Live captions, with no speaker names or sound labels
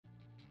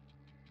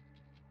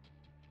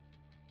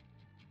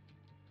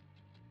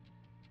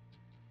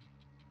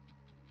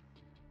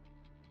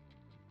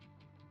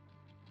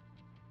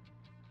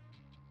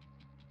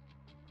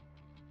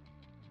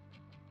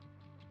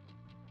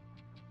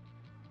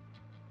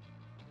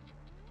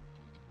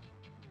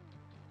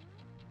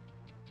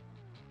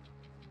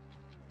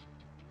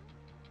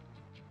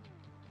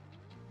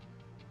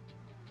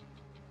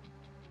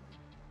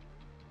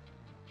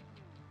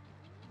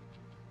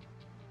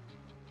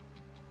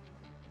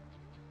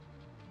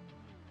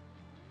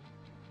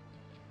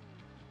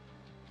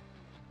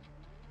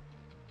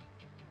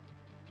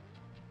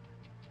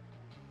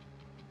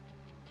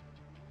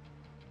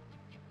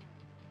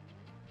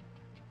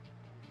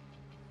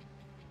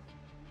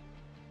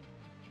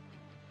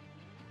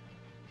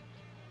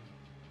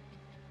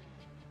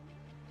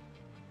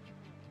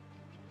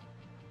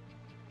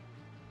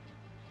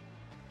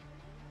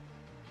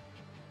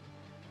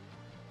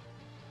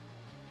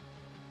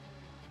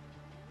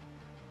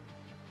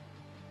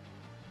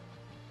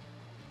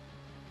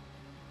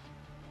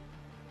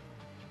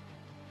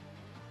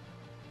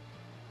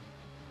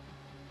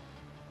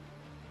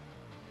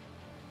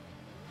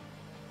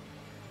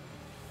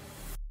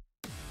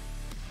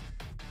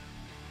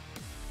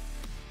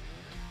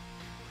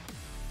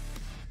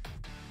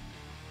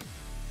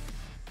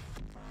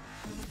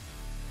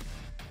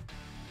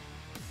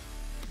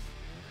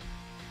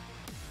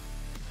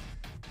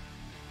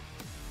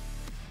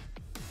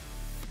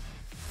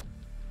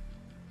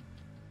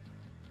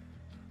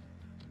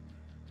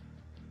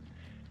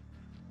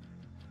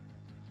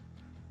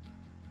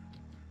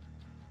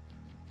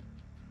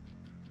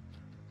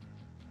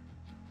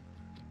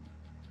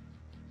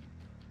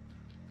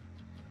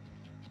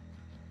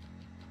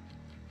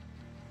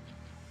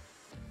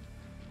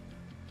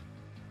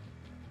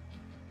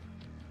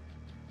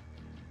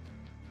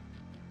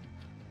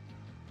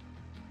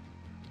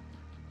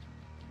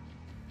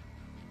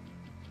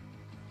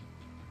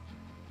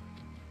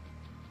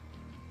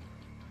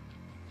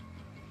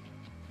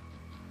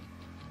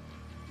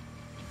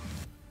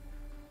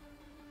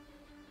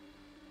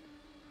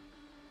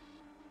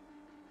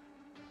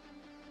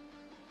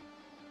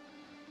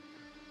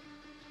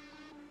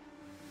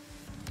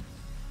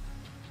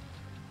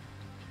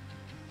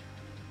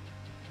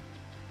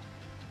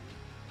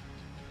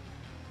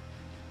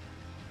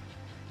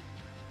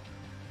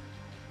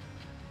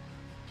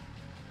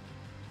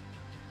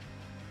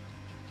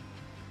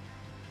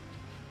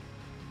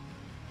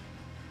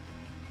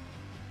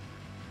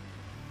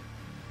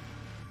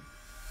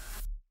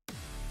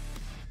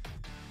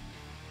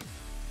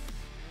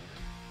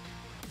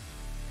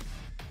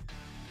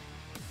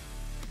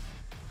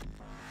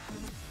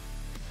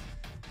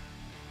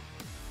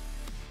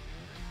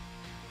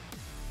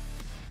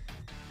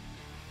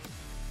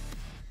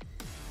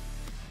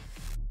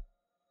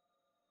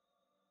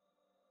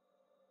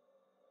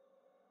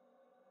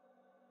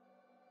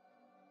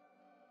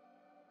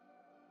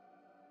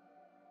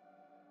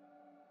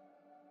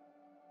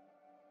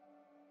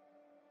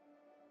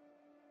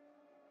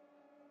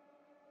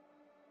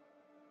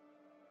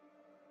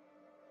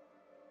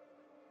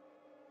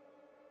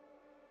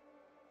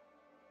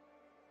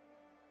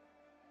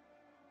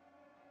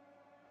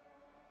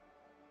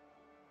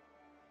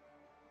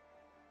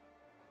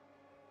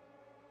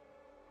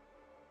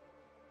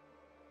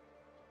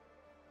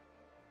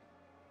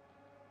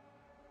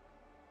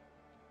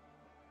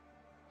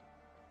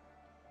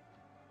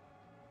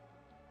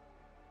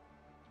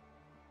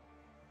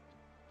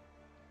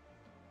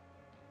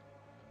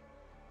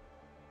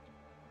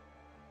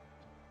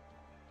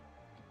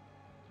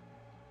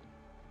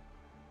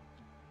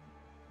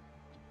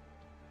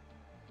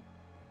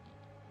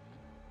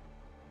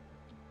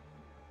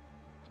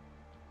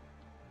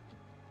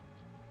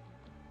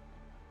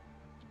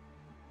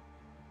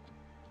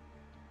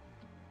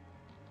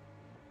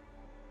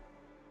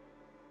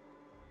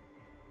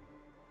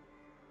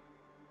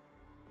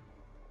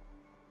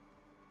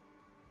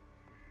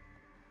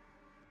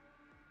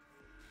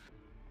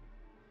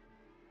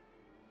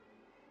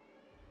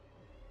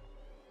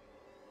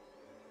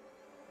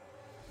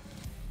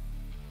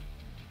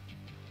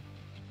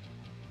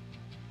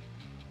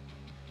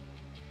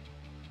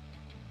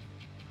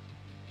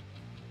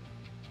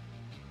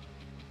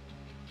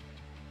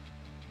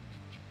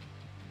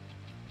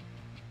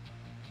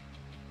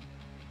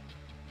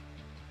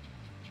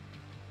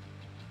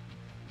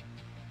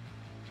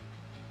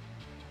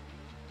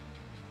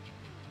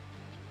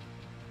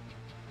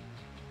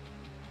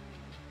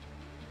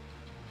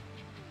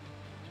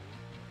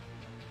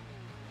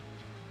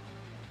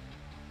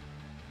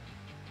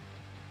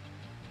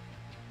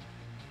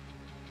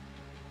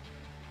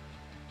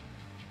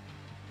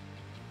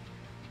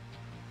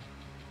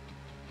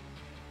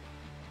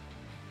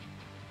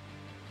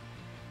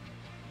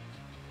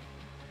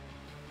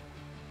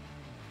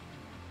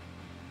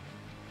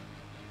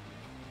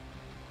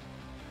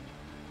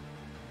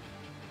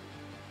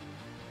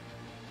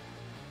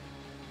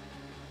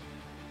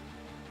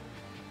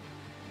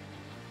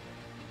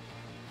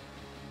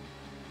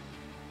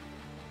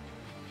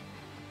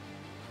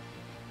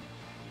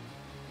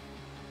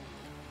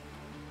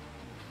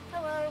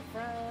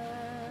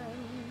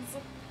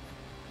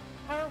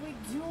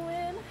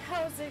doing?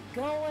 How's it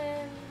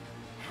going?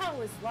 How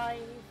is life?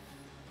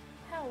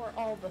 How are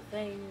all the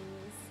things?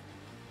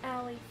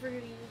 Allie,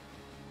 Fruity,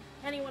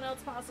 anyone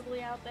else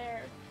possibly out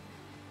there?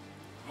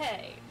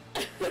 Hey.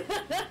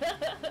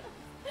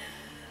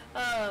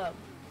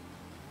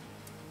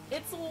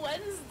 It's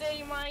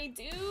Wednesday, my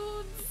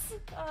dudes!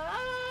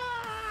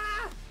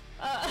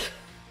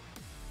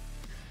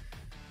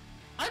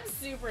 I'm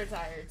super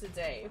tired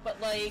today, but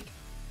like,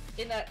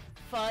 in that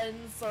fun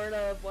sort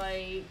of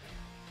like,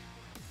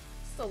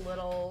 just a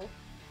little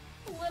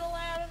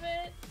out of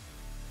it.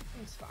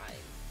 It's fine.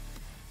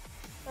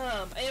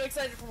 I am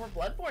excited for more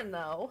Bloodborne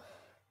though.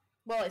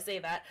 Well, I say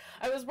that.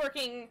 I was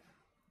working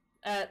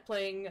at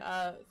playing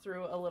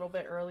through a little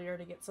bit earlier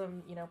to get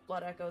some, you know,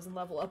 blood echoes and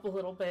level up a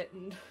little bit,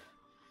 and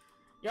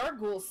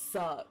Yargul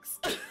sucks.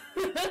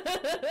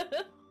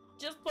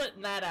 Just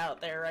putting that out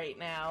there right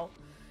now.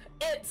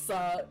 It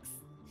sucks.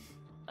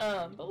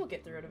 But we'll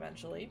get through it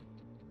eventually.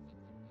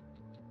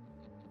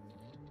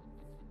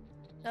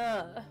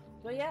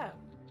 But yeah,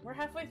 we're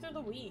halfway through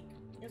the week.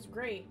 It's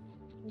great.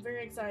 I'm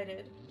very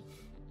excited.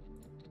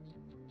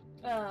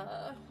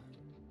 Yeah,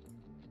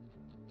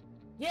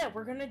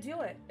 we're gonna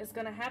do it. It's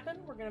gonna happen.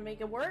 We're gonna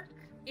make it work.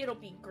 It'll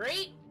be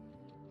great.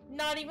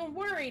 Not even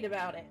worried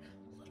about it.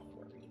 A little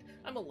worried.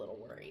 I'm a little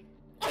worried.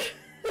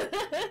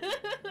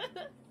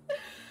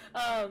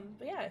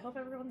 But yeah, I hope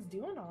everyone's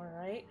doing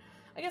alright.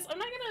 I guess I'm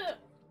not gonna...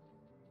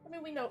 I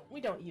mean,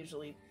 we don't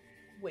usually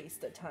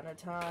waste a ton of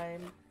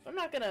time. I'm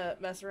not gonna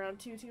mess around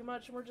too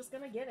much. We're just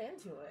gonna get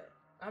into it.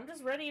 I'm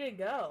just ready to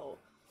go.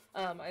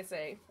 I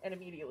say, and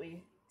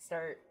immediately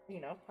start,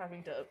 you know,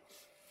 having to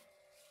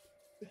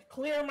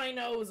clear my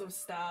nose of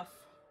stuff.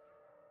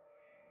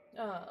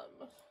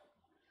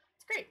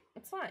 It's great.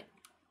 It's fine.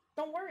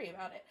 Don't worry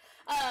about it.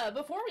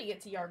 Before we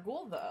get to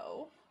Yargul,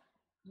 though,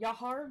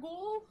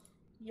 Yargul?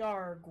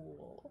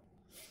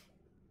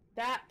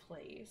 That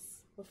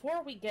place.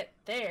 Before we get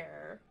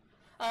there,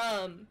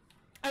 I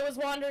was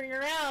wandering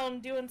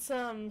around doing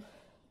some,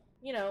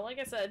 you know, like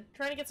I said,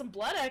 trying to get some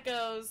blood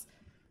echoes,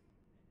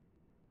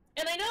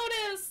 and I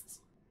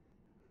noticed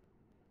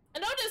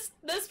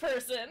this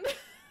person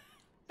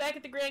back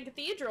at the Grand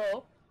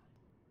Cathedral.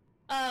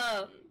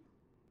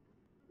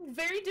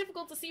 Very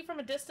difficult to see from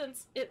a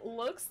distance. It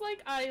looks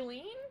like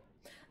Eileen.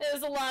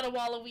 There's a lot of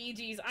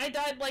Waluigi's. I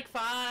died like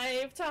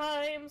 5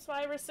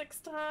 or 6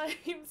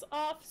 times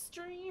off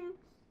stream.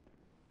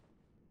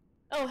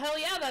 Oh, hell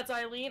yeah, that's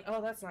Eileen.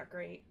 Oh, that's not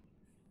great.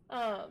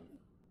 I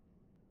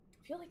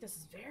feel like this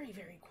is very,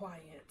 very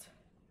quiet.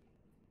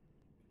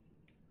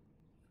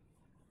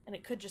 And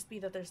it could just be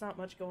that there's not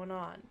much going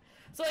on.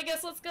 So I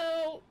guess let's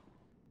go...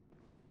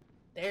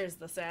 There's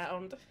the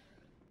sound.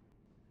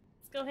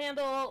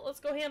 Let's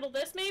go handle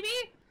this,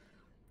 maybe?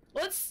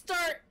 Let's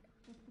start...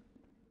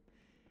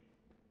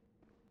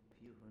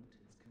 Few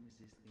hunters can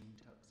resist the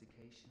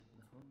intoxication of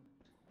the hunt.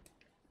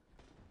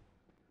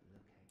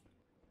 Look at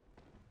you.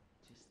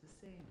 Just the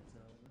same as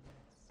all the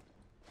rest.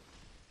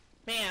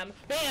 Ma'am!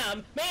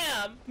 Ma'am!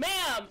 Ma'am!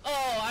 Ma'am!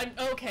 Oh, I'm...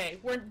 Okay,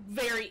 we're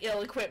very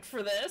ill-equipped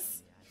for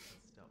this.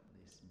 Stop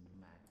this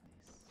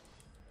madness.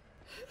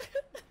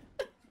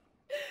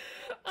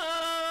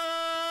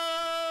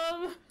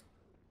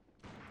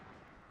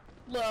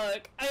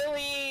 Look,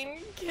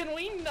 Eileen, can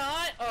we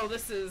not... Oh,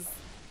 this is...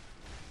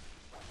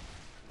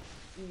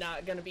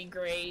 not gonna be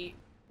great.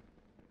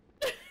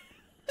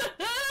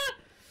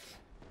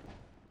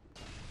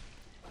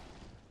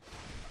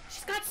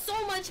 She's got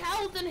so much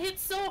health and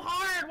hits so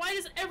hard. Why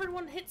does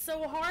everyone hit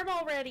so hard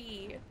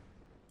already?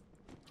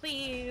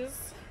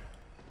 Please.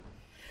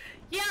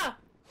 Yeah,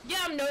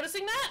 I'm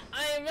noticing that.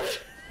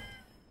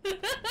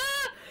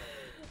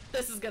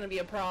 This is gonna be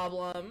a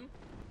problem.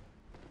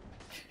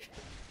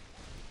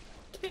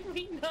 Can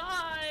we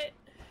not?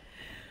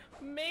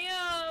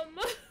 Ma'am.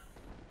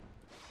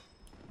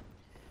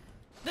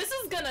 This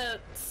is gonna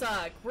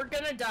suck. We're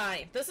gonna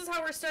die. This is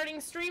how we're starting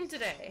stream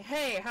today.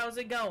 Hey, how's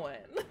it going?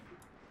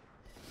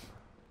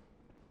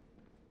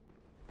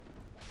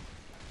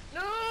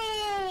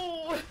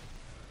 No!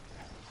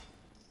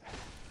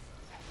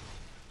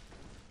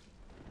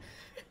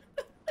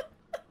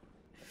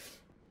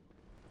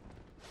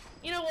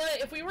 You know what?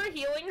 If we were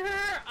healing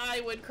her,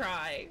 I would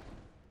cry.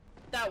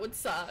 That would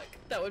suck.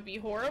 That would be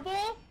horrible. The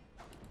hunt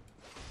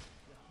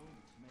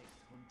makes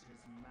hunters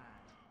mad.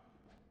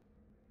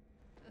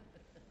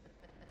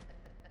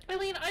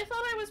 Eileen, I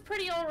thought I was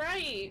pretty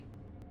alright.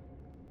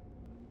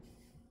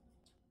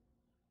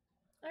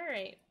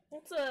 Alright.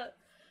 It's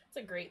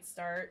a great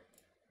start.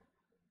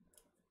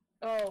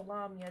 Oh,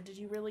 Lamia, did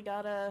you really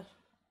gotta...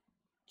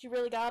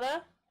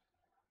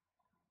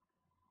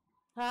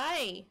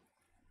 Hi!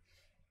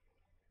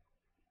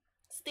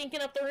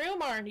 Stinking up the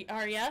room, are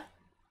ya?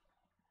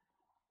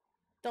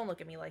 Don't look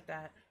at me like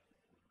that.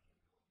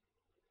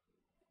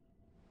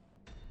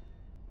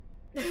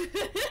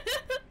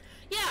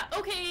 Yeah,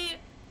 okay.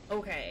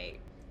 Okay.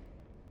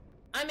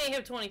 I may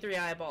have 23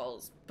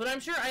 eyeballs, but I'm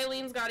sure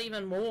Eileen's got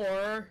even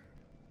more.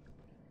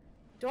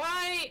 Do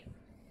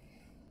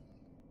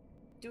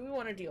we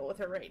want to deal with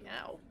her right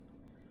now?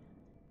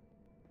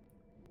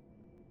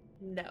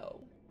 No.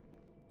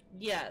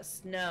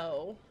 Yes.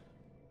 No.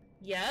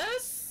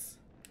 Yes?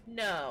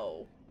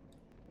 No.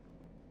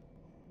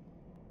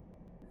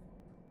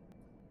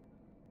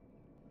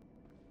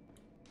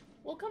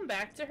 We'll come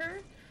back to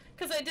her,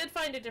 because I did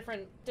find a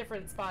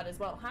different spot as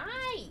well.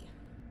 Hi!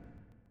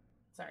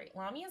 Sorry,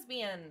 Lamia's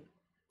being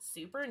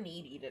super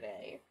needy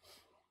today.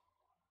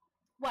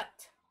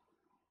 What?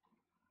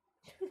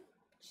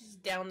 She's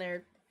down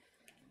there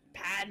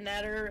padding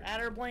at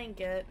her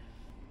blanket.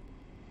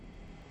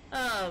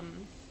 But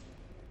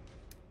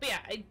yeah,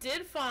 I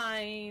did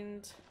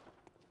find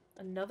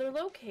another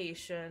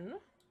location.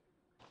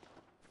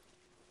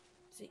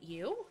 Is it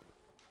you?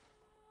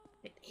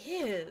 It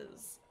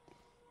is.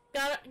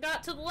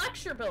 Got to the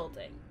lecture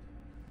building.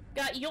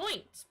 Got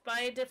yoinked by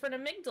a different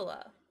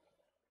amygdala.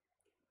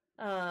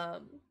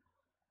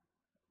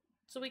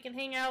 So we can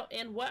hang out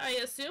in what I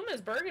assume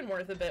is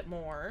Bergenworth a bit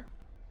more.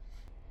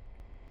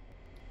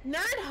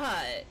 Nerd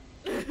Hut!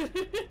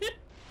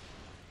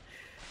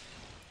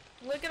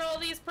 Look at all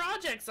these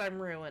projects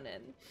I'm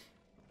ruining.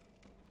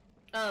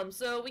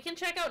 So we can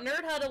check out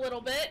Nerd Hut a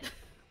little bit.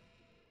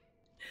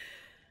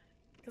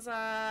 Because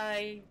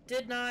I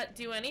did not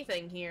do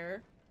anything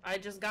here. I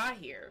just got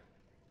here.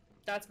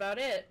 That's about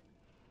it.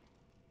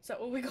 Is that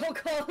what we call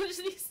college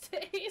these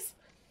days?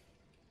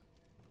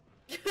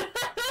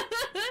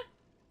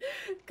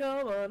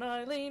 Come on,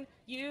 Eileen.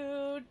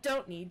 You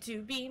don't need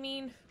to be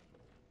mean.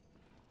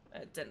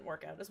 It didn't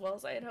work out as well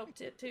as I had hoped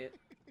it to.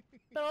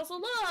 But also,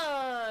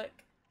 look!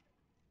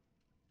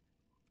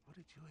 What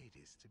a joy it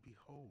is to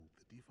behold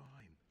the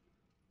divine.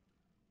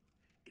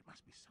 It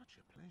must be such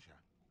a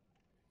pleasure.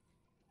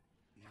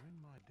 You're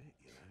in my debt,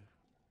 you know.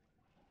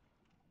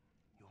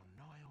 You're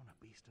nigh on a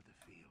beast of the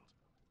field.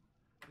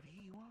 But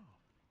here you are,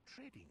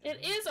 treading.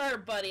 It is our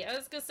buddy. I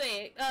was gonna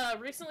say,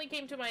 recently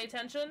came to my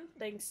attention,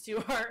 thanks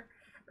to our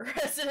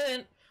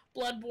resident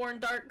Bloodborne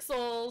Dark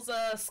Souls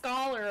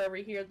scholar over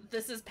here.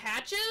 This is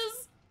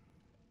Patches?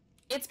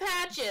 It's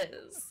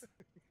Patches!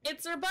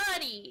 It's our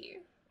buddy!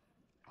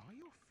 Are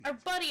your feet? Our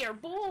buddy, our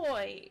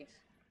boy!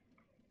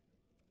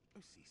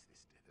 Oh, cease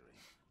this dithering.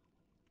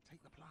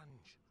 Take the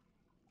plunge.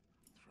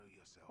 Throw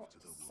yourself Hold to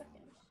on the a wolves.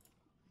 second.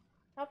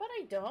 How about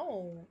I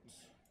don't?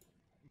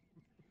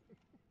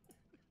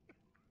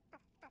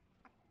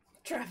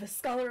 Travis,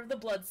 scholar of the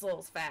Blood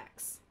Souls,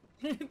 facts.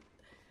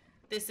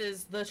 This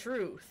is the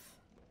truth.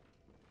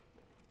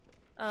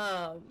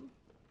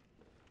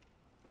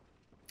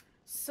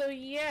 So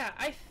yeah,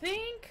 I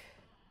think...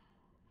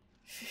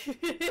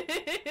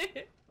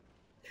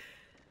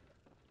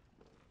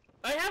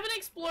 I haven't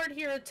explored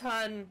here a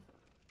ton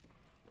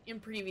in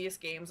previous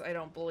games, I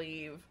don't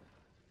believe.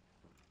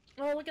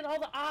 Oh, look at all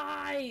the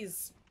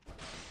eyes!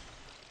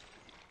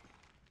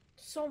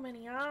 So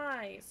many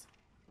eyes.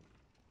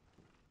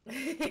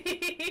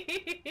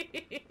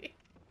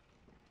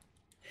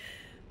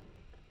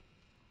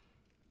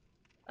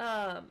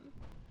 I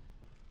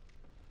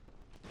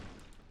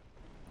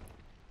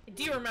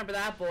do remember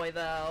that boy,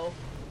 though.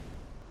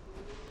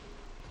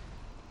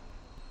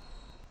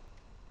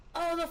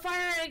 Oh, the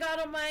fire I got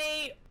on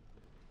my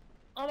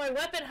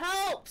weapon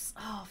helps!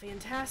 Oh,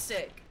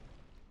 fantastic.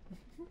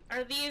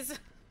 Are these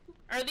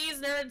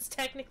nerds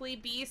technically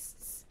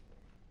beasts?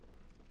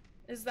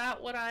 Is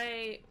that what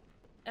I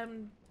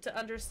am to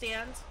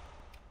understand?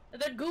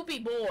 They're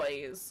goopy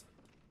boys.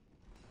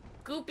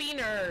 Goopy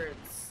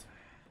nerds.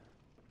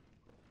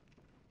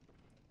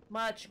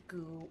 Much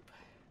goop.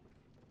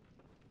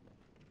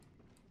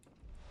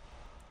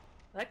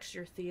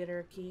 Lecture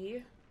theater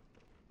key.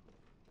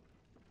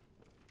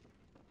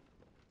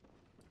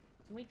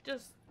 Can we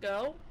just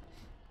go?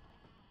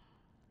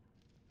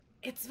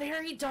 It's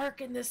very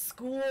dark in this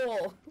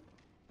school.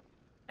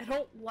 I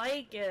don't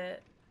like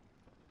it.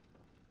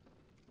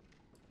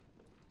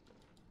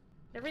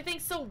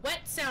 Everything's so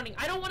wet sounding.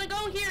 I don't want to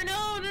go here.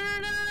 No, no, no,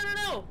 no, no, no,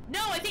 no.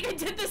 No, I think I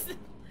did this.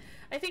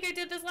 I think I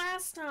did this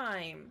last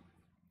time.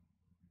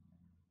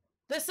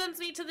 This sends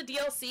me to the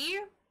DLC?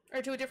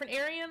 Or to a different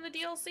area in the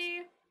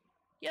DLC?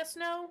 Yes,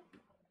 no?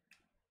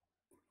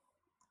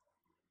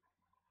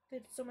 They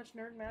did so much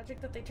nerd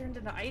magic that they turned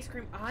into ice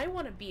cream. I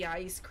want to be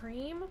ice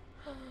cream.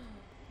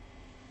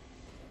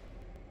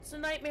 It's a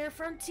nightmare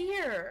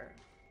frontier.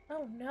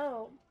 Oh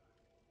no.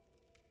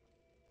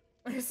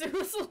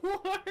 Zeus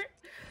Lord.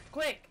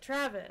 Quick,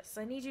 Travis,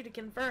 I need you to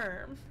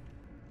confirm.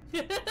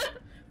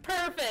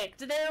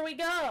 Perfect, there we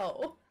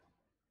go.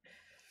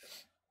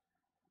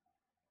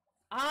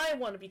 I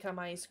want to become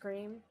ice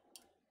cream.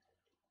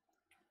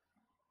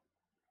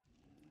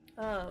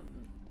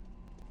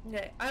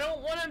 Okay, I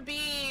don't want to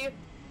be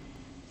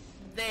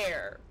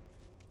there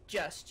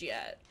just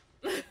yet.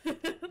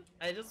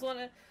 I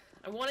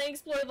want to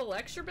explore the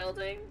lecture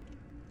building.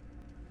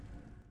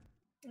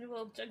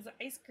 Little jugs of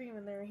ice cream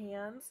in their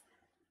hands.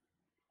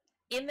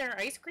 In their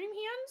ice cream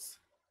hands?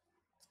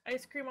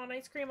 Ice cream on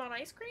ice cream on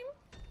ice cream?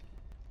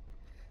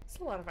 It's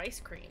a lot of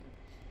ice cream.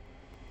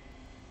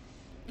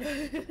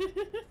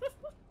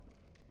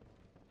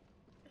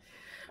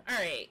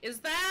 Alright, is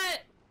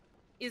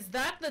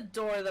that the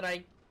door that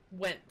I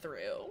went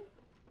through?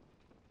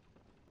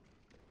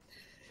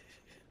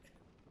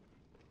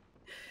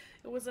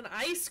 It was an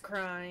ice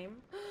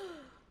crime.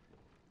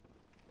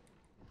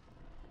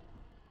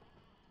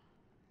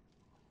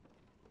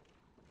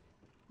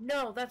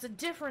 No, that's a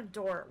different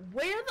door.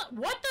 Where the-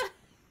 what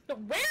the-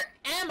 where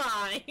am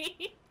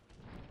I?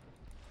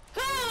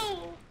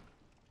 Oh!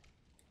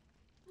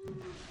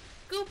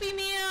 Goopy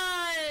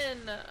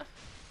man!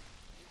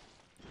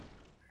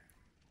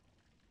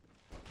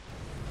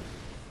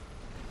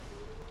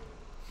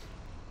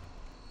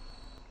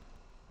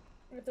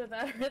 Either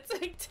that or it's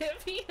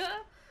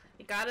Activia.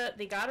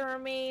 They gotta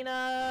remain,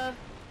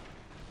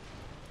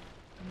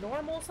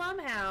 normal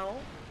somehow.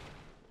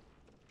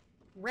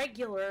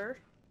 Regular.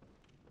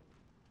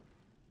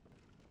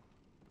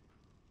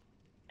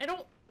 I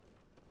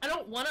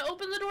don't want to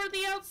open the door to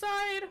the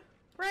outside,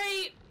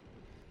 right?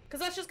 Because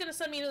that's just gonna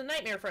send me to the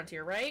Nightmare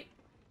Frontier, right?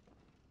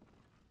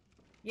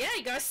 Yeah,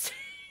 you guys.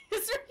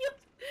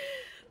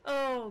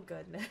 Oh,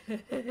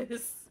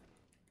 goodness.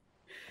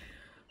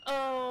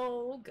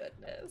 Oh,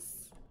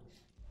 goodness.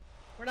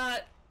 We're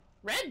not...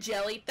 Red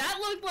jelly? That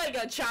looked like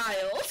a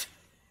child.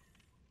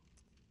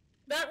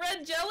 That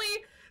red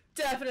jelly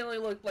definitely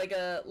looked like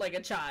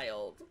a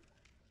child.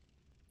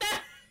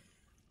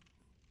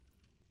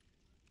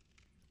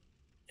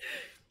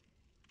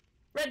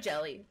 Red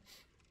jelly.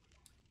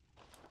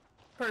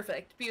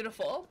 Perfect.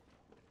 Beautiful.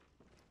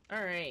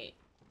 Alright.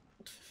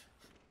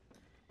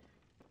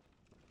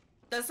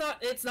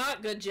 It's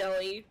not good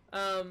jelly.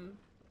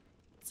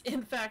 It's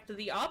in fact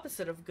the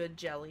opposite of good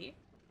jelly.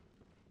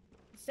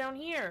 It's down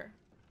here.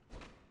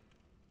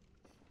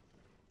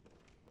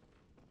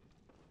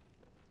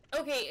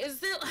 Okay, is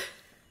there...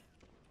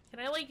 Can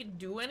I, like,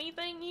 do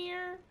anything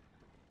here?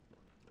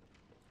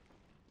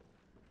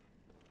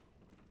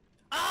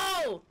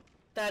 Oh!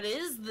 That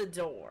is the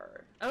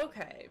door.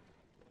 Okay.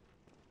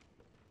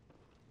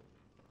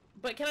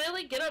 But can I,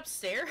 like, get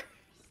upstairs?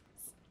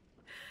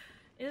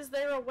 Is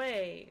there a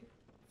way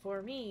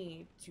for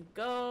me to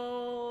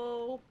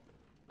go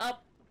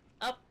up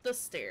the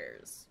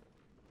stairs?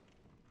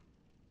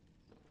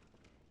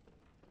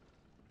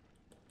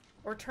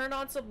 Or turn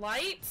on some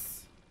lights?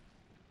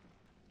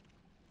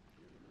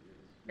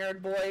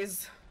 Nerd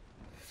boys.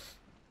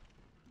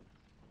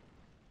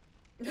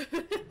 What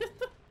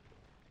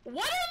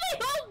are they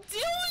all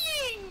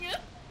doing?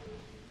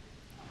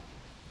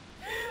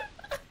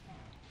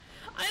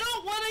 I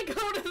don't want to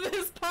go to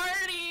this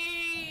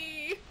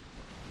party.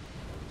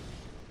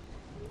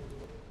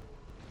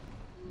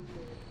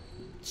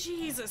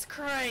 Jesus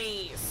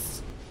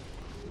Christ.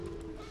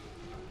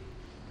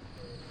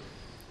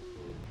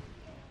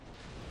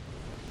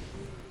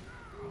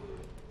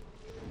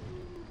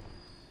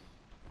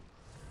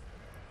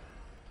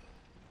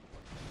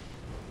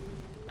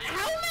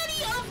 How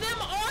many of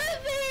them are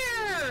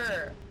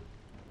there?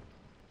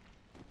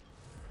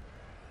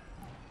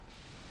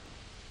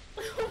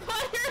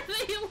 Why are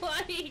they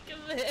like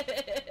this?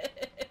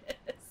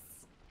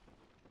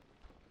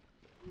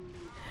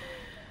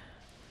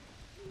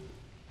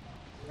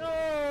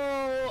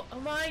 Oh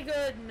my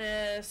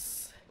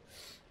goodness.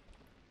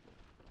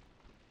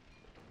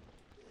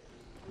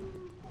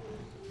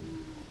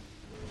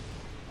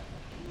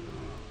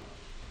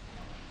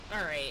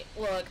 Alright,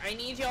 look, I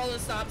need y'all to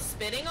stop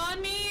spitting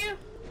on me.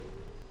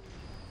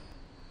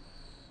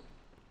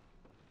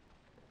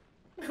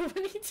 How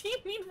many do you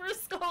need for a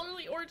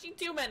scholarly orgy?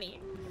 Too many.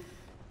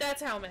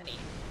 That's how many.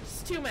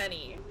 Just too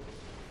many.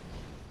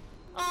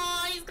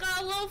 Oh, he's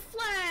got a little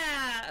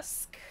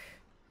flask.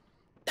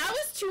 That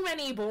was too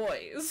many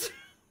boys.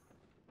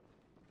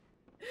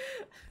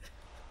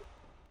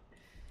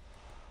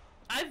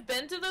 I've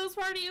been to those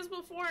parties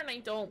before and I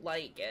don't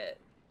like it.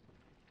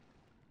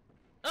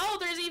 Oh,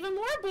 there's even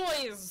more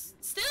boys!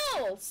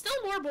 Still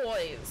more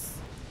boys!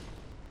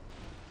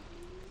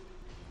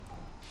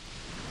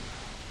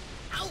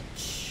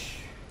 Ouch!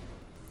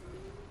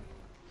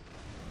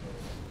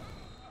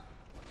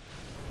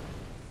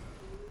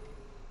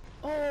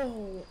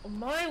 Oh,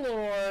 my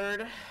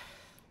lord.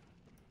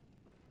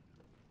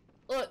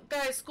 Look,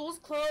 guys, school's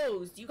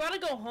closed. You gotta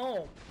go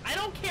home. I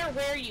don't care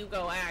where you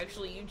go,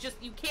 actually.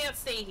 You can't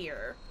stay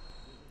here.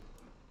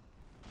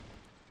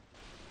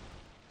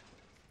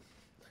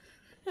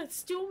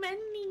 That's too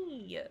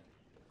many.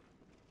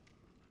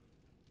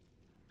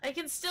 I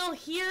can still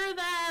hear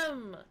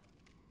them.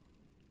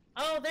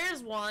 Oh,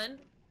 there's one.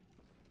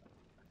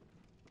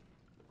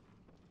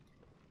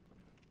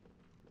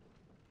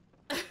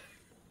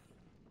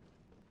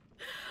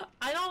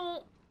 I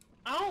don't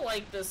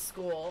like this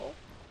school.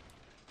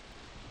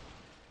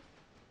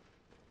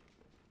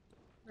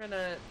 We're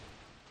gonna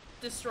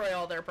destroy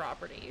all their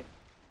property.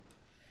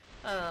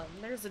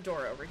 There's a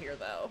door over here,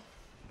 though.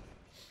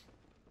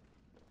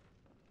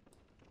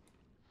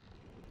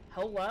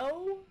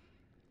 Hello?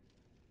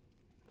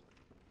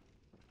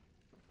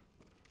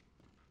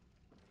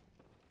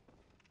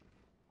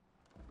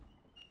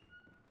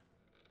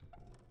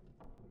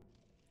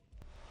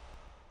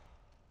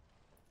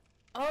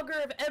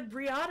 Augur of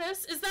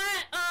Ebriatus? Is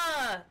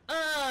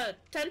that,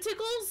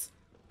 tentacles?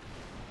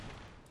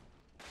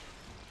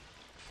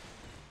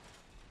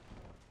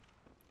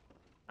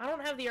 I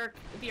don't have the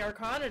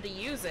Arcana to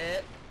use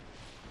it.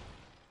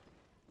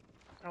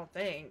 I don't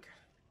think.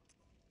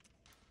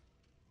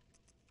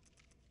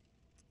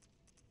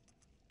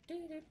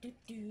 Do do do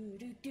do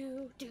do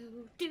do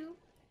do do.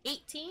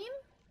 18?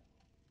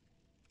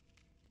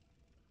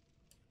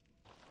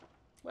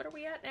 What are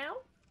we at now?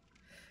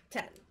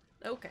 10.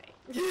 Okay.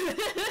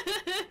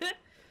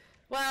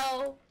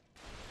 Well,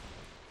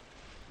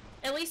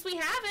 at least we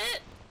have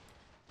it.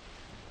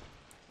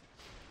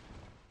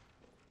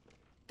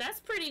 That's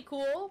pretty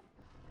cool.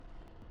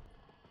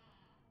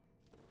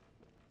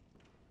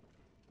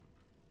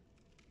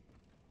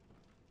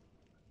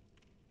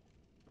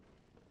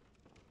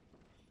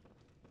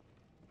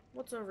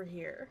 What's over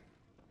here?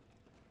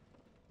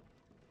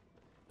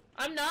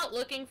 I'm not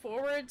looking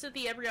forward to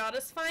the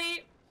Ebriotis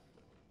fight.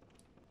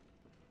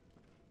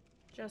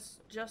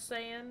 Just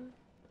saying.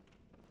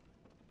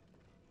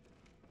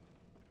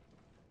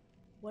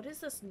 What is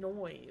this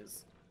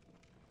noise?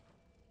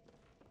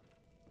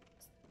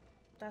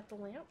 Is that the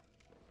lamp?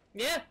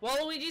 Yeah,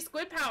 Waluigi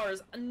squid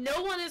powers.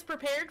 No one is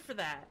prepared for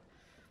that.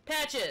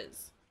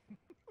 Patches.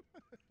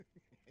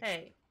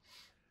 Hey.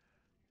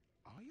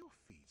 Are your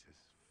feet as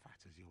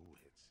fat as your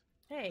wits?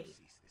 Hey.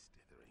 Cease this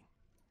dithering.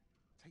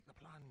 Take the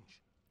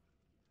plunge.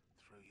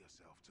 Throw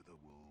yourself to the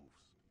wolves.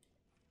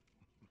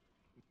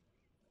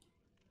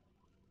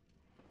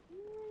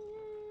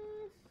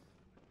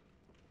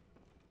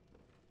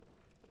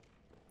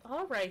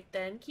 Alright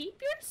then,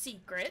 keep your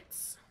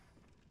secrets.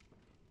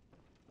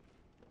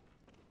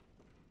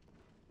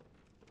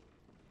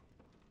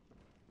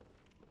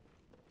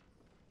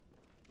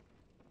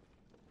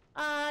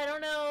 I don't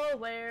know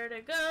where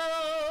to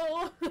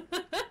go.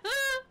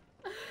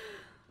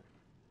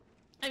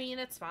 I mean,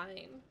 it's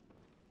fine.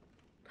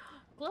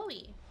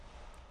 Glowy.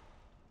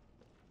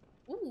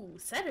 Ooh,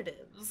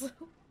 sedatives.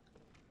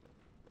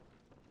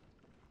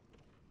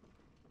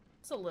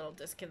 It's a little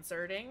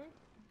disconcerting,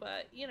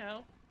 but, you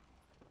know.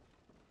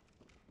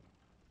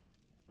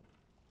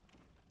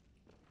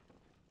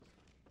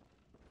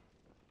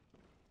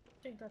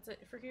 I think that's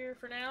it for here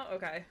for now.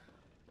 Okay.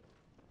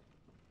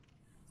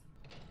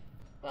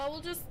 Well,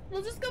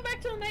 we'll just go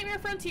back to the Nightmare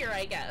Frontier,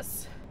 I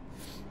guess.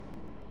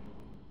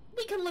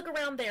 We can look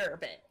around there a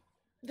bit.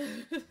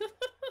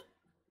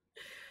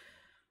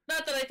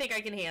 Not that I think I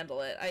can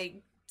handle it.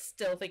 I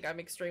still think I'm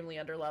extremely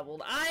underleveled.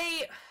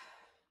 My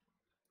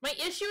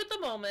issue at the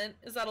moment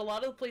is that a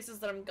lot of the places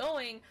that I'm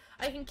going,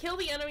 I can kill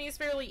the enemies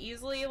fairly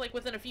easily, like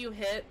within a few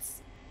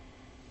hits.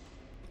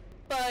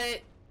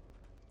 But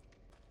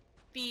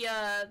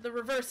the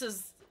reverse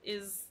is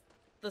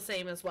the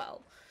same as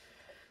well.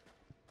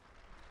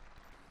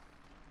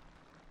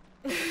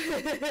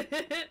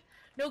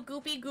 No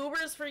goopy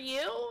goobers for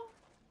you?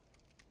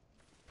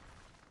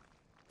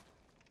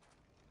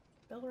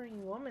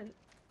 Bell-ringing woman.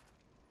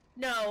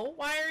 No,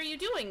 why are you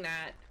doing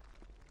that?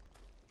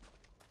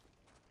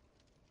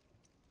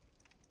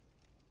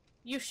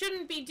 You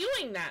shouldn't be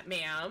doing that,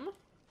 ma'am.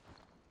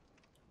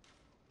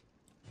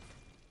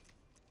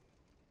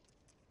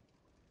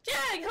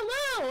 Jag,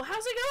 hello!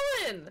 How's it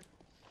going?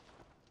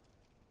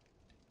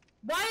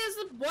 Why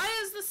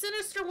is the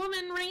sinister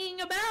woman ringing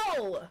a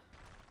bell?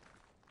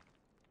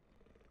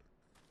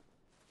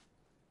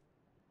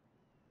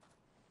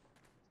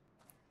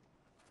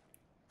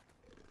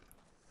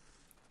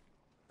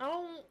 I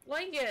don't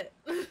like it.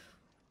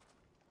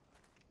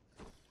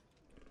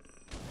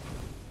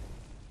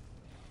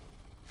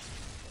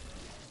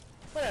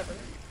 Whatever.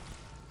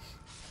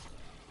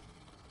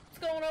 It's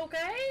going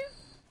okay?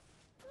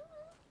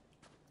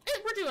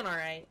 We're doing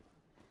alright.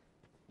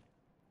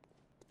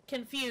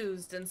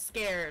 Confused and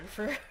scared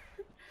for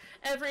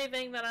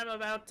everything that I'm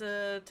about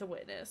to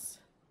witness.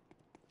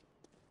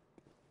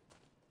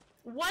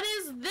 What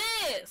is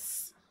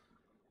this?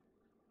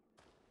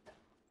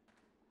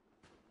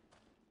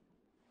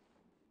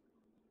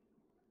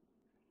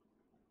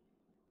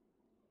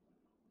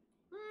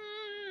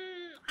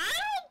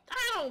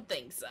 I don't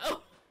think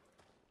so.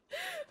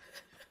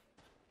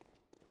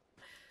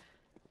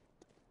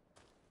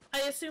 I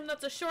assume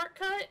that's a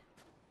shortcut?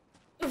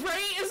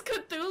 Right? Is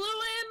Cthulhu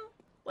in?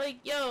 Like,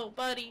 yo,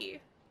 buddy.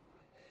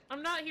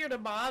 I'm not here to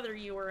bother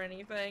you or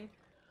anything.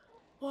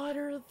 What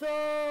are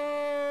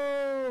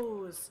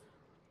those?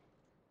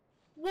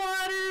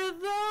 What are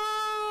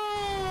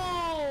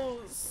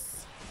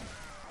those?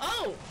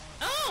 Oh!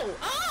 Oh!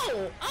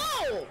 Oh!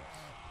 Oh!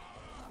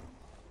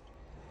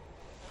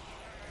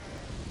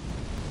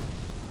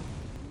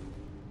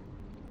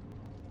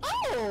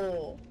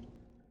 Oh!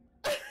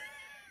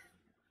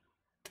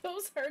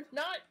 Those are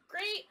not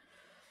great.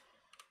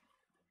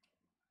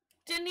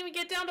 Didn't even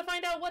get down to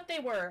find out what they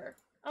were.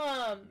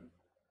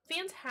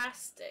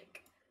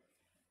 Fantastic.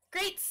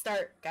 Great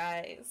start,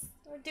 guys.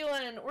 We're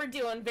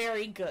doing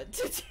very good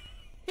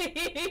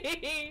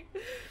today.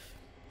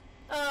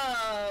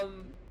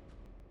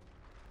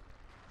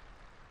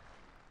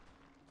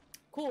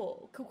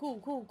 Cool.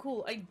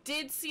 I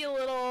did see a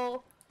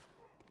little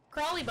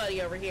crawly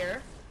buddy over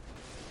here.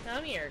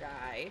 Come here,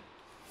 guy.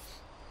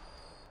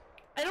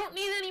 I don't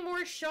need any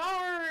more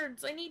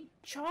shards. I need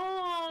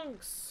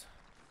chunks.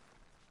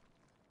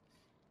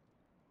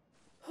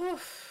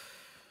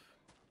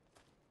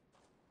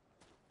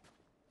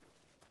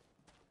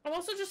 I'm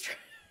also just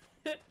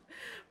trying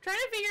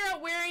to figure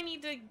out where I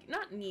need to,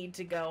 not need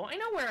to go. I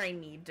know where I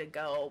need to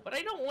go, but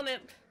I don't want to,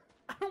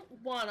 I don't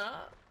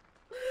wanna.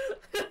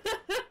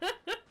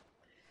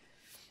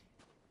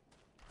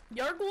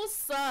 Yargul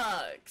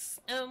sucks,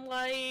 and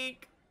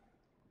like,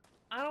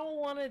 I don't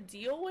want to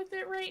deal with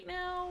it right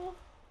now.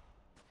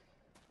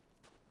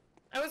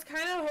 I was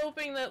kind of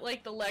hoping that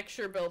like the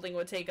lecture building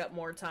would take up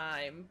more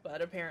time,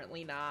 but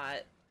apparently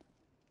not.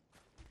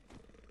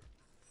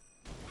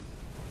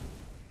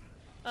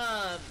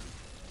 And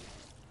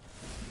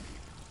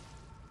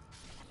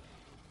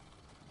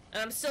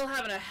I'm still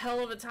having a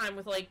hell of a time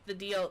with like the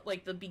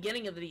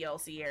beginning of the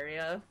DLC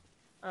area.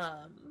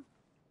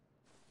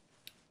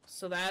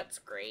 So that's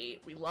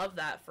great. We love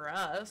that for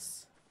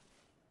us.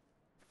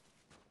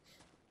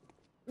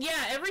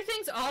 Yeah,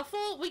 everything's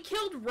awful. We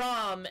killed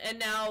Rom, and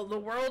now the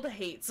world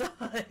hates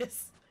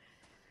us.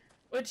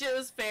 Which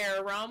is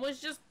fair. Rom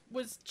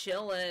was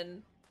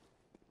chilling.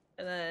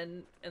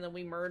 And then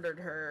we murdered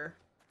her.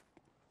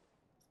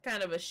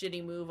 Kind of a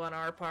shitty move on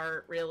our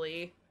part,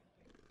 really.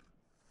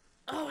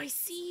 Oh, I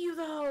see you,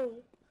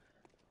 though!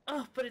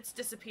 Oh, but it's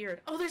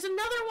disappeared. Oh, there's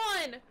another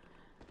one!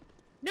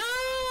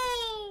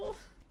 No!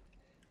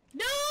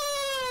 No!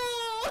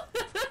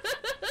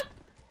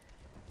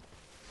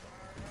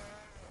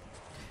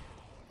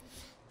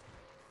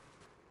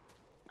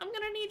 I'm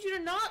gonna need you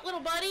to not,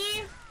 little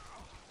buddy!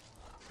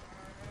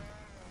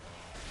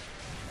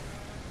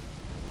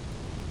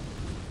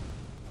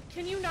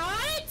 Can you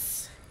not?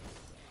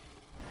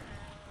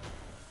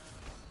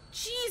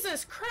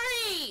 Jesus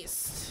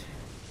Christ!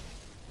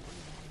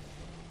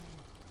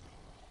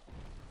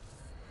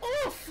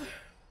 Oof!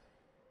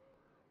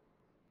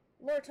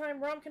 Lord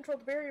Time, Rom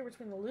controlled the barrier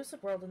between the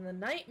lucid world and the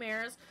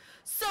nightmares.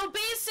 So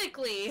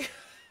basically,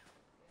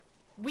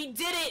 we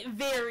did it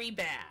very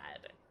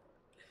bad.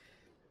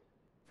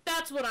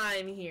 That's what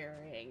I'm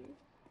hearing.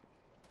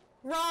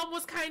 Rom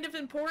was kind of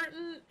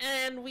important,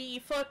 and we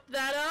fucked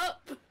that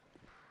up.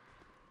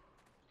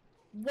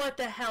 What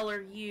the hell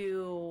are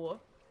you?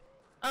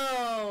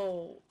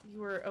 Oh, you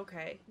were,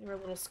 okay. You were a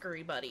little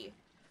scurry buddy.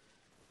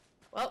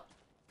 Well,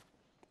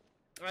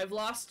 I've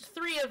lost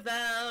 3 of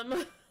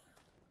them.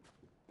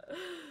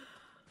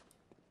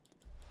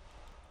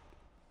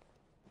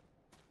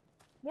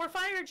 More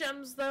fire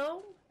gems,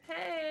 though.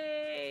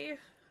 Hey.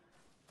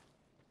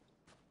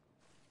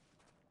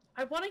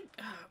 I want to,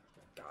 oh,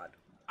 God.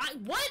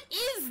 What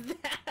is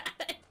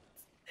that?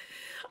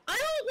 I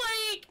don't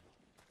like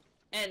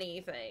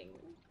anything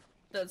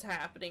that's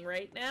happening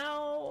right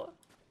now.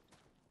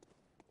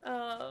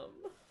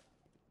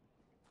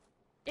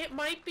 It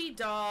might be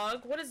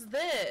dog. What is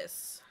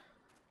this?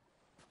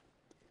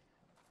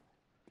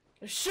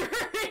 Sure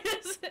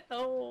is.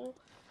 Oh,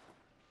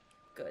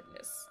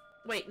 goodness.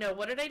 Wait, no,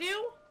 what did I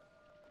do?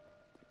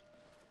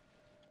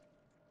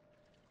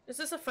 Is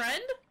this a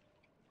friend?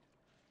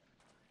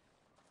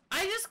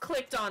 I just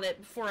clicked on it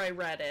before I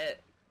read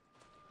it.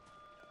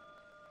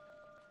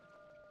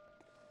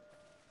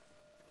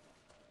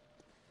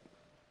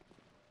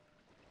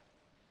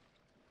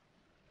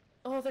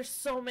 Oh, there's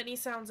so many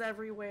sounds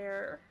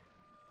everywhere.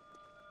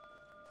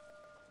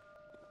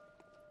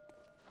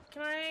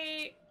 Can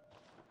I...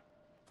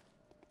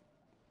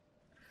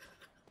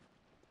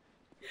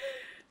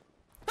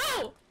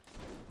 Oh!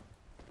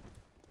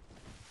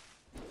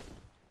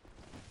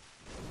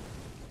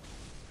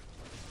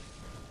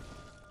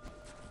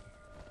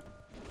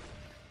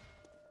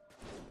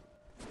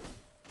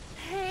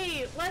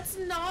 Hey, let's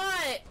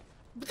not!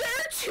 There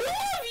are 2 of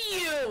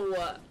you!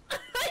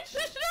 I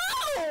should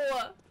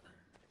know!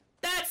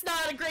 That's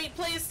not a great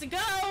place to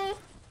go!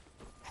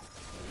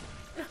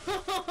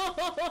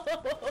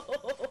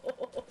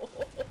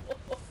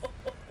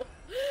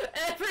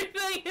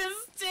 Everything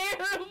is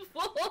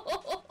terrible!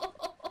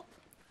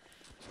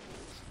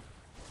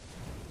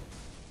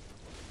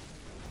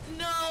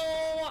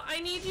 No,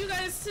 I need you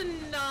guys to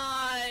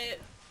not.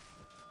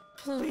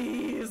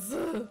 Please.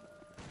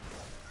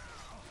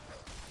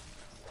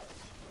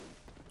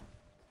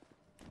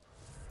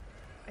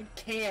 I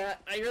can't.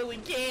 I really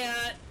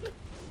can't.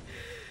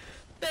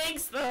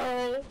 Thanks,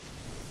 though.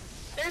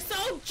 They're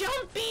so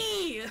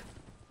jumpy!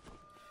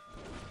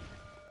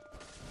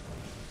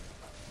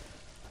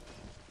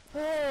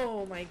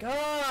 Oh my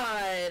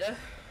god.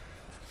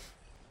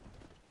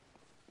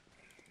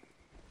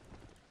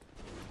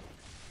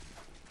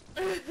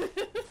 They're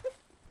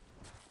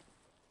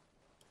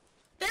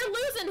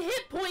losing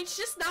hit points,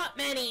 just not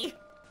many.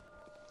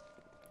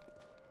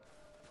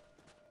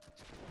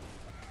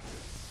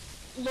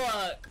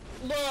 Look,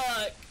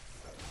 look.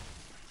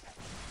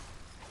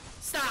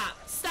 Stop,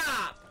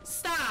 stop,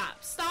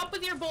 stop, stop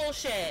with your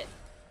bullshit.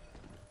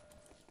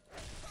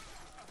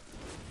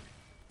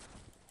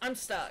 I'm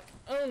stuck.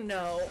 Oh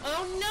no,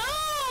 oh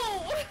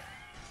no!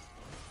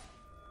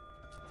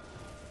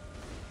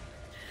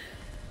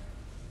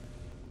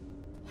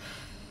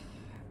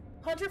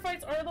 Hunter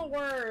fights are the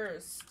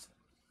worst.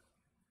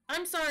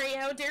 I'm sorry,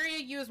 how dare you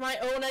use my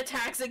own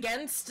attacks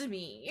against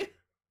me?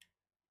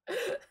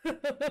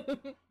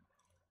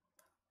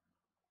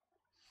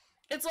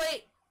 It's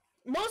like,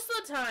 most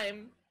of the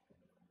time,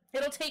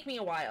 it'll take me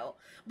a while,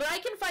 but I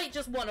can fight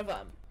just one of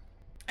them.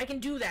 I can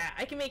do that.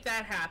 I can make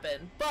that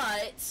happen.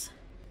 But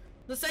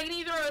the second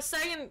you throw a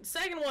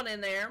second one in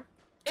there,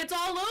 it's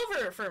all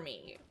over for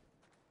me.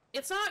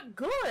 It's not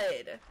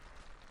good.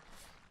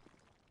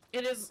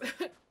 It is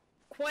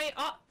quite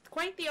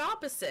the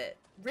opposite,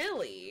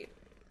 really.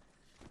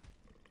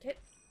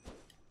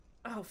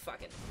 Oh,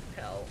 fucking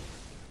hell.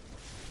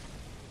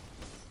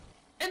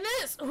 And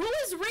this, who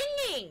is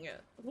ringing?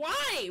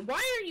 Why?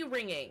 Why are you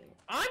ringing?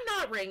 I'm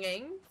not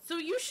ringing, so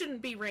you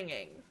shouldn't be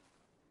ringing.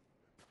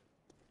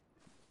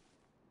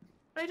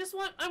 I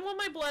want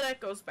my blood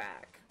echoes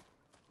back.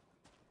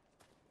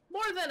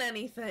 More than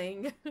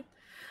anything.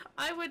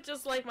 I would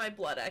just like my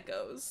blood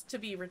echoes to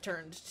be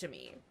returned to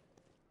me.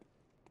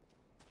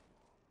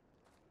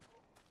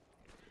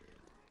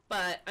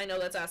 But I know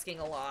that's asking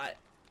a lot.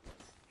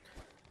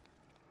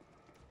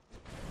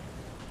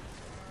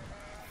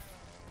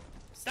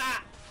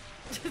 Stop!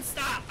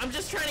 Stop! I'm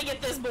just trying to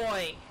get this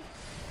boy!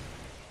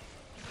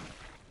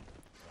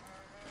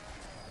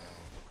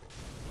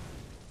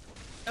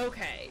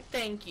 Okay,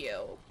 thank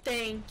you.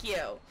 Thank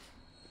you.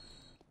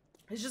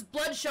 It's just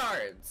blood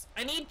shards.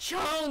 I need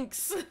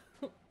chunks!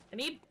 I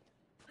need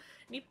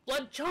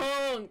blood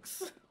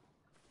chunks!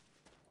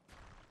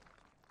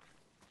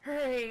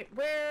 Alright,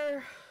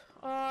 where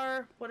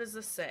are... What does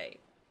this say?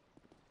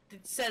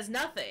 It says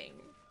nothing.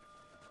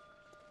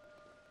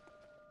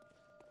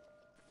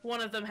 One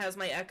of them has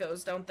my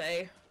echoes, don't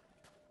they?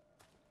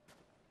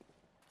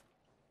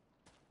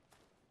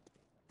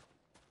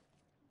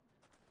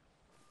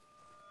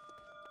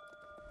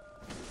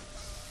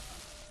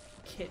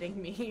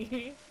 Kidding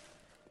me?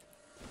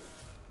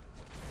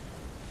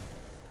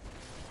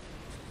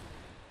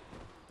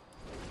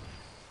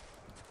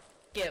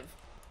 Give.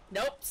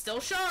 Nope,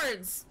 still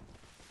shards.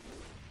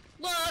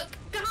 Look,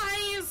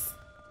 guys!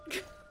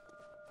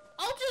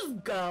 I'll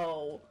just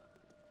go.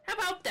 How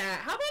about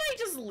that? How about I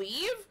just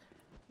leave?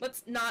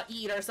 Let's not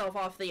eat ourselves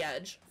off the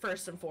edge,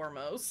 first and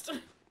foremost.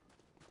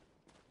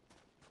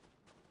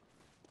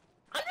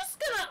 I'm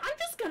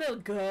just gonna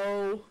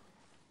go.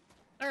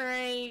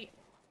 Alright.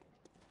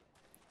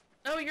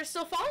 Oh, you're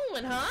still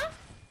following, huh?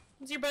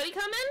 Is your buddy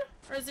coming?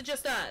 Or is it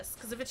just us?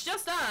 Because if it's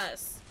just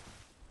us,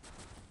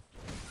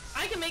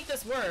 I can make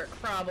this work,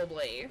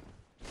 probably.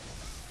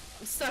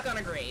 I'm stuck on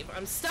a grave.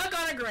 I'm stuck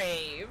on a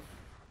grave.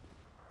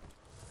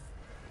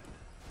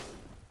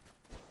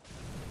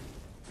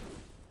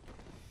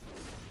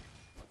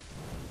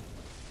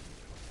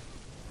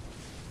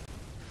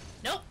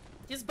 Nope.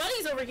 His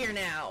buddy's over here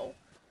now.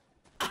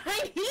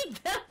 I need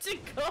them to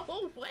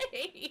go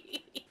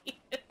away.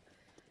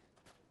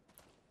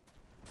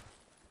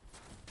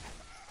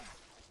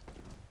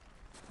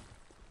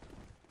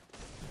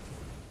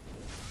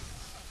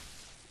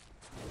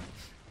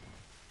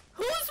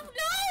 Who's...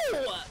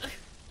 No!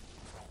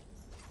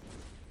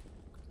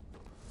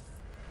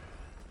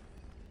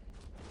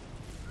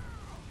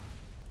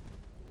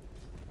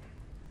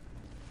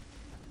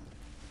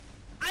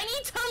 I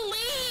need to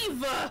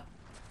leave!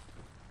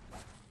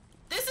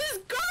 This is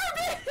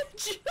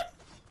garbage!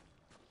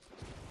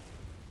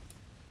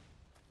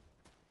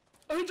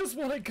 I just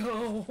want to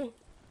go.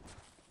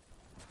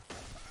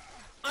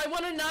 I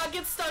want to not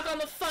get stuck on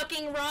the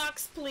fucking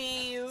rocks,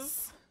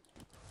 please.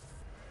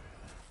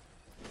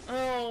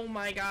 Oh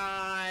my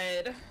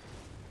god.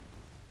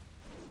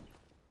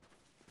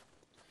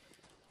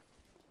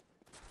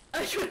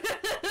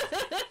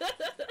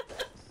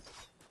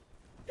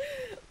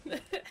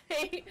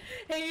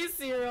 Hey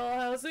Cyril,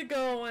 how's it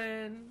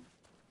going?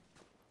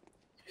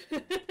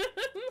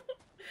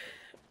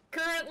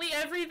 Currently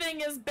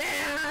everything is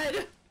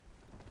bad.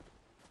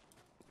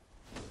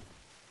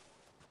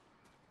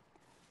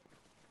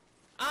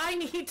 I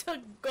need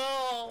to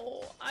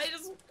go. I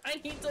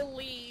need to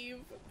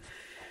leave.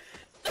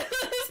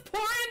 This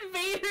poor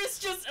invader's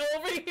just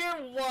over here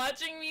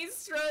watching me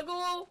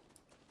struggle.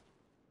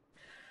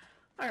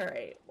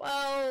 Alright,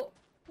 well,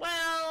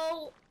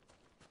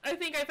 I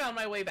think I found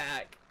my way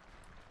back.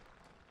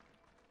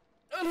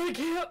 And I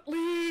can't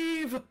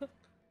leave!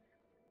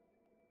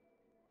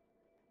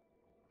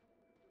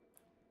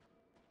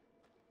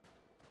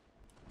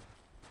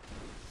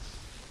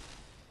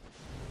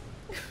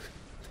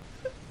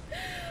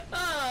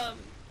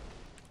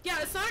 Yeah,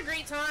 it's not a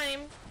great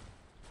time.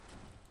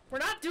 We're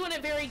not doing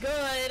it very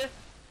good.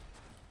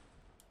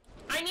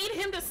 I need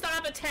him to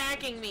stop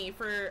attacking me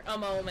for a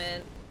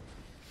moment.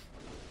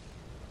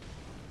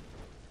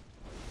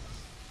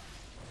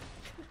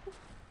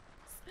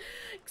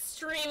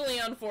 Extremely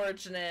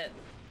unfortunate.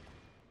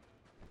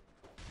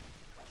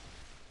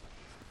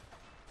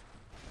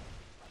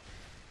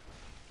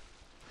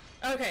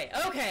 Okay.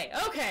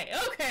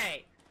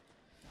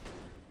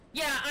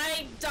 Yeah,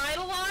 I died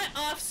a lot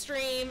off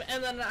stream,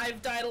 and then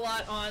I've died a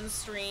lot on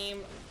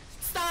stream.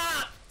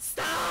 Stop!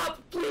 Stop!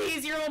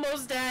 Please, you're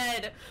almost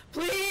dead.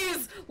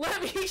 Please,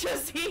 let me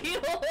just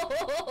heal.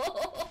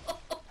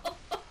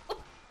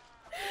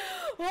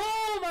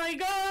 Oh my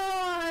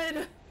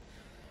god.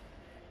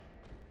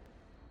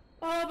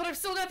 Oh, but I've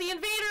still got the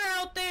invader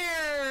out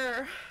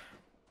there!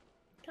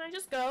 Can I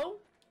just go?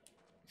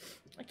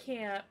 I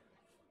can't.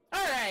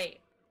 Alright.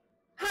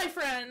 Hi,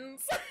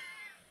 friends!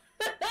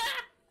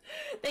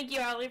 Thank you,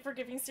 Allie, for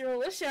giving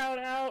Cyril a shout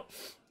out.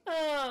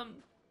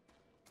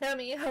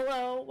 Emmy,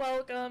 hello,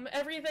 welcome.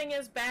 Everything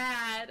is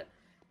bad.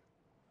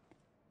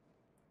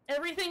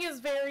 Everything is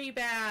very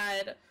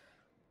bad.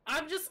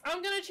 I'm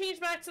gonna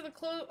change back to the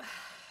clothes.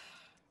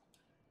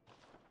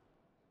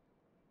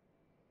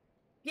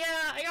 Yeah,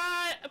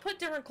 I put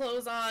different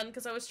clothes on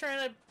because I was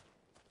trying to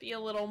be a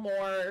little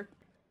more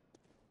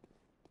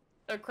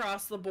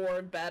across the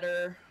board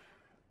better.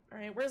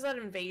 Alright, where's that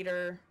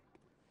invader?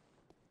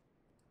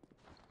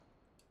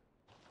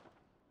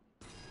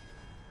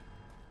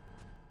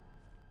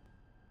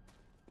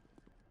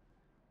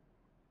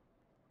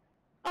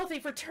 Oh,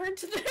 they've returned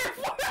to their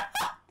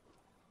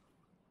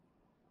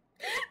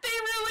They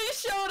really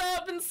showed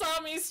up and saw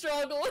me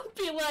struggle and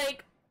be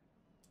like,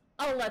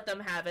 I'll let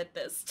them have it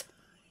this time.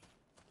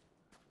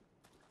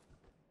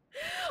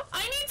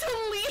 I need to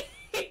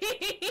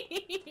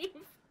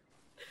leave!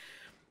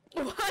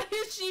 Why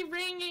is she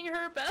ringing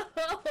her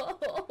bell?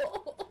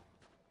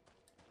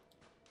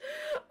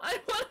 I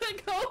wanna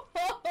go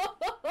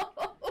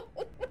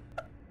home!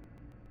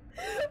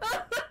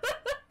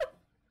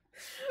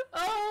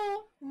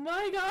 Oh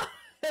my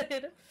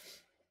god!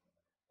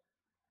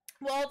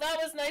 Well, that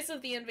was nice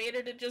of the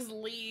invader to just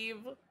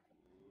leave.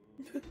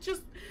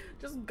 just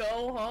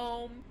go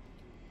home.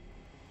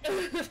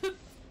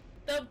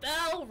 The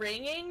bell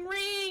ringing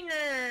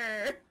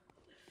ringer!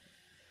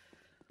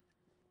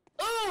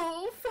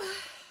 Oof!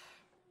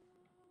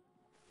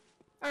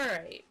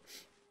 Alright.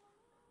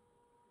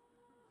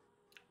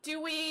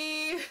 Do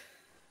we...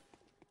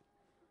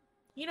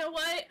 You know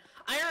what?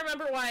 I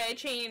remember why I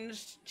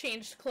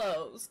changed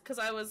clothes. Because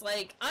I was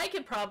like, I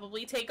could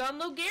probably take on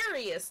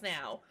Logarius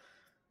now.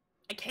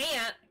 I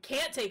can't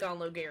take on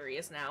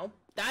Logarius now.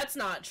 That's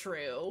not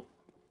true.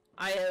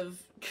 I have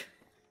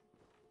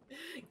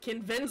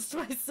convinced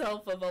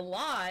myself of a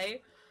lie.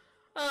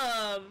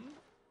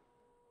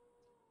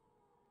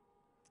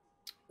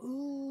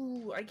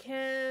 Ooh, I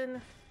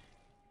can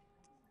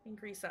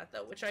increase that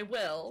though, which I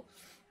will.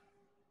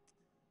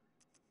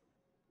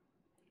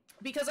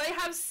 Because I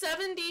have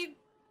 70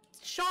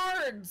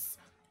 shards!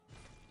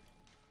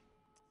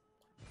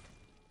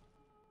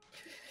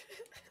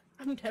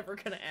 I'm never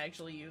gonna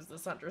actually use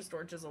this Hunter's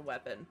Torch as a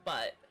weapon,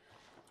 but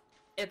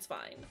it's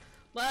fine.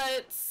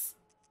 Let's...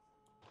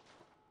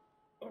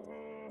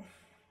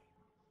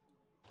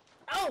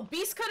 Oh,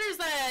 Beast Cutter's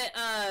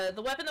that,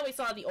 the weapon that we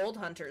saw the old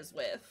hunters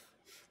with.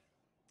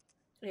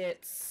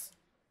 It's...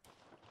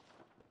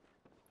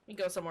 Let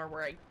me go somewhere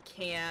where I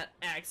can't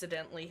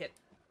accidentally hit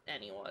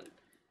anyone.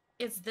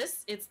 It's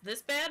this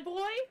bad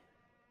boy?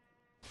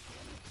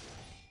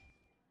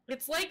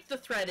 It's like the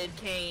threaded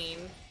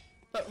cane,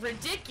 but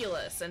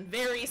ridiculous and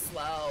very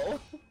slow.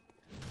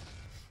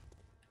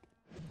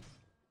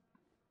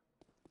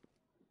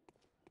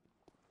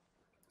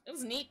 It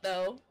was neat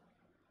though.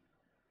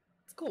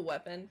 It's a cool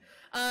weapon.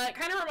 It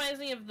kind of reminds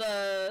me of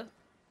the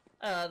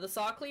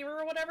saw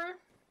cleaver or whatever.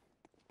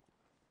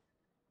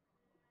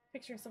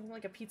 Picturing something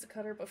like a pizza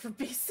cutter, but for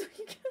beasts, so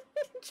you can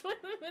enjoy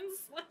them in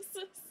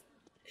slices.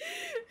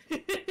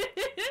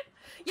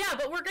 Yeah,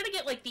 but we're gonna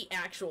get like the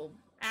actual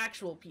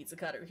pizza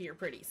cutter here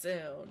pretty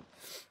soon.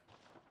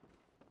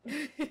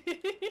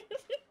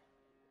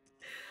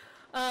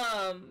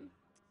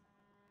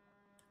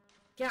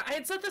 Yeah, I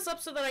had set this up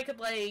so that I could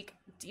like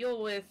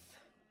deal with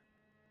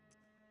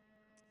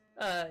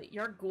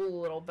Yargul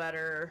a little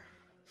better,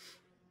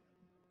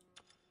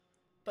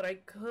 but I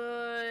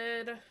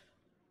could.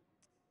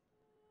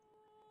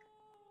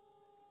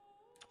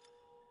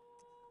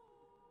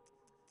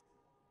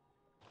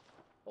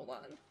 Hold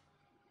on.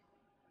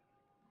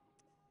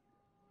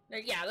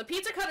 Yeah, the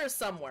pizza cutter's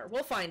somewhere.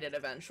 We'll find it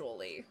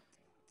eventually.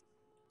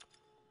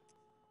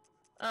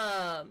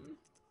 Yeah,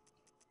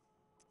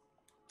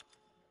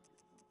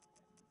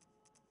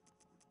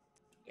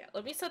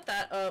 let me set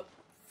that up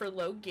for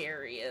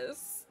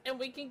Logarius, and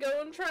we can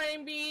go and try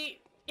and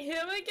beat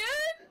him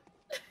again?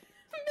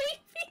 Maybe?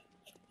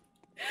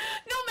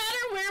 No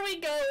matter where we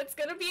go, it's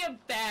gonna be a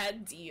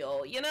bad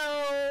deal, you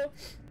know?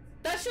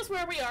 That's just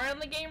where we are in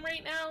the game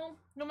right now.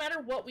 No matter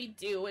what we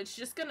do,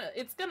 it's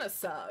gonna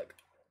suck.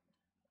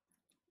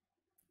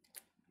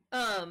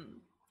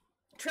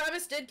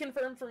 Travis did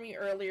confirm for me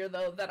earlier,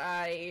 though, that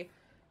I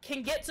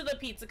can get to the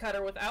pizza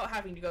cutter without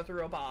having to go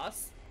through a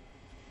boss.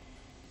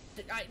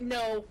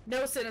 No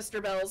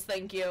sinister bells,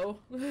 thank you.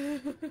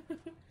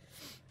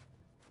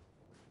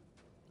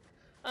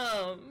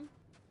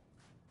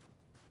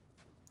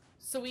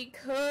 So we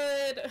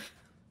could...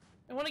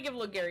 I want to give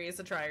Logarius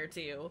a try or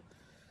two.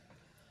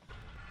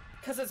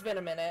 Because it's been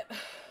a minute.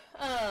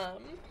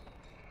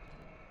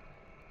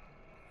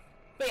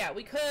 But yeah,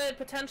 we could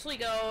potentially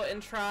go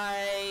and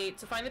try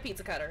to find the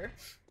pizza cutter.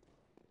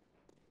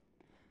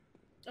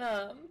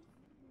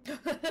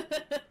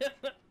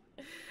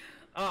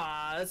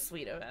 Aw, that's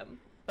sweet of him.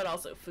 But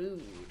also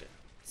food.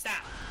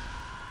 Stop.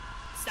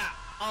 Stop.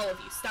 All of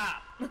you,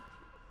 stop.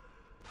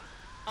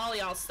 All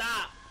y'all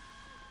stop.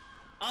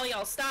 All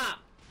y'all stop.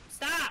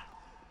 Stop.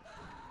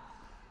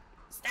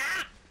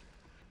 Stop.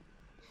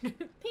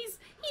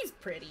 He's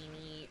pretty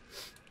neat.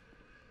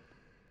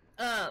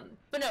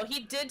 But no,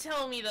 he did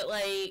tell me that,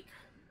 like,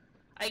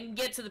 I can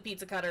get to the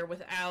pizza cutter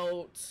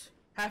without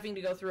having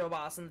to go through a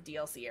boss in the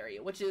DLC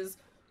area, which is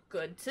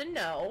good to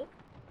know.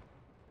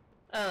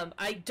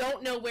 I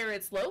don't know where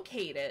it's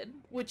located,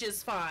 which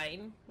is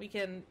fine. We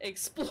can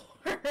explore,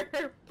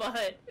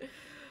 but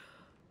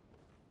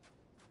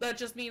that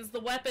just means the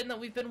weapon that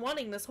we've been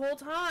wanting this whole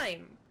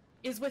time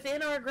is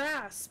within our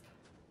grasp.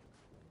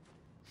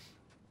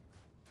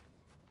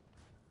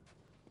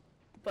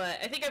 But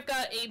I think I've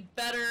got a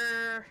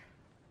better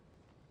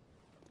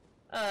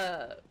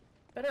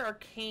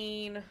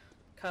arcane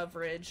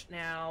coverage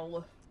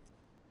now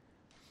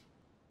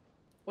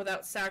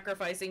without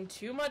sacrificing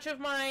too much of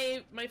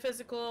my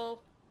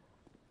physical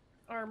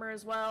armor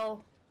as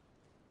well.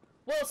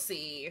 We'll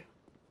see.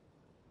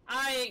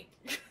 I'm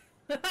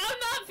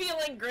not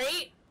feeling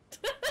great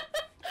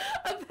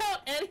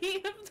about any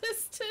of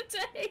this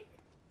today.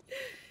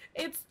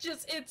 It's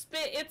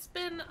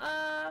been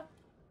a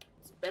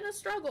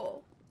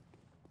struggle,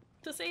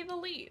 to say the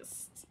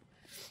least.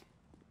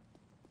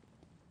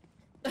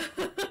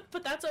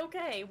 But that's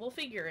okay. We'll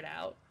figure it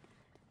out.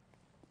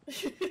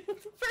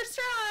 First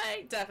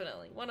try!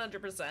 Definitely.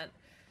 100%.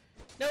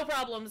 No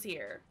problems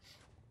here.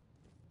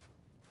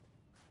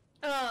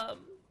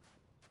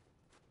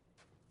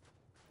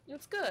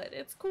 It's good.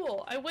 It's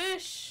cool. I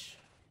wish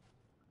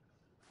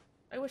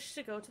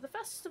to go to the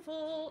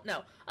festival.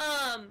 No.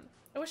 I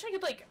wish I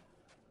could, like,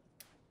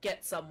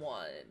 get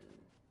someone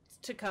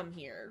to come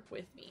here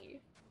with me.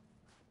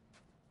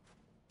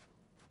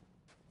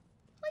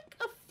 Like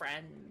a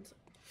friend.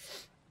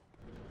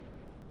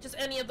 Just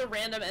any of the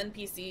random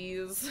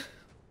NPCs.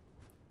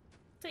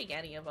 Take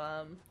any of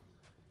them.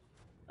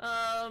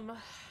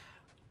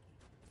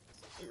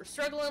 We were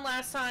struggling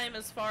last time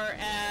as far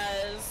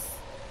as...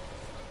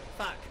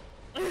 Fuck.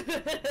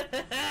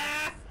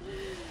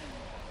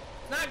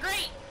 Not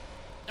great!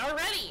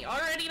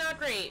 Already not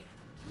great.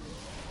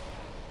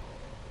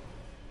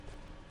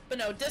 But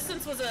no,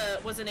 distance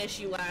was an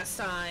issue last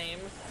time.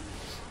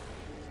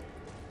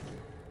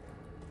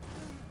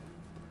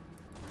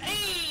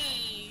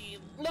 Hey!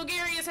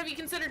 Logarius, have you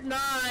considered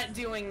not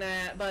doing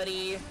that,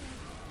 buddy?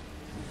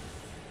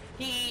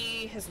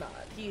 He has not.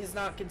 He has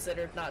not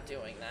considered not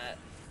doing that.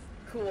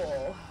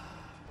 Cool.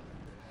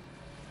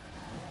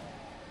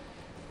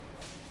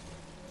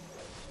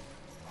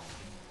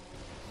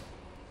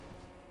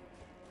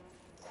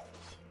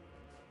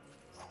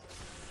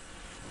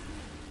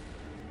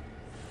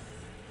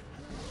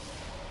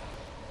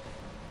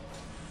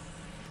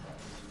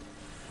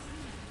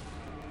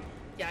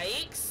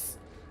 Yikes.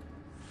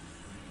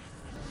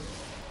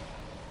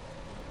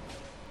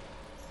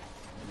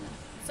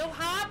 So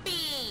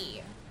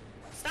happy!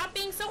 Stop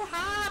being so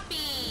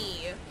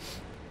happy!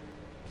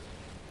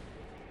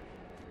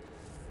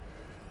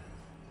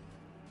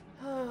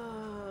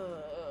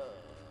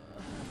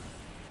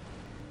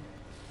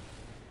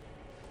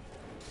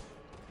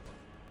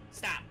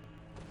 Stop.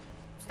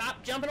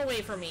 Stop jumping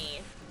away from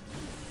me.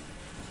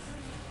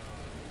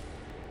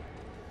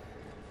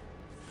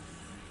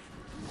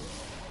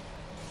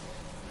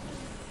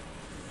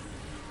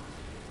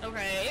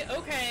 Okay,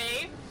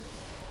 okay.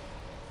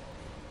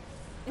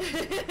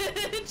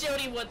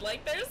 Jody would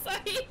like their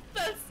site.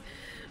 That's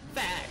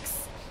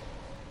facts.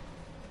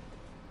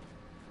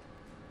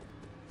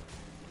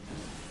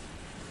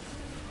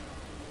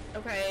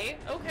 Okay,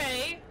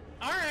 okay.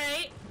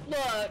 Alright.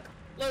 Look,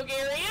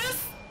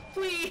 Logarius,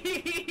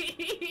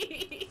 please.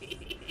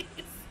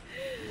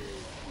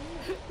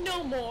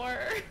 No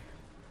more.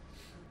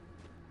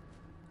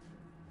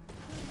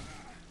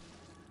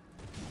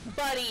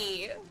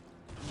 Buddy.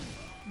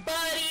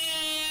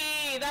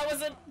 Buddy! That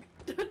was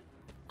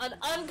an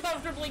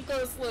uncomfortably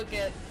close look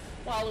at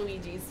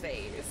Waluigi's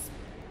face.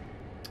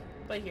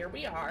 But here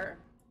we are.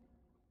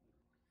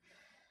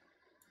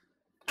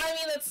 I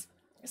mean, that's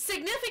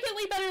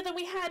significantly better than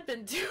we had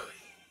been doing.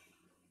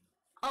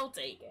 I'll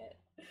take it.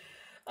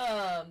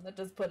 That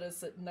does put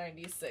us at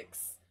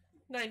 96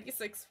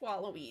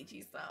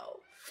 Waluigis,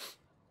 though.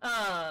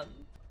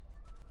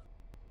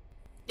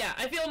 Yeah,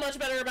 I feel much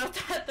better about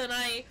that than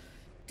I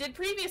did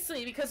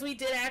previously, because we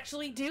did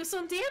actually do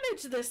some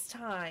damage this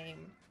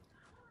time.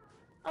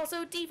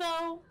 Also,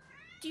 Devo,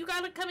 do you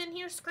gotta come in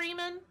here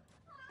screaming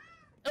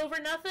over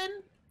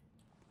nothing?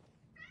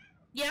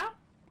 Yeah?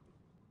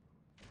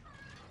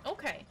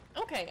 Okay,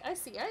 okay, I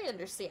see, I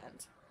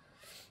understand.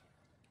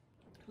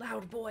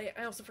 Loud boy,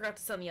 I also forgot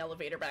to send the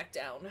elevator back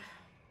down.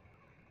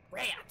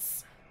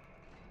 Rats!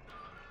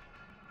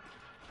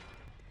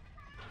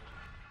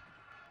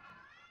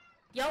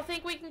 Y'all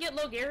think we can get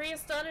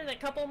Logarius done in a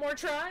couple more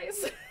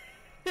tries?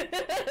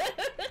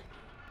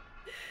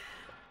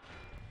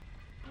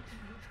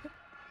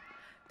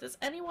 Does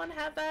anyone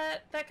have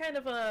that kind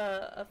of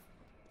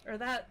or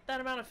that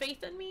amount of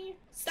faith in me?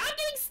 Stop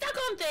getting stuck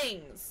on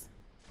things!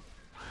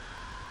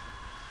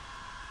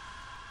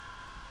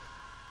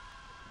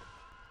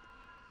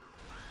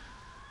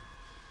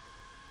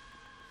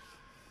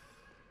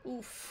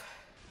 Oof.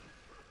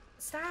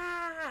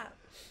 Stop!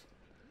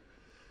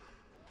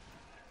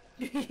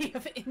 You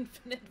have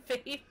infinite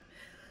faith.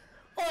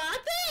 Aw,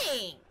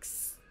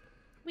 thanks!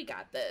 We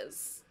got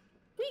this.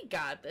 We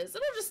got this.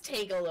 It'll just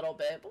take a little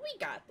bit, but we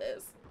got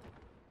this.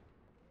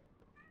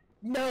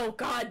 No,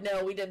 God,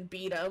 no, we didn't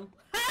beat him.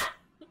 Ha!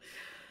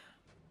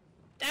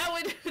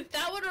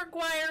 That would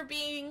require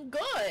being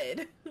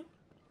good.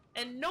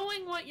 And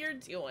knowing what you're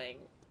doing.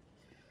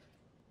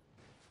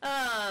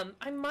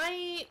 I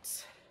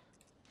might...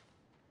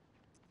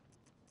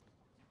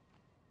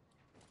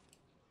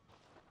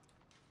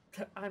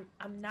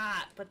 I'm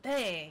not, but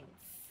thanks.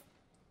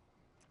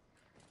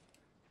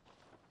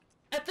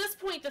 At this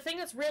point, the thing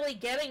that's really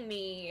getting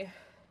me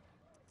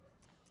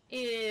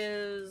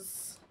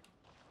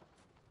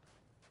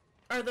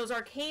are those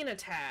arcane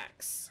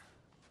attacks.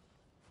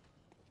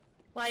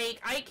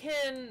 Like, I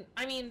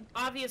mean,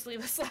 obviously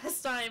this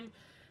last time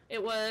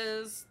it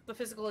was the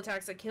physical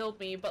attacks that killed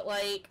me, but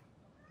like,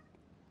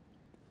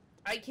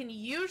 I can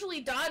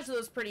usually dodge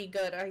those pretty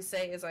good, I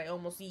say, as I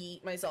almost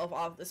yeet myself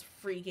off this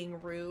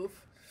freaking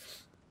roof.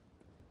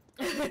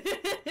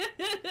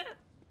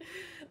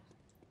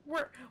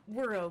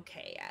 We're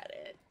okay at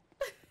it.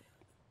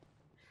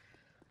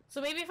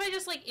 So maybe if I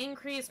just, like,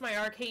 increase my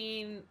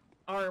arcane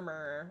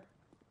armor,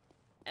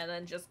 and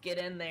then just get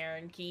in there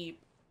and keep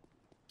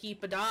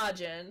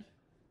a-dodging.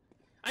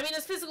 I mean,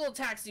 his physical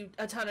attacks do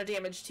a ton of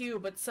damage too,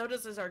 but so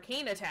does his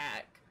arcane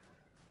attack.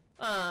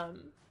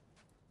 And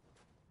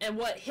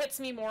what hits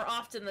me more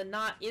often than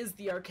not is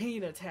the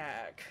arcane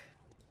attack.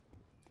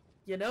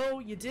 You know,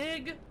 you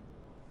dig?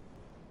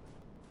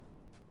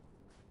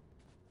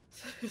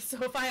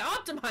 So if I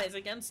optimize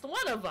against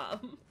one of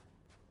them...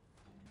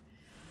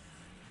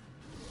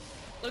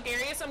 Look,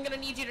 Arius, I'm gonna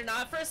need you to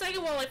not for a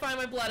second while I find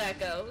my blood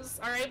echoes.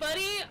 Alright,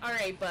 buddy?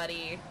 Alright,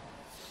 buddy.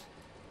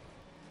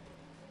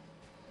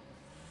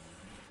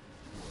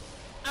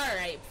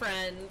 Alright,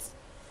 friend.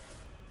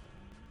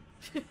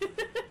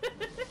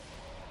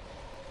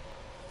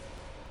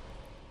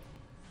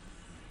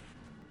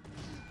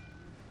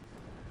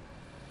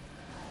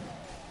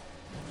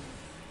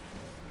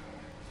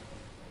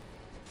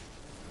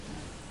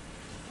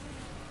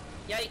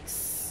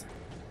 Yikes.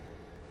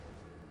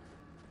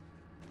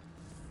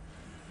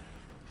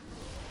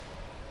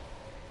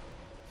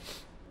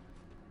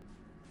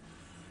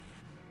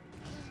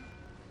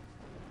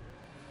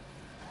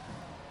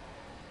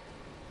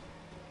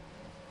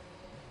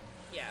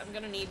 Yeah, I'm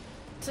gonna need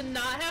to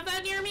not have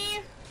that near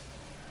me.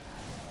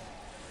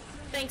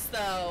 Thanks,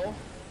 though.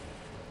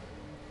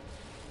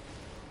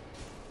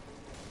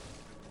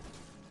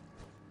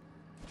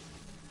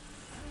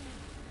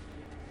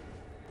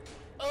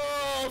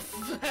 Oh,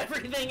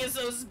 everything is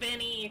so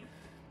spinny.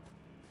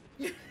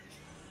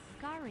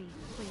 Gary,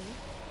 please.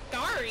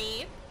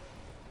 Gary?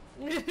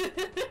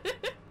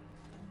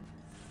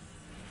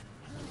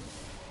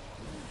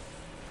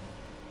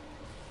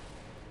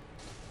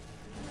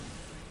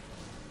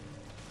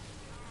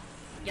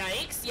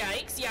 Yikes,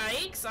 yikes,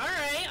 yikes.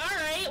 Alright,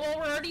 alright. Well,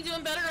 we're already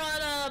doing better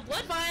on,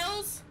 blood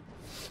vials.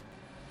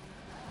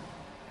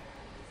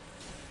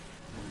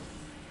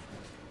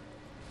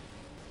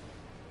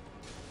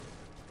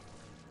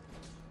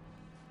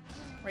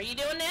 What are you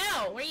doing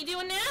now? What are you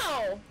doing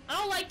now? I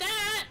don't like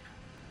that.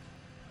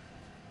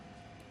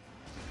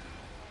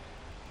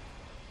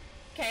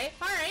 Okay,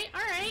 alright,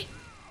 alright.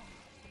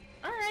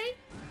 Alright.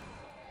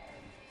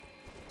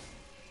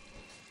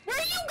 Where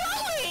are you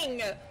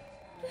going?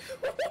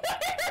 Where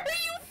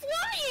are you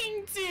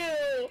flying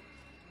to?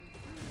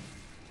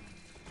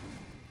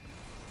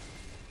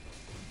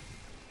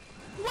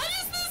 What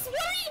is this?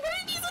 What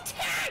are these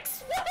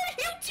attacks? What are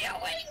you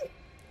doing?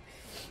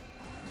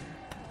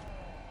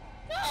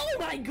 Oh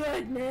my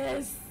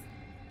goodness.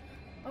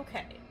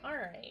 Okay,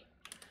 alright.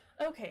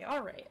 Okay,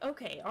 alright,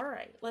 okay,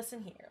 alright.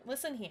 Listen here,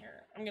 listen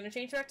here. I'm gonna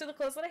change back to the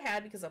clothes that I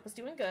had because that was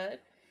doing good.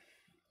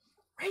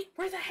 Right,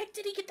 where the heck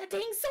did he get that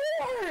dang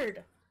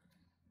sword?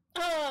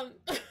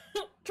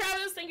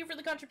 Travis, thank you for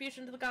the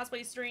contribution to the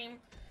cosplay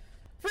stream.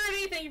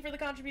 Fruity, thank you for the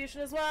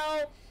contribution as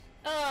well.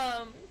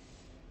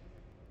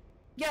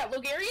 Yeah,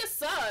 Logaria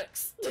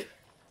sucks.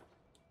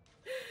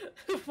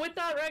 Would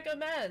not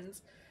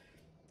recommend.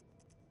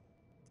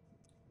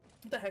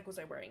 What the heck was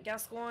I wearing?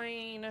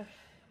 Gascoigne.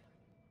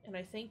 And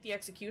I think the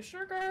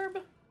Executioner garb?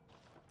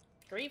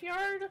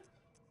 Graveyard?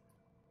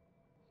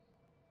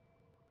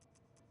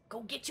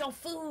 Go get your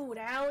food,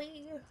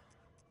 Allie!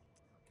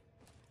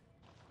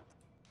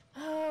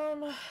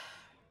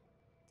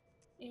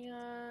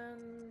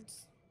 And...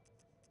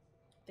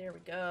 there we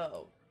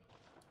go.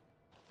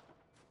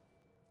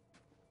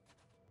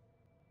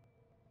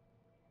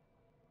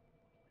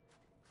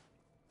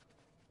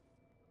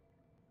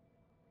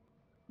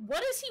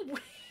 What is he...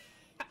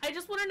 I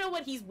just want to know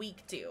what he's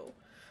weak to.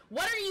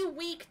 What are you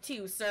weak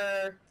to,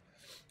 sir?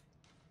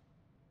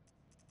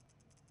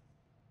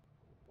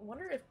 I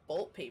wonder if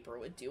bolt paper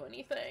would do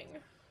anything.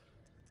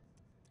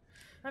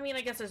 I mean,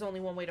 I guess there's only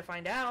one way to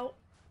find out.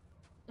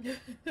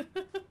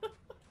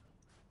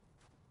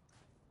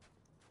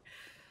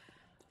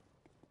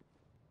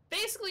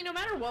 basically, no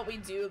matter what we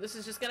do, this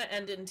is just gonna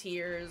end in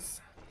tears.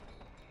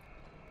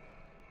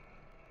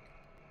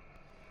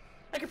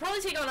 I could probably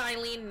take on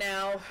Eileen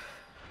now.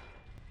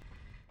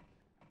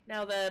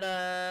 Now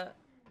that,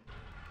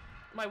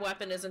 my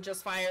weapon isn't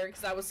just fire,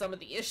 because that was some of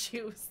the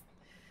issues.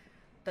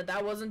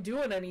 That wasn't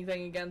doing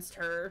anything against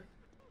her.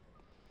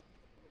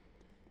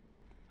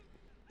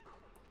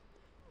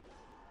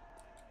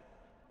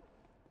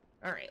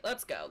 Alright,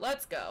 let's go.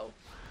 Let's go.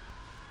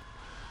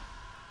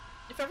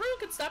 If everyone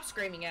could stop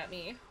screaming at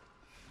me.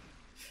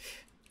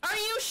 Are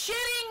you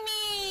shitting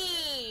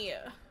me?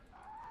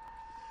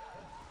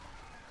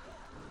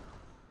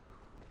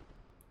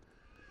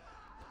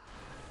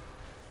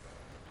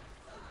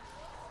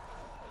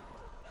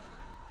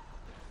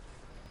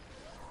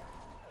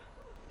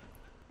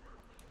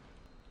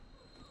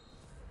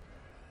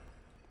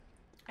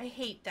 I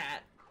hate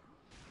that.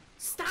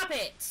 Stop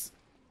it!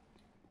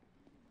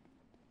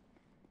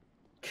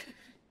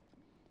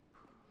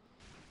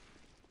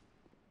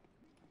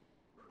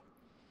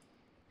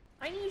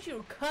 I need you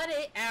to cut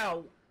it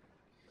out.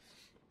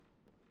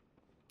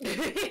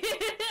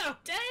 Oh,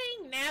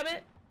 dang,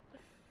 nabbit.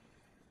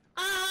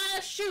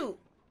 Shoot.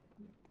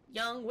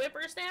 Young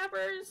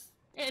whippersnappers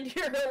and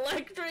your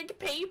electric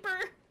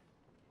paper.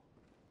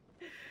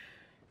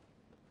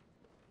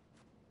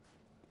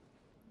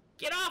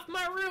 Get off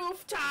my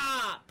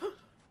rooftop!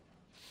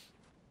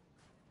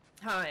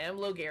 Hi, I'm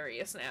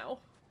Logarius now.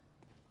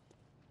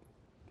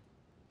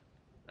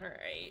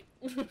 Alright.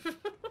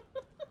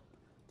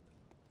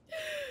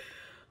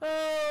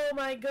 Oh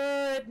my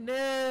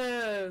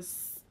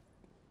goodness!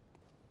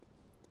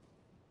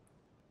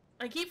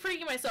 I keep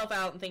freaking myself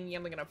out and thinking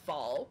I'm gonna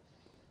fall.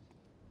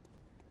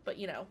 But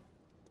you know.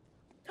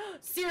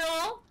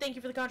 Cyril! Thank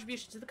you for the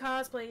contribution to the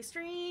cosplay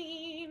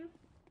stream!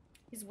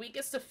 He's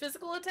weakest to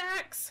physical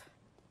attacks.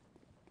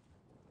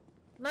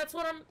 That's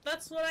what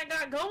I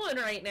got going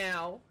right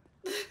now.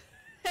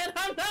 And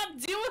I'm not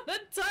doing a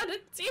ton of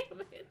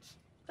damage.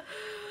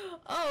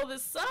 Oh,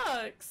 this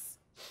sucks.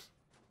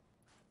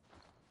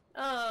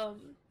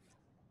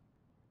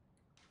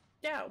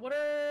 Yeah, what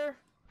are...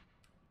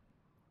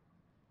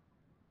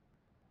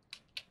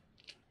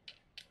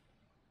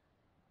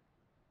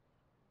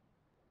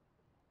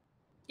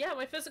 Yeah,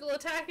 my physical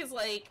attack is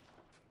like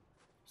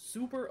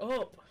super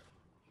up.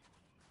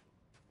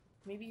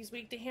 Maybe he's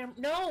weak to hammer.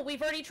 No,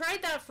 we've already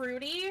tried that,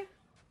 Fruity.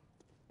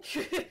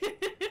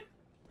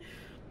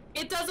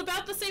 It does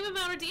about the same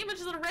amount of damage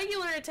that a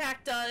regular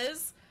attack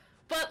does,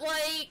 but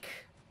like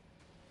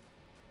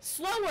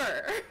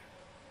slower.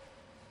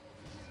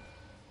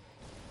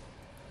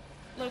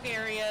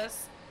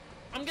 Logarius,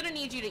 I'm gonna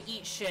need you to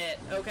eat shit,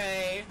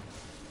 okay?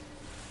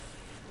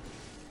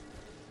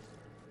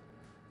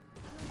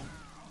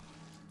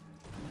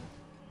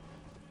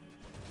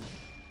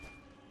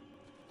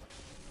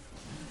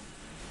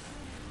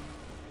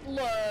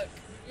 Look,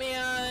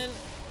 man,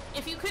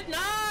 if you could not,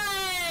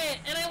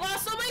 and I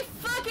lost all my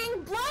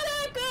fucking blood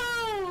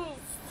echoes!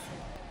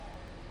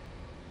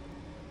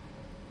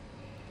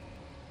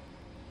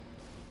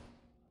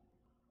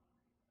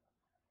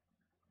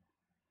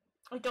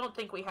 I don't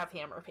think we have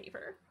hammer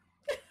paper.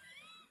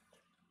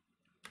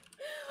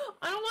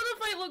 I don't want to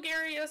fight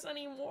Logarius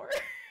anymore.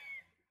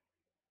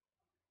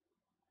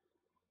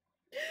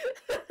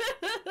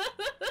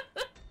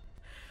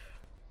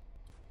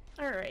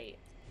 Alright.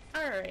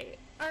 Alright.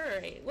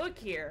 Alright. Look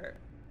here.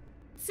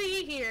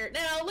 See here.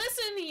 Now,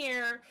 listen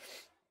here.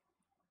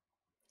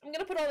 I'm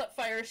gonna put all that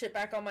fire shit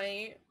back on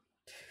my...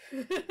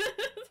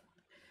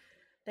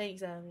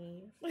 Thanks,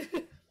 Abby.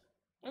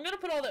 I'm gonna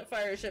put all that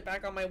fire shit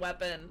back on my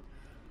weapon.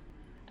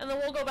 And then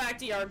we'll go back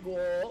to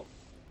Yargul.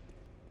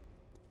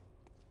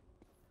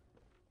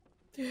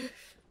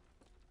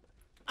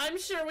 I'm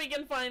sure we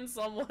can find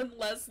someone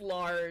less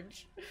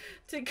large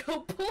to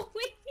go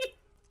bully.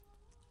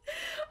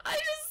 I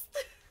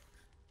just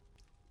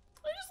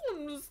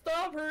want him to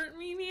stop hurting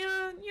me,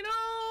 man, you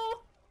know?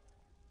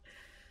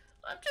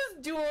 I'm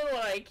just doing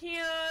what I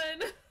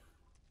can.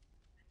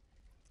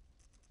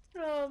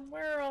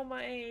 Where are all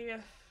my...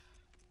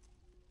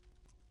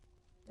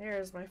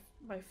 There's my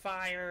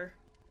fire.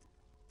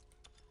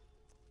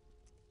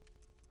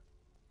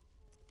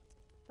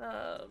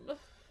 Oh,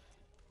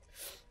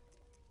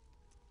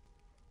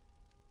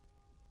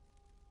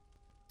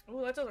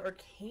 that does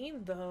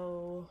arcane,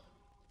 though.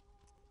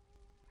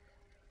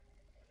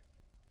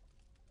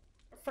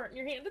 Fart in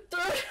your hand to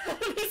throw it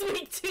his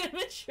weak to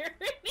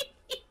immaturity.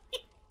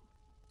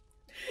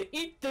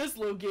 Eat this,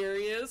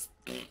 Logarius.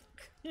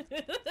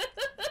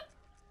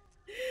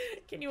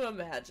 Can you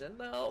imagine,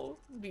 though?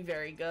 It'd be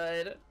very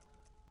good.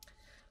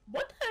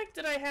 What the heck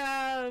did I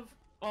have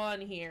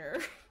on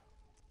here?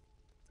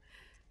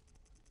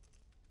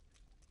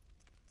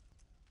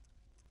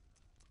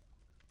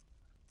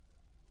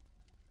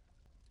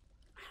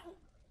 I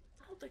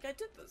don't think I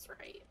did this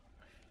right.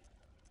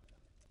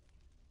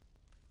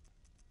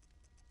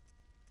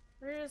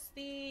 Where's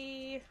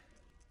the...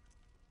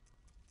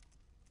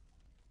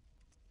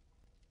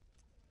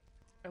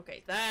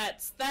 Okay,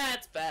 that's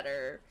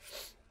better.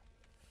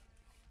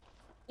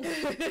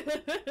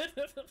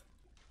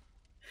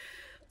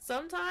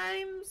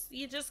 Sometimes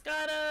you just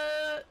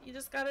gotta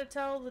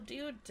tell the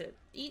dude to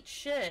eat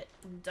shit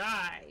and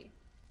die.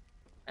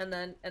 And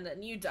then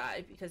you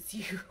die because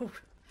you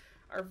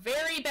are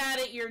very bad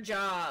at your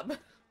job.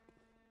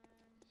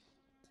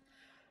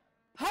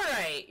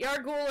 Alright,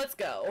 Yargul, let's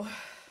go.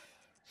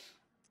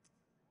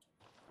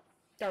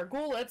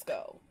 Yargul, let's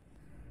go.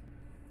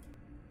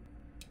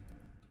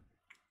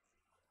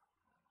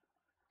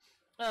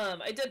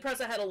 I did press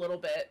ahead a little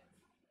bit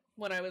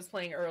when I was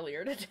playing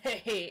earlier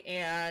today,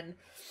 and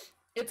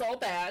it's all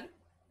bad.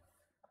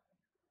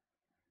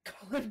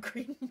 Call him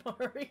Green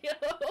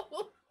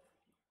Mario.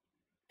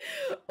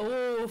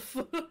 Oof.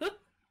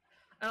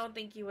 I don't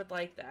think you would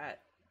like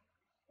that.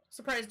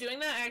 Surprised doing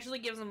that actually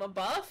gives him a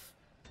buff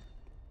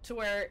to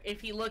where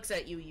if he looks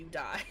at you, you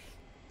die.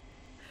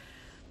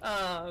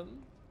 But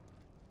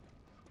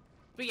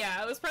yeah,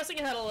 I was pressing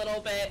ahead a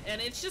little bit,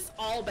 and it's just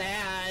all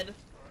bad.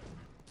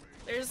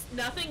 There's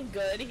nothing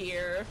good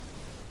here.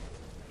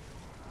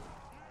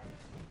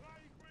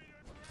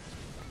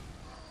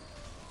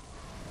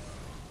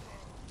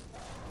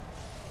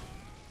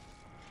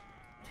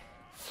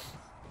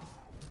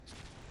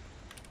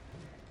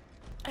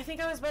 I think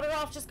I was better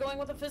off just going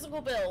with a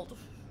physical build.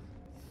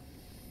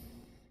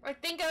 I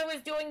think I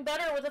was doing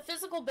better with a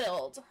physical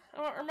build. I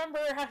don't remember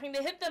having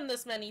to hit them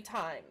this many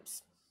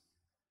times.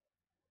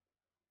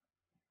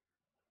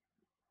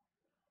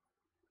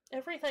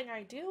 Everything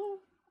I do,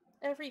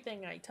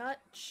 everything I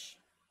touch,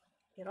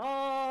 it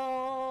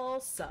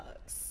all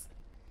sucks.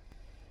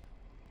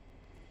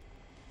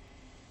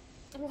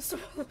 Also,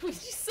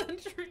 Luigi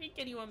Century,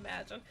 can you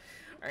imagine?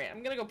 Alright,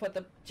 I'm gonna go put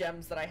the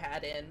gems that I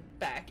had in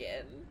back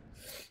in.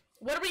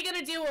 What are we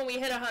gonna do when we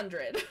hit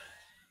 100?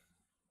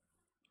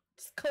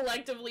 Just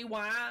collectively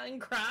whine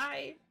and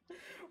cry?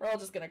 We're all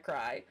just gonna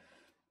cry.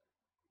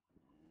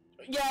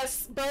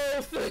 Yes,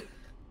 both!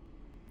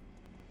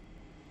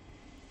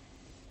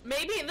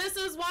 Maybe this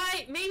is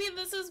why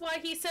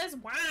he says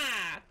wah!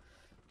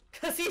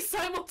 Because he's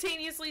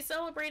simultaneously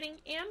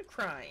celebrating and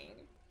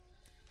crying.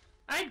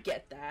 I'd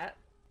get that.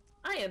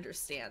 I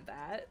understand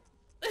that.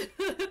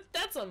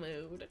 That's a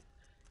mood.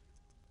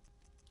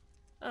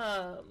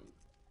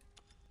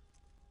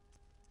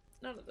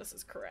 None of this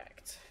is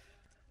correct.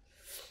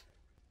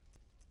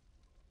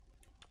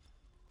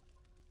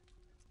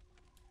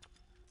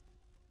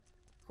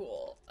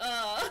 Cool.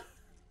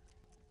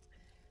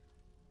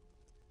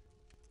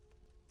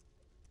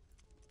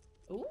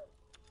 Ooh.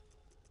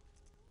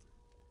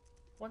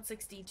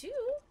 162?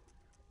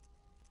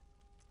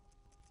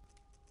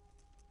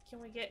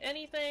 Can we get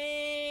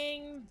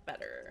anything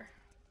better?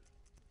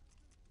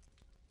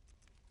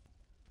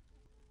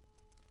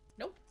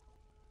 Nope.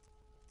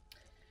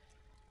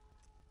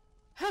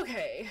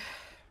 Okay.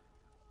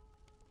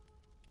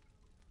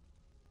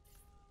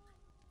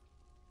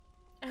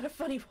 Add a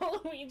funny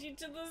Waluigi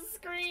to the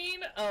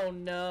screen? Oh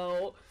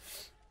no.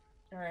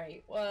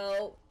 Alright,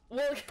 well,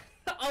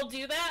 I'll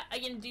do that. I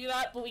can do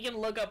that, but we can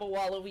look up a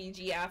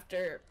Waluigi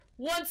after.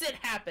 Once it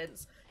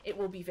happens, it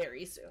will be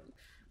very soon.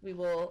 We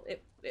will,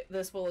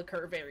 this will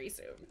occur very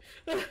soon.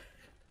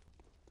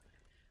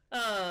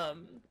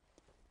 Alright,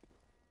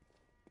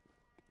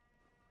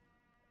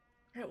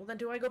 well then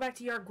do I go back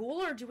to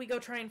Yargul or do we go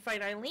try and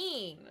fight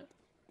Eileen?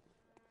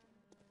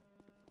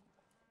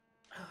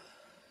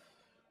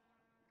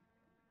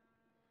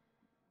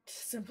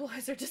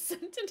 Symbolize our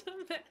descent into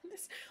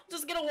madness. We'll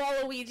just get a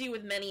Waluigi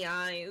with many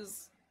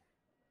eyes.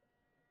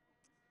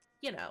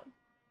 You know.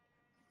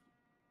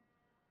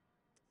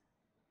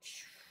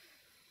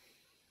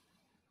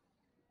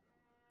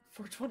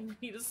 $420, we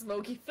need a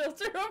smoky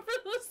filter over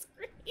the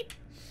screen.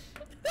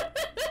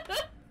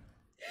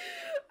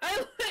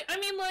 I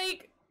mean,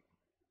 like,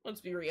 let's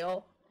be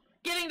real.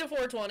 Getting to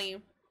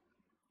 420,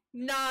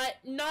 not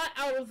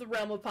out of the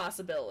realm of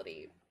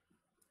possibility.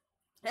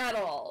 At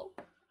all.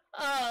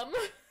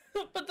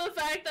 But the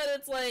fact that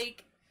it's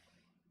like,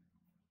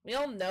 we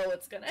all know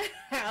it's gonna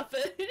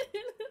happen.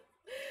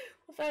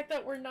 The fact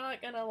that we're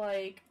not gonna,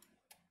 like,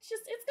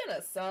 it's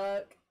gonna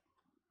suck.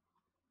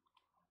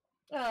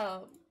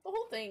 The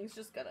whole thing's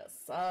just gonna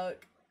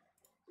suck.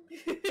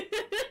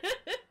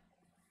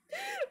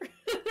 Right,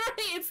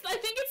 I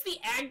think it's the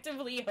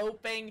actively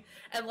hoping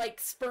and,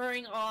 like,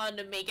 spurring on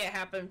to make it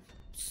happen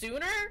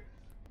sooner.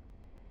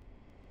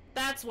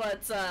 That's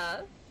what's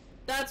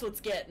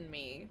getting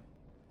me.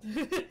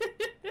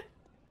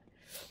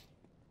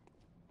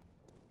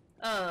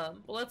 Well,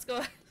 let's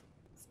go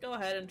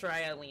ahead and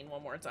try Eileen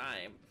one more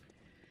time.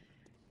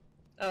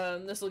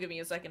 This will give me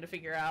a second to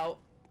figure out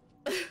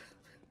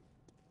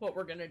what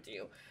we're gonna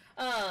do.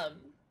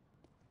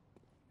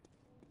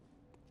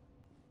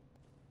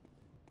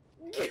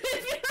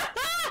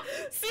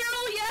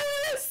 Cyril,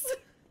 yes!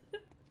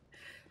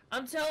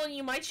 I'm telling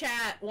you, my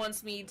chat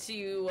wants me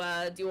to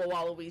do a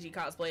Waluigi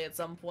cosplay at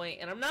some point,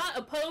 and I'm not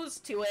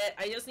opposed to it.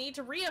 I just need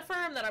to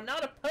reaffirm that I'm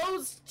not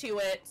opposed to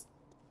it.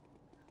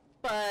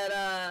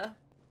 But,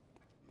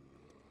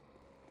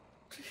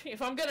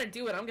 if I'm gonna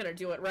do it, I'm gonna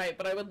do it right.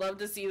 But I would love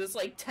to see this,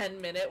 like,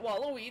 10-minute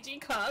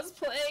Waluigi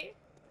cosplay.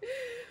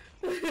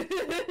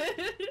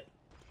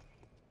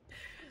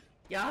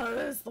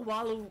 Yes, the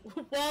Walu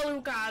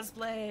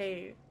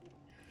cosplay.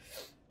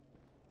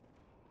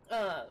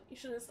 You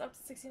should have stopped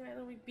at 69,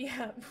 then we'd be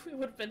happy. We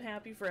would have been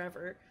happy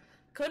forever.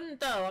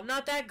 Couldn't though. I'm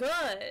not that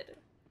good.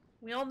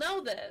 We all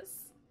know this.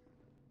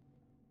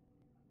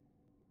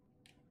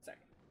 Sorry.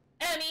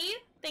 Emmy,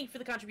 thank you for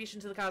the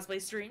contribution to the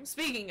cosplay stream.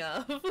 Speaking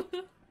of,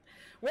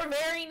 we're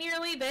very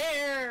nearly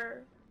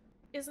there.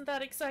 Isn't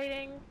that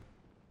exciting?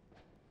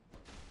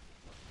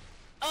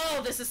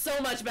 Oh, this is so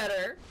much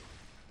better.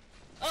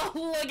 Oh,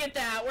 look at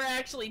that. We're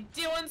actually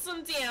doing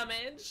some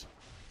damage.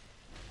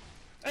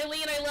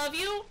 Eileen, I love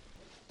you,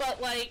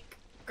 but like,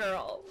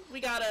 girl, we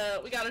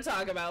gotta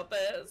talk about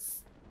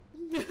this.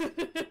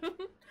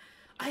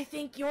 I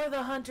think you're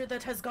the hunter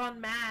that has gone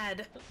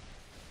mad.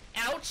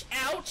 Ouch,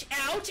 ouch,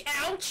 ouch,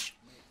 ouch!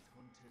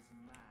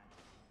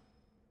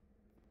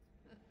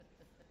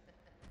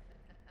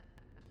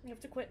 You have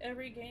to quit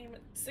every game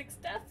at 6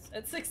 deaths?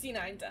 At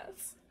 69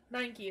 deaths.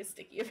 9 key is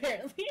sticky,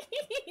 apparently.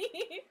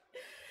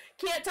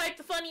 Can't type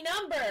the funny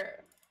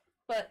number!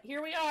 But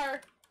here we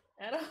are,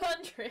 at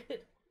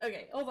 100.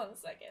 Okay, hold on a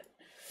second.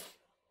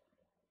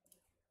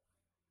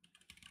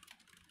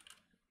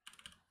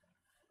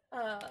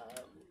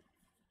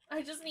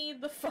 I just need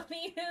the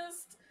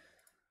funniest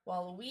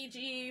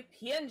Waluigi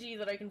PNG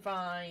that I can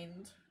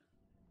find.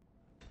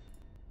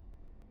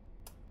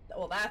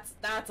 Well, that's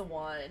a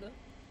 1.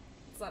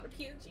 It's not a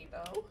PNG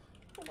though.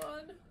 Hold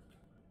on.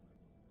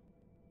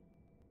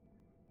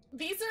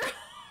 These are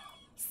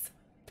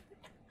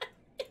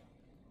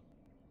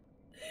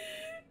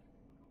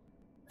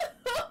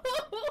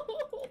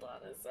hold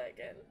on a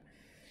second.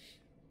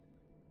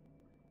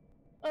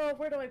 Oh,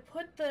 where do I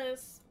put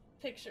this?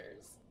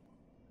 Pictures.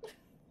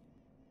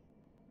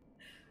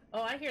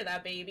 Oh, I hear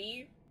that,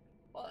 baby.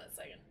 Hold on a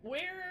second.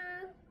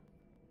 Where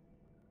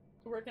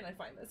can I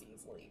find this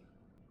easily?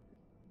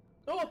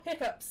 Oh,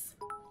 hiccups.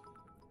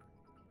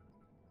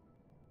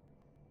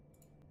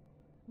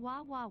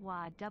 Wah wah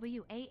wah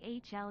WAHLU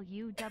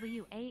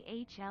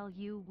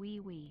WAHLU wee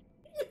wee.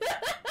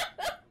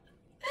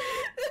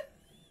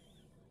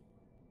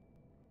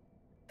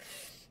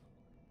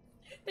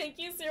 Thank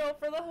you, Cyril,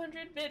 for the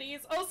 100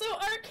 biddies. Also,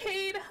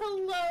 Arcade,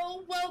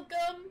 hello,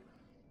 welcome.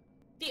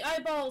 The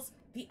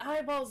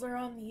eyeballs are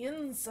on the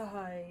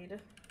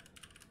inside.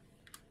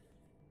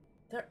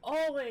 They're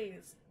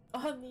always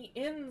on the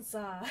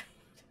inside.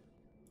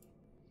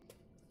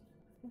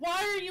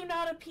 Why are you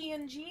not a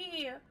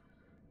PNG?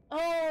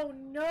 Oh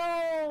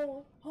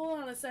no! Hold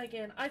on a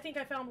second. I think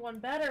I found one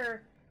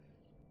better.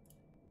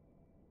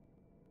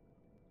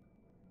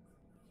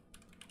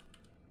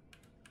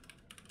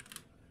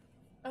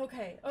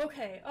 Okay,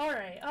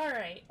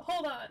 alright.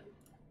 Hold on.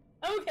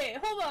 Okay,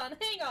 hold on,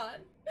 hang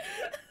on.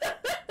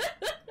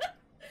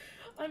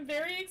 I'm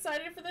very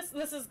excited for this.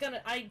 This is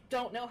gonna, I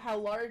don't know how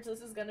large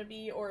this is gonna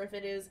be, or if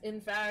it is,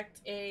 in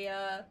fact,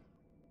 a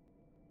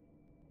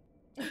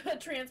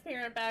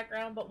transparent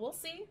background, but we'll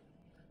see.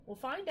 We'll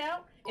find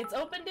out. It's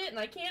opened it, and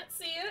I can't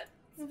see it.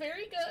 It's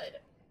very good.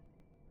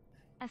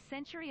 A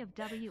century of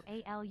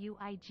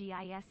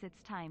WALUIGIS.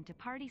 It's time to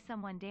party.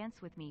 Someone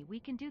dance with me. We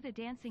can do the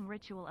dancing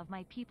ritual of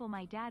my people.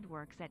 My dad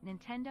works at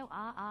Nintendo.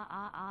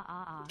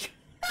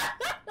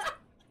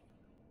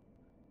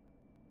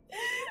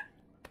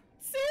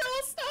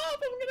 Cyril,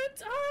 stop! I'm gonna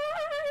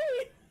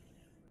die!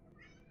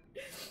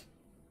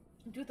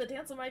 Do the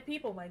dance of my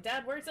people. My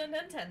dad works at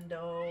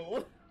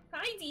Nintendo.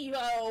 Hi,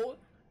 Devo!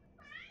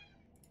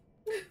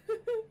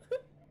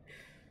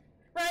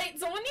 Right?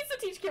 Someone needs to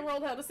teach Kim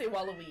World how to say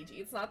Waluigi.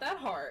 It's not that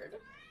hard.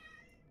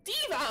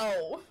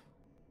 Devo!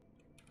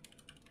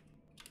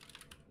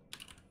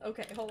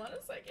 Okay, hold on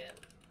a second.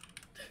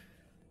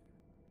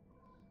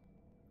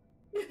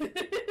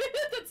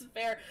 That's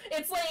fair.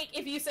 It's like,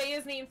 if you say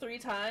his name 3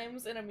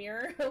 times in a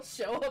mirror, he'll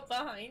show up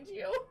behind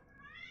you.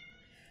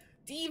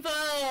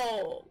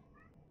 Devo!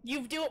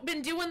 You've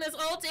been doing this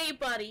all day,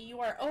 buddy.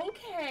 You are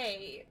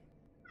okay.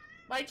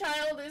 My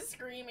child is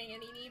screaming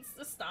and he needs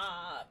to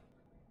stop.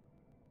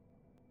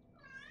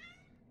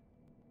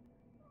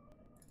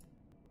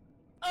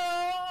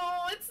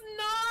 Oh, it's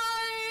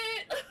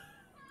not!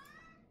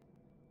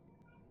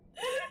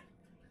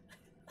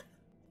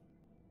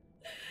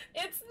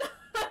 It's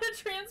not a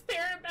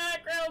transparent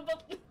background,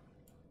 but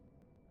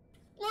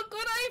look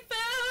what I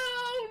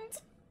found!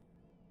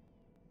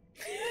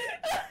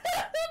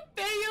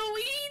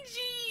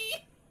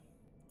 Bayoigi!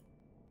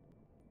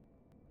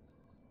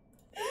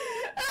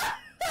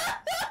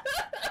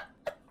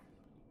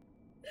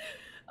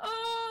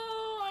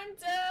 Oh, I'm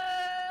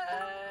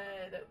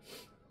dead!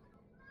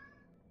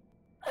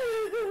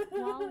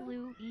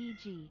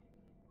 Waluigi.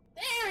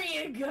 There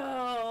you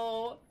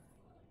go!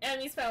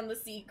 Emmy's found the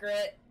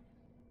secret.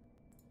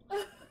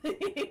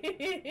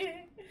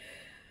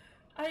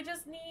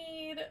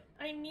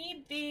 I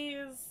need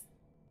these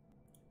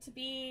to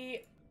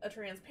be a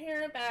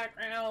transparent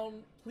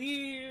background,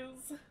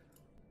 please.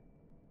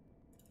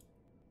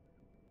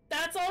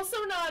 That's also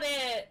not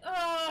it!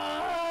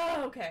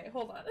 Oh, okay,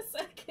 hold on a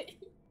second.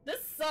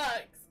 This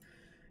sucks.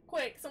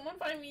 Quick, someone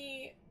find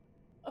me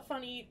a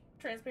funny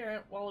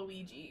transparent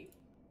Waluigi.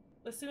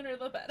 The sooner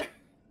the better.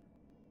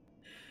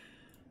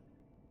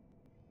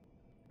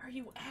 Are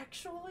you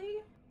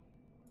actually?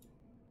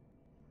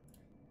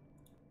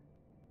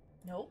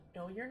 Nope,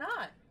 no you're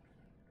not.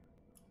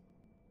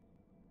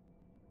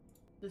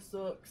 This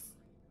sucks.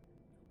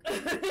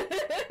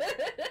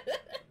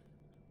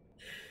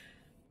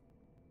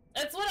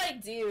 That's what I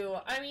do.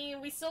 I mean,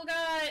 we still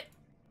got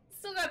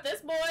this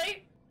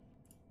boy.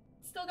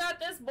 Still got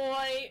this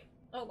boy.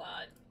 Hold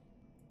on.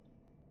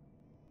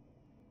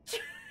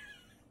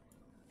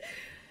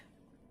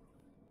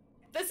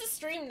 This is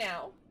stream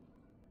now.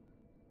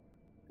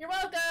 You're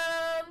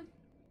welcome.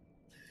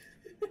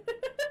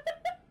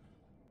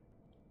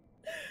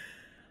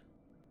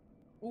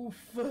 Oof.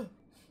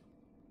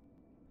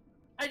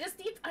 I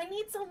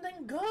need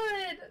something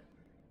good.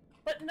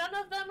 But none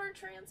of them are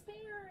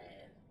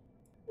transparent.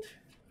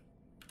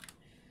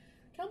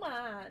 Come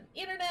on.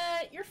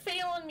 Internet, you're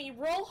failing me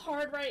real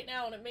hard right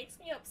now and it makes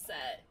me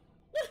upset.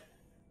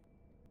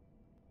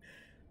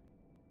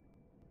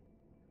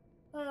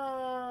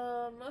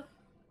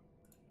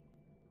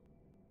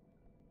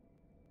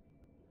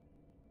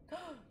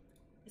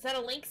 Is that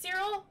a link,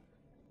 Cyril?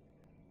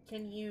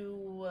 Can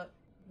you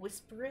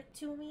whisper it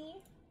to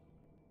me?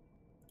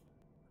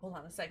 Hold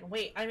on a second.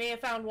 Wait, I may have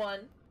found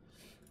one.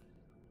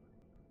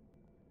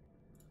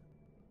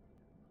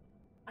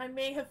 I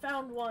may have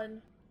found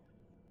one.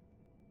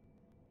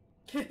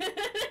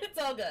 It's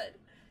all good.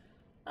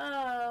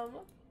 I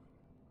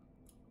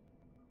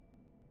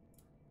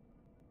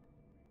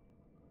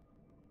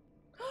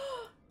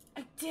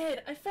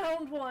did. I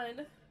found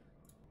one.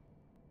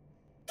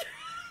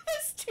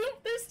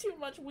 There's too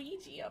much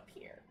Ouija up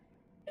here.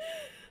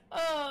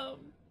 I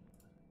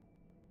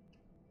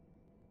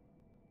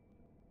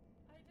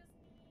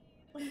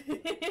just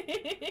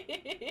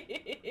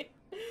need...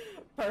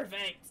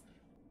 Perfect.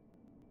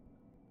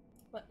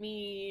 Let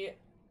me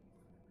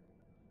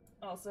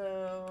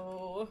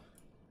also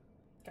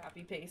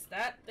copy paste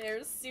that.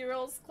 There's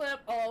Cyril's clip.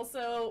 I'll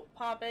also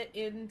pop it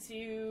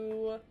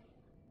into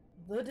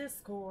the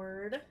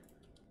Discord.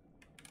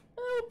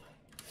 Boop.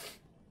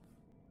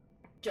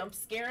 Jump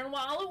scare and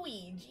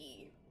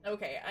Waluigi.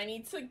 Okay, I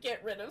need to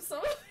get rid of some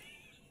of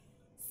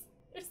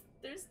these.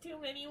 There's too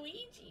many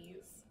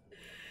Ouijis.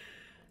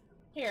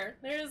 Here,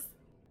 there's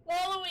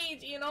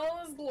Waluigi in all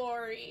his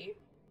glory.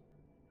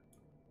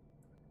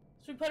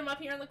 Should we put him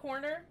up here in the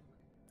corner?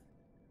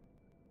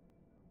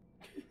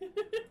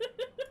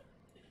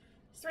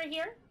 Just right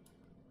here?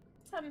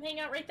 Just have him hang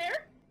out right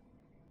there?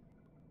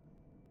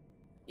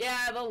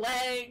 Yeah, the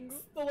legs.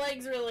 The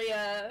legs really,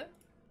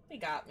 they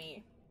got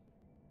me.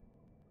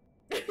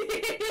 That's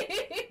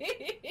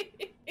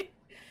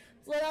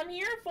what I'm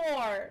here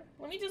for.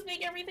 Let me just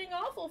make everything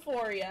awful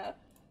for you.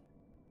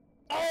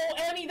 Oh,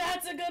 Emmy,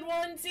 that's a good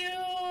one too.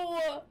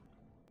 All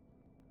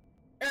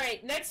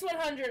right, next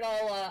 100,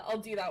 I'll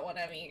do that one,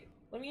 Emmy.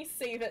 Let me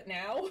save it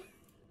now.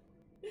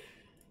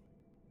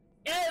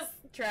 Yes,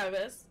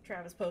 Travis.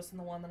 Travis posting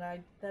the one that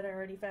I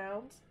already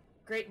found.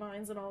 Great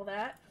minds and all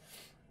that.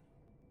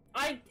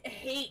 I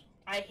hate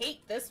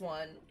this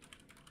one.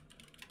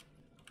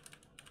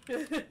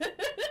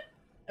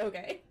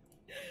 Okay.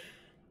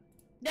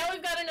 Now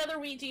we've got another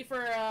Ouija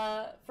for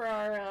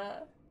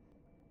our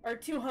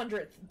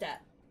 200th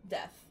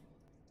death.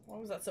 Why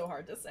was that so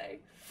hard to say?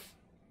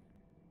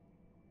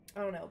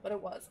 I don't know, but it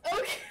was.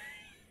 Okay.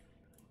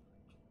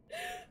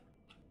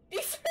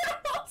 These are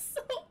all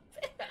so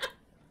bad.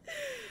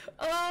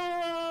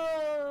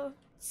 Oh,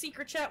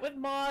 secret chat with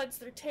mods,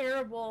 they're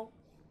terrible.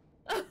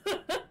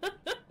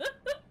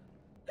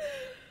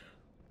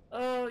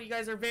 Oh, you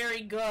guys are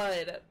very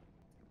good.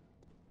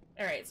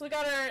 All right, so we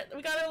got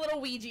our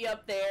little Ouija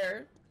up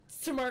there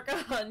to mark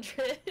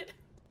 100.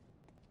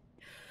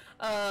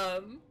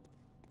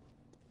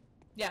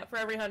 Yeah, for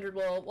every 100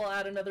 we'll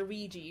add another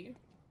Ouija.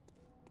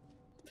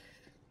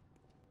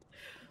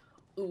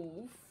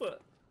 Oof.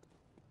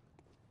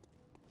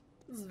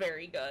 This is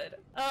very good.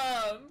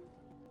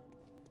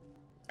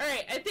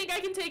 Alright, I think I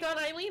can take on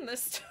Eileen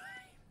this time.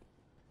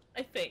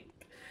 I think.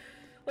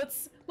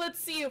 Let's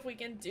see if we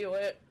can do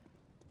it.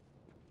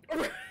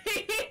 Right?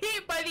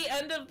 By the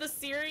end of the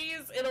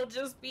series, it'll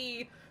just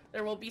be,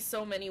 there will be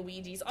so many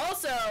Ouijas.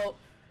 Also,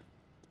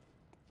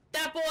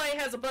 that boy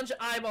has a bunch of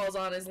eyeballs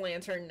on his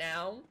lantern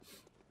now.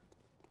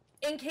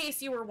 In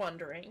case you were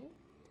wondering.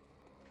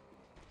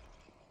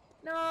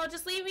 No,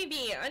 just leave me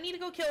be. I need to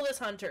go kill this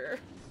hunter.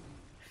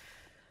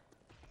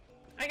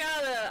 I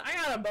got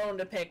a bone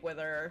to pick with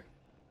her.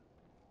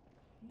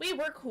 We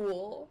were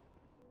cool.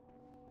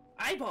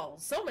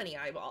 Eyeballs. So many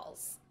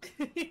eyeballs.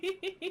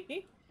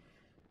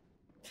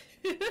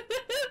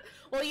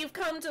 Well, you've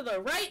come to the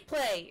right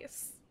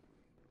place.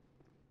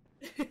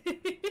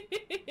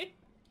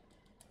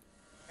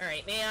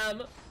 Alright,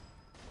 ma'am.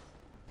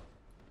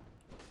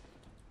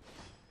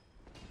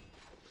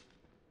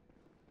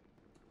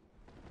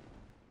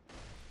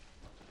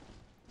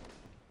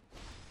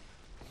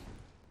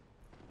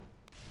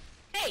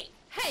 Hey!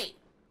 Hey!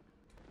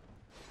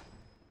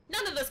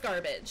 None of this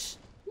garbage.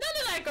 None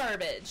of that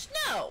garbage.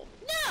 No!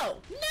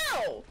 No!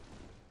 No!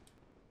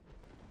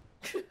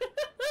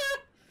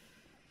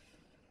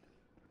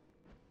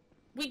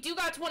 We do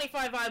got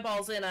 25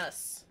 eyeballs in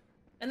us.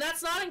 And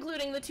that's not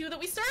including the 2 that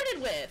we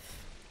started with.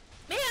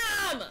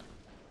 Ma'am!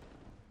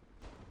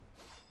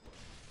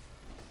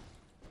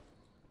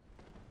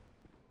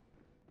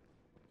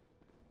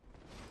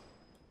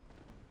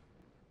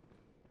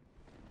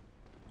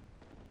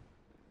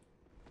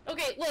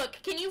 Okay, look,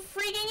 can you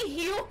freaking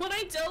heal when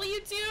I tell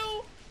you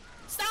to?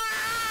 Stop!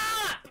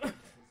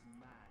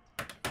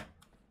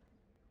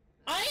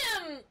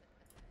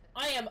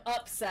 I am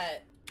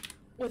upset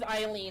with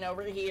Eileen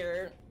over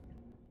here.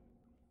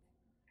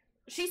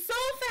 She's so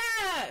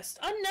fast!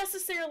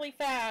 Unnecessarily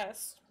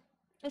fast.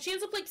 And she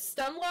ends up like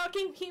stun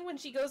locking me when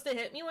she goes to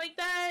hit me like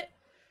that.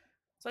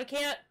 So I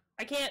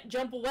can't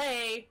jump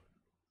away.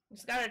 I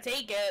just gotta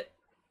take it.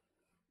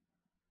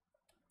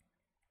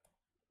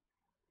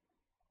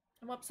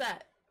 I'm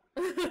upset.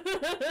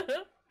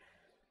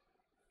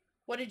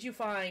 What did you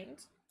find?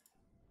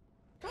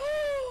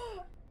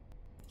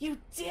 You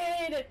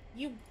did!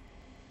 You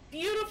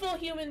beautiful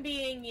human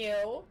being,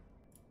 you!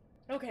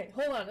 Okay,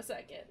 hold on a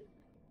second.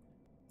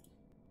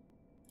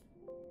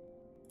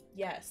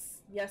 Yes.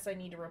 Yes, I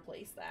need to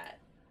replace that.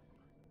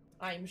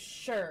 I'm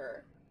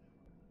sure.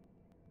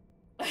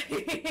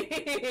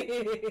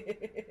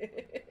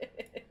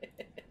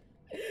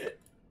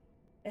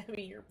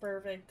 Emmy, you're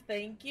perfect.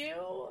 Thank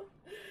you.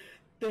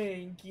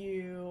 Thank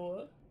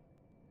you.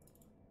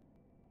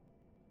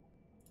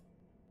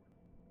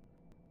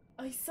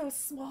 Oh, he's so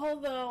small,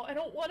 though. I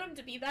don't want him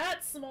to be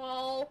that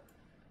small.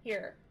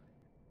 Here.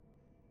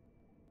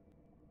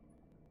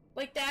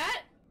 Like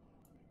that?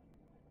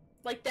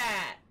 Like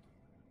that.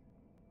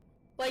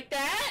 Like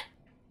that?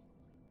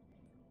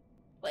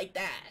 Like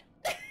that.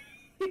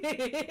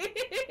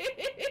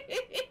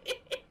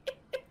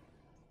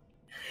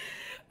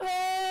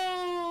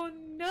 Oh,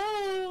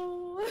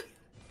 no.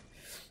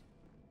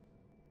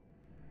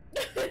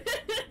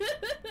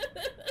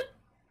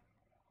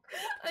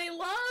 I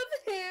love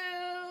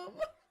him.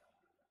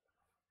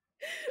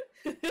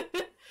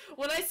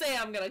 When I say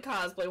I'm gonna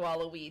cosplay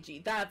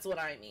Waluigi, that's what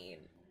I mean.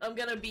 I'm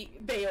gonna be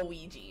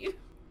Bayoouigi.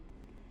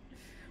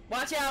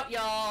 Watch out,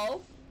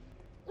 y'all.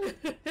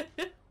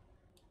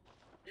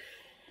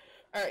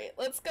 Alright,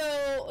 let's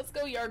go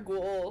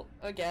Yargul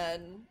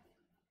again.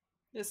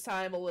 This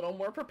time a little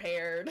more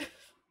prepared.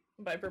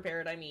 By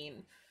prepared, I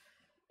mean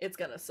it's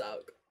gonna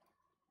suck.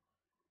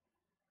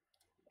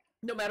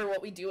 No matter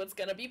what we do, it's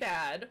gonna be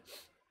bad.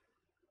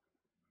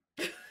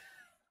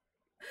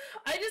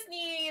 I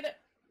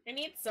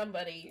need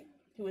somebody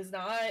who has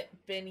not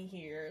been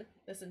here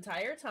this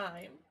entire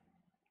time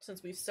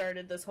since we've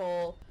started this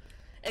whole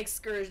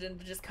excursion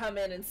to just come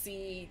in and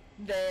see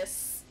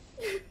this.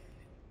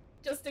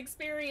 Just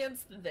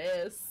experience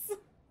this.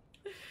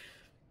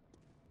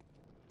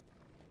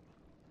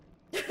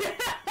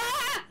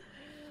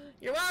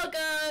 You're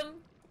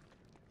welcome.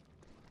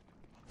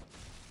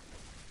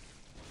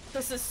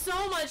 This is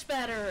so much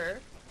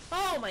better.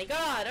 Oh my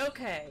god,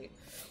 okay.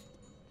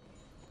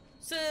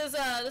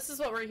 This is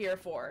what we're here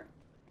for.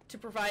 To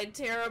provide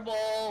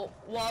terrible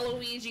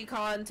Waluigi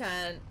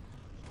content.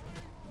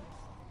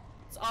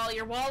 It's all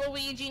your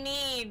Waluigi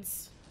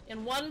needs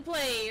in one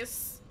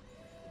place.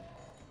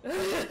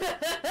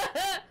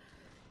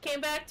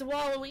 Came back to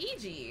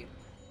Waluigi.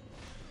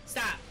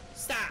 Stop.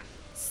 Stop.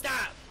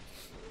 Stop.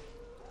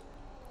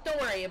 Don't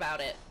worry about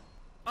it.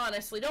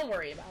 Honestly, don't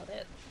worry about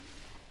it.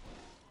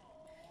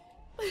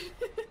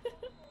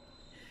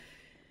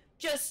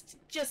 Just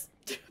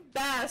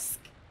bask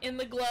in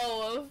the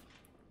glow of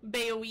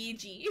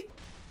Bayoouigi.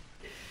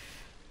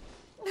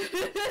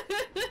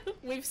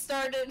 We've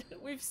started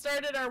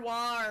our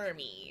Wa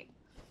army.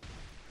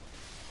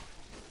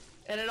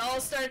 And it all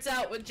starts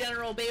out with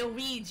General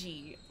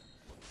Bayoouigi.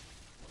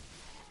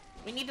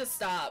 We need to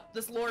stop.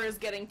 This lore is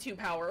getting too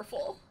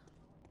powerful.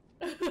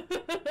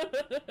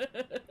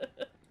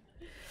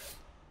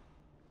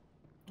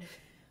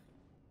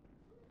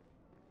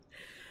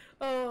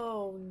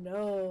 Oh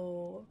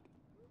no.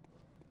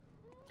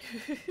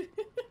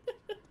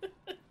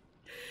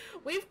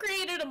 We've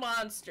created a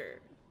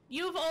monster.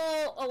 You've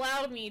all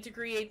allowed me to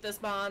create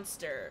this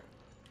monster.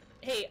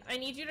 Hey, I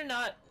need you to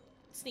not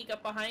sneak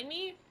up behind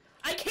me.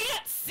 I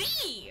can't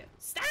see!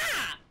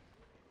 Stop!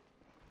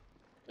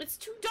 It's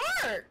too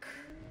dark!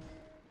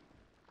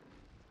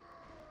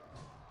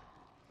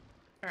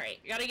 Alright,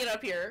 gotta get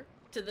up here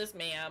to this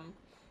ma'am.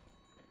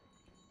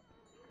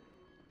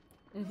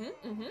 It's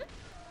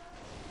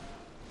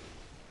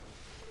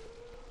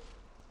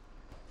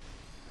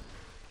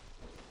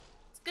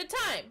a good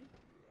time.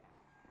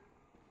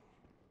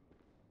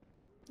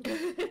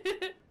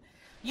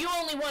 You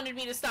only wanted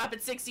me to stop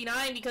at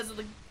 69 because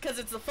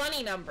it's a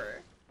funny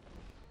number.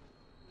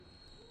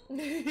 I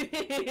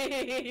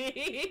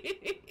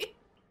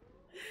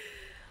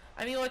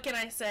mean, what can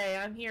I say?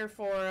 I'm here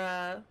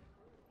for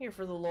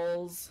the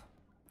lols,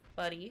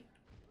 buddy.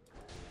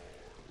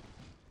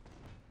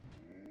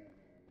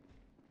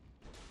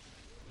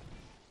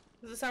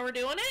 Is this how we're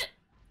doing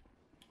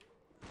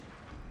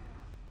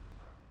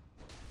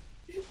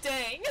it?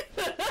 Dang.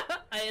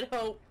 I had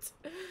hoped.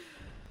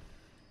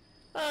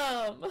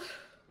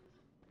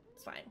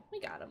 It's fine. We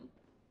got him.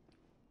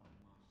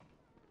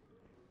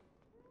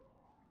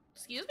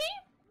 Excuse me?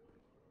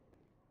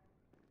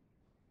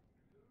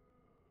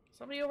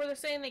 Somebody over there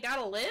saying they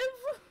gotta live?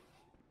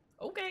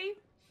 Okay.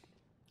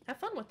 Have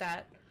fun with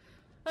that.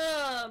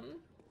 Right,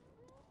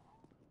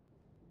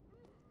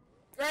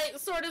 the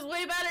sword is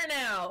way better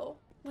now.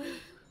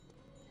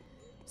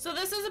 So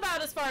this is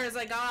about as far as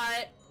I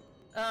got.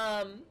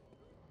 And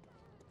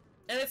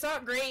it's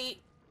not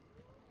great.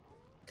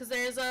 Because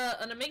there's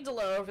an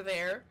amygdala over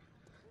there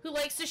who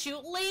likes to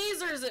shoot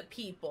lasers at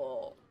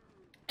people.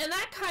 And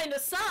that kind of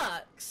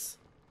sucks.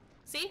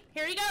 See?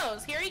 Here he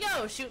goes. Here he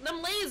goes. Shooting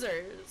them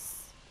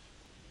lasers.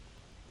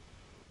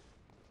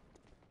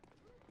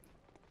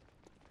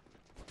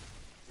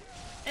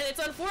 And it's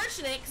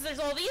unfortunate because there's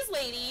all these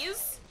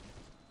ladies.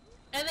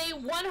 And they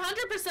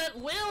 100%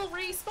 will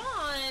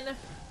respawn.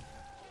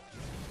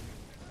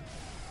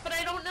 But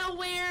I don't know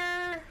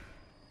where...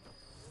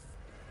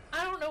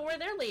 I don't know where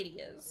their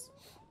lady is.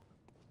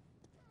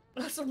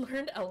 Some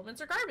learned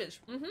elements are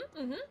garbage.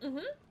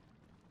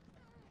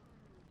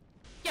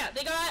 Yeah,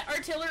 they got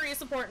artillery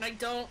support and I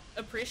don't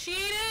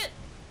appreciate it.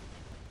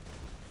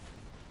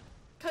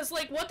 Cause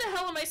like, what the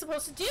hell am I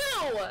supposed to do?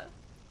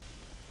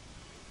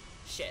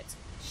 Shit.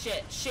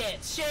 Shit,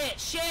 shit, shit,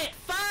 shit,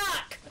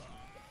 fuck!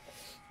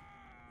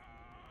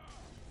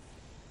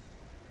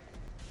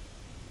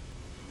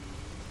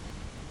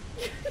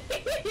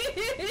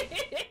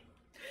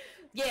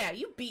 Yeah,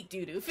 you beat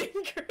Doo-Doo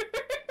Finger.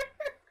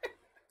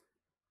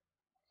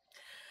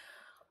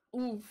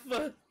 Oof.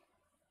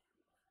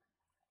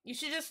 You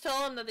should just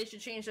tell them that they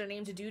should change their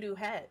name to Doo-Doo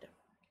Head.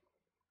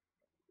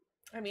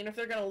 I mean, if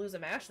they're gonna lose a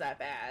match that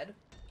bad.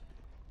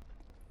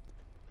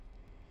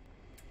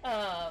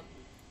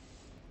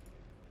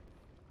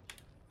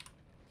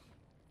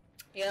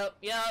 Yep.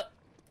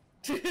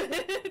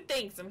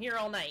 Thanks, I'm here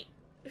all night.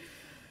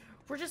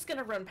 We're just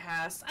gonna run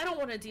past. I don't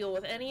want to deal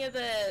with any of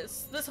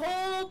this. This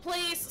whole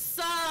place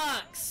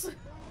sucks! Look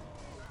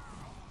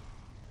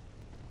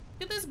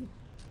at this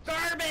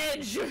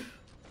garbage!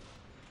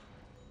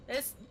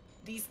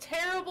 These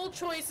terrible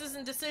choices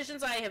and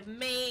decisions I have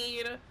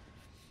made.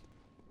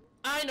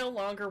 I no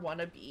longer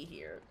want to be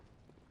here.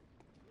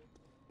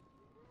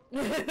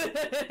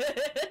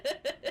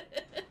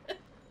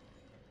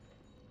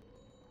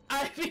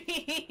 I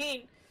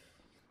mean...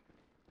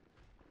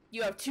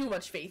 You have too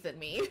much faith in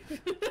me.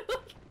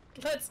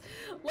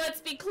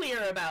 Let's be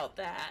clear about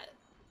that.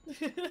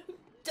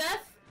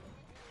 Death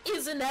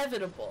is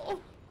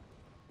inevitable.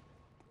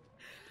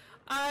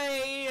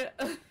 I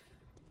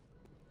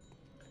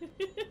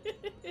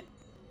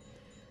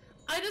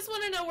just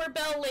want to know where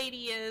Bell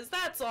Lady is,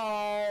 that's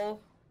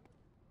all.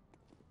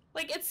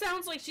 Like, it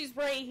sounds like she's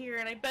right here,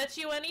 and I bet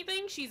you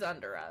anything she's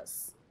under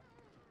us.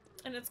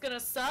 And it's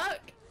gonna suck.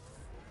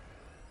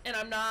 And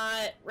I'm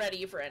not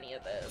ready for any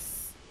of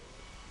this.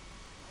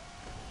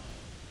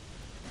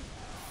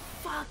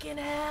 Fucking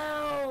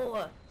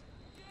hell!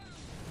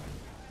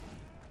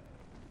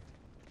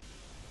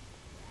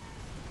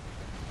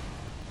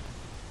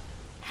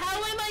 How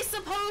am I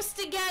supposed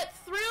to get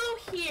through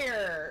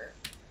here?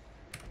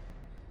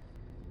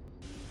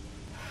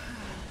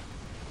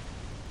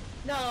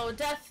 No,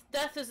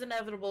 death is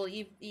inevitable,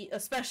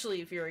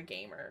 especially if you're a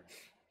gamer.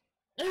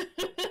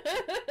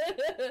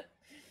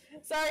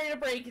 Sorry to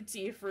break it to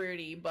you,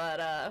 Fruity,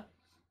 but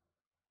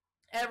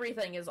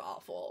everything is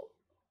awful.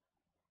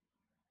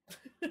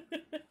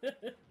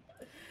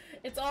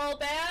 It's all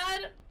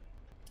bad.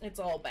 It's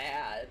all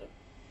bad.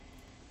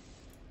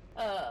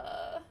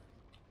 Hold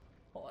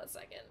on a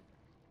second.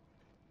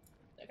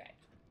 Okay.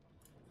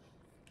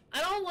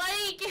 I don't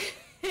like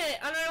it,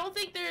 and I don't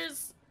think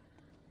there's,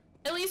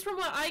 at least from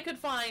what I could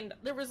find,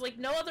 there was like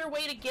no other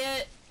way to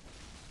get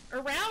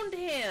around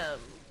him.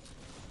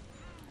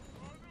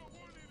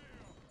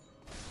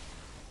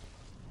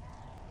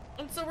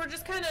 And so we're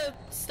just kind of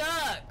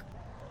stuck.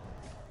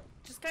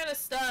 Just kind of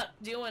stuck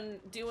doing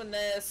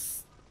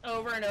this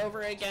over and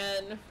over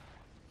again.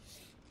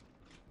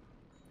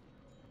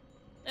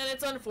 And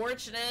it's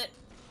unfortunate.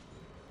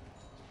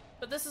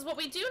 But this is what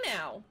we do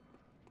now.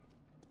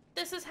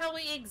 This is how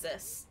we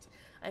exist.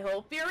 I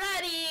hope you're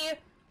ready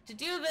to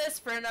do this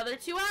for another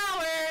 2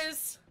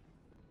 hours.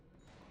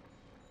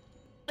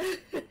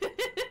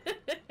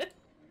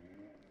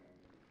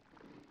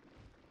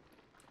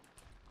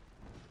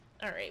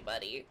 Alright,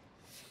 buddy.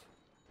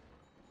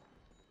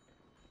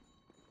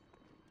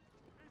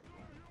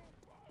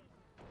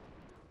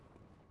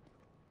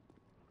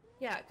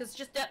 Yeah, because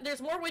just there's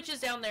more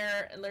witches down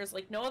there, and there's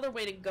like no other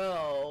way to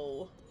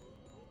go.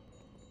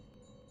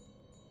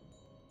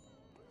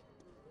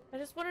 I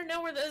just want to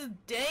know where this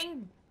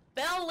dang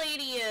Bell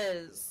Lady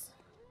is.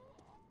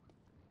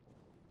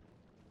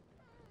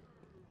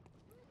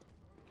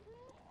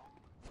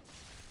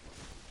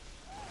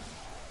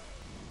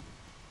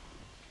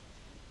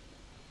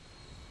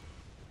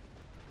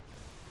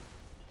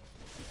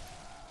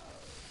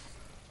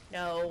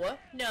 No,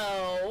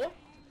 no.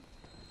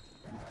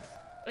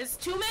 There's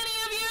too many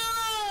of you!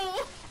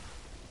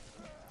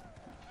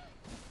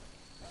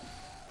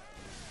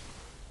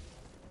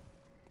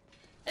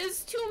 There's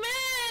There's too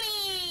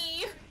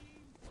many!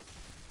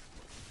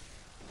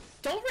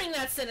 Don't ring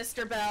that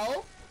sinister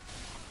bell!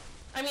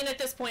 I mean, at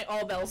this point,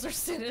 all bells are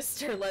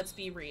sinister, let's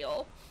be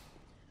real.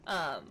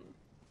 I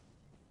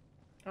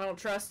don't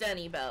trust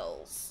any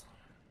bells.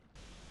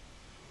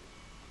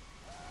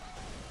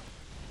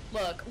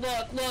 Look,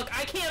 look, look,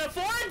 I can't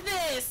afford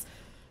this!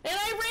 And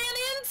I ran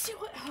into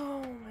it!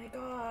 Oh my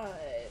god.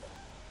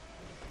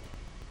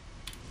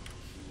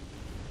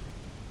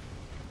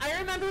 I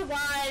remember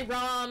why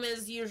Rom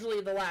is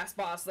usually the last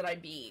boss that I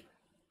beat.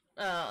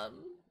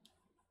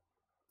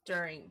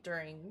 During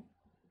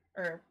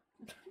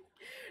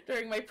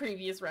my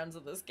previous runs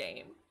of this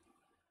game.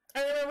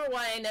 I remember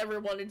why I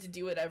never wanted to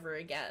do it ever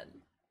again.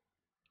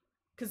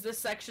 Because this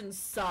section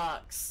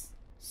sucks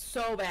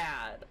so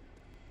bad.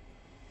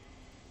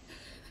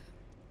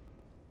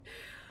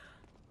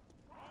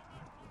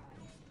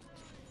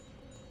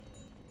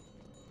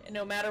 And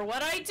no matter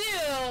what I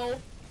do,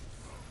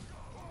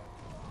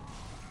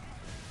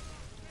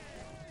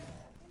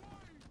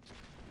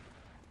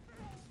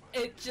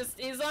 it just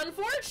is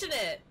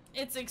unfortunate.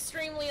 It's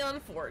extremely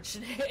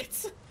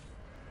unfortunate.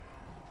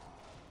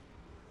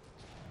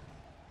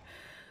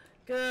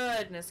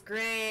 Goodness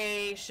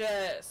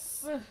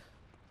gracious.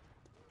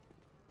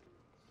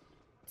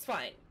 It's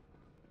fine.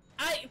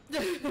 I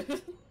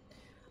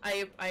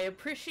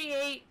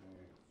appreciate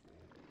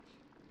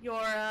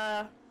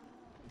your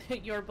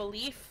your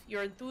belief,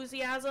 your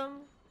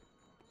enthusiasm.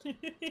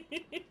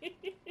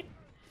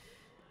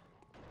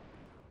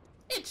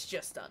 It's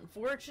just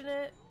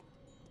unfortunate,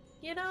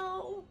 you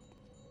know?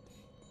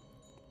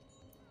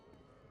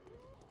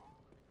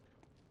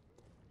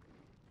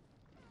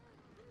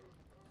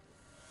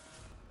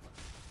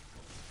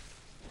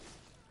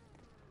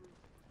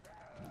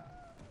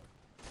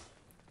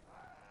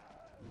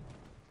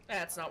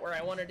 That's not where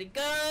I wanted to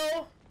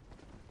go.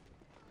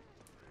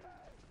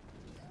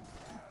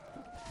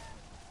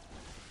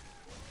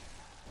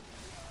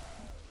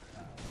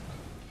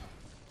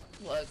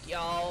 Look,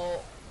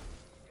 y'all.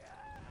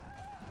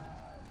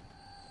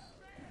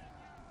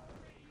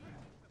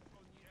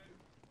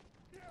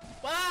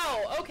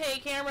 Wow, okay,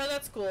 camera,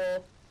 that's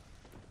cool.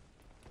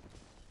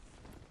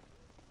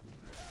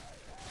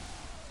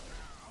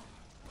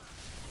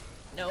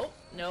 Nope,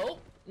 nope,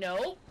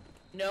 nope,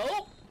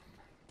 nope.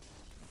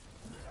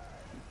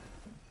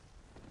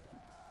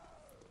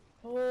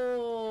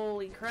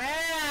 Holy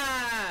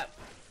crap!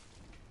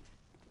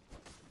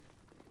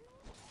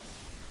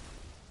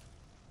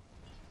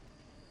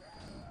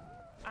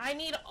 I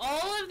need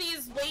all of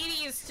these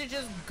ladies to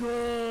just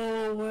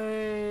go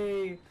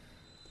away.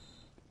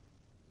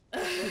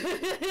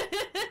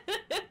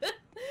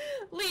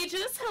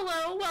 Legis,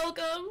 hello,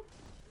 welcome.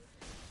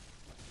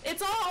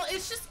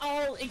 It's just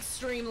all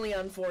extremely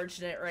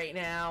unfortunate right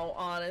now,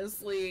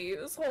 honestly.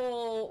 This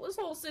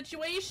whole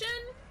situation,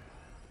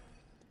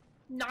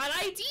 not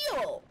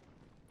ideal.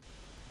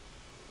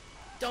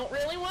 Don't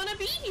really want to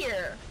be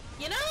here,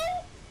 you know?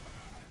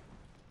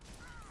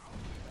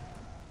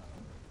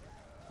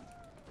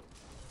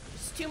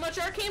 Just too much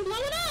arcane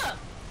blowing up.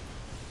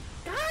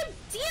 God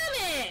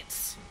damn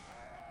it!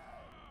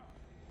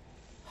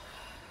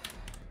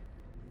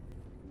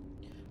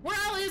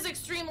 Morale is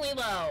extremely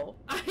low.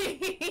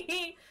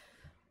 I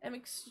am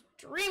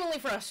extremely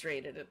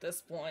frustrated at this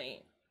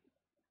point.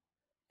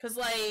 Cause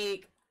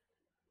like,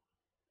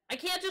 I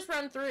can't just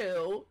run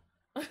through.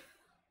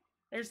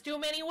 There's too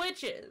many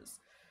witches.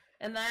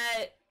 And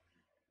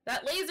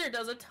that laser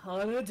does a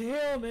ton of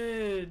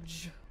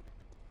damage.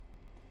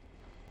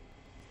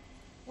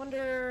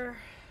 Wonder...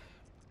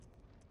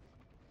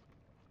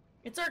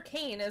 It's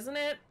arcane, isn't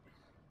it?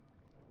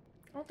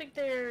 I don't think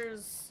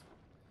there's...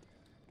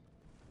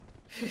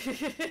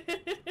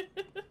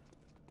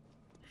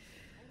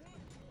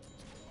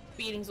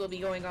 Beatings will be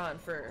going on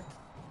for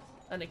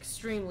an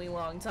extremely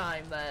long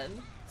time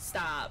then.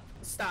 Stop.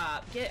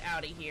 Stop. Get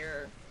out of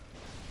here.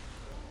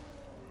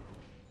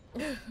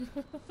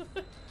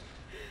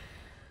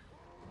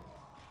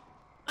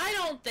 I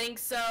don't think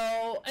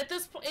so. At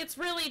this point, it's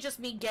really just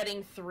me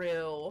getting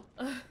through.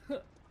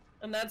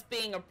 And that's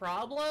being a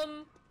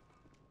problem.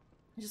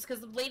 Just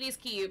because the ladies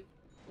keep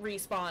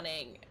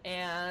respawning,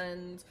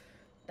 and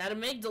that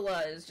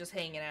amygdala is just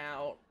hanging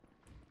out.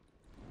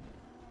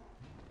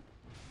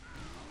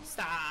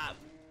 Stop.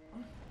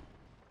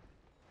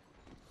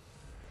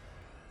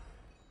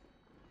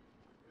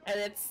 And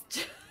it's...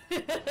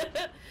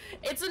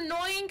 it's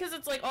annoying because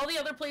it's like all the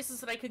other places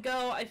that I could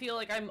go, I feel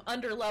like I'm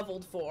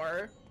under-leveled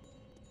for.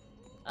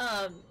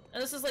 And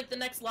this is like the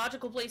next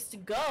logical place to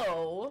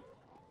go,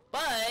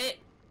 but...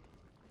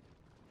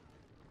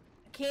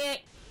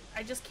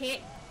 I just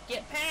can't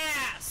get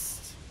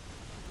past.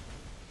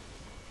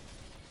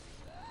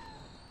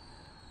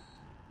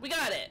 We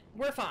got it.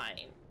 We're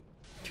fine.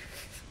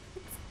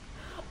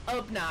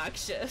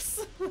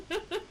 Obnoxious.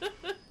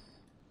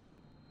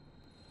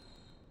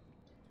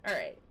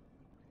 Alright.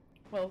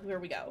 Well, here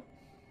we go.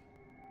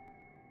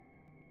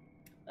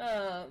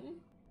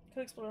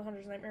 Could explode the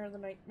Hunter's Nightmare or the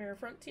Nightmare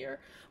Frontier.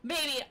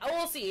 Maybe.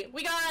 We'll see.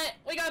 We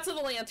got to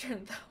the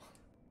lantern, though.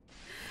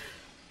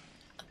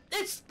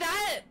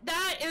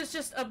 that is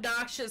just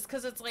obnoxious,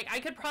 because it's like, I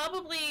could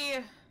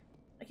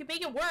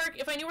make it work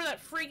if I knew where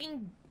that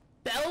freaking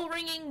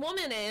bell-ringing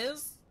woman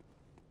is.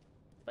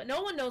 But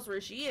no one knows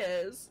where she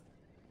is.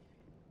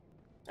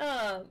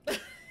 I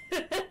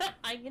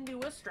can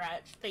do a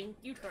stretch. Thank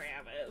you,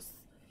 Travis.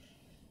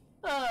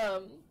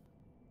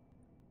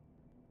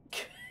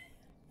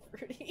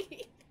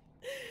 Rudy.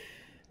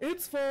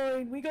 It's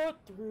fine. We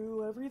got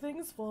through.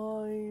 Everything's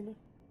fine.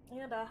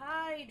 And a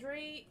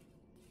hydrate.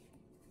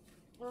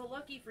 Well,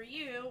 lucky for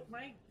you,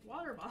 my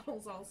water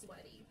bottle's all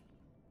sweaty.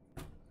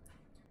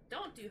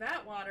 Don't do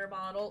that, water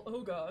bottle.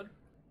 Oh, God.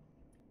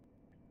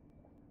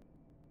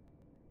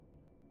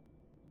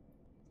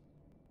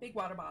 Big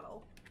water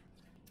bottle.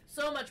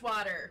 So much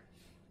water.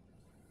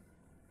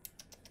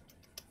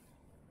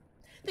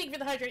 Thank you for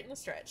the hydrate and the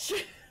stretch.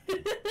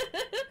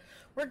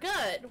 We're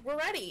good. We're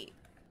ready.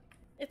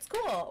 It's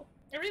cool.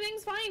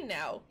 Everything's fine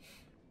now.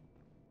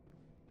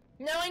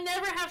 Now I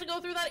never have to go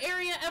through that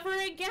area ever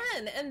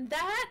again. And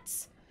that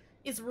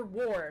is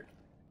reward.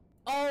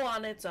 All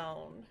on its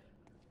own.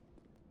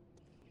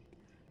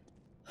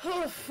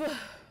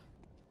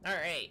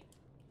 Alright.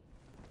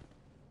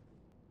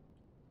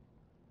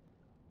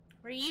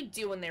 What are you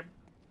doing there,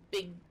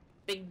 big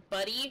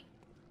buddy?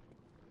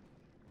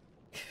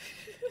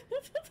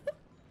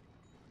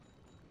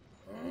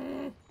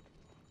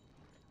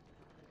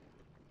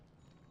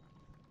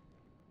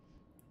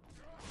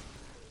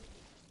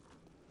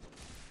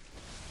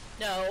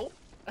 No,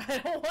 I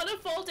don't want to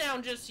fall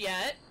down just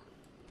yet.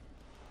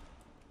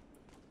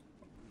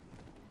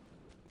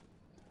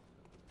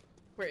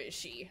 Where is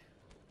she?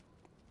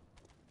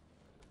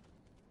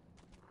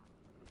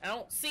 I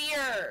don't see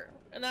her,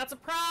 and that's a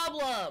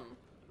problem.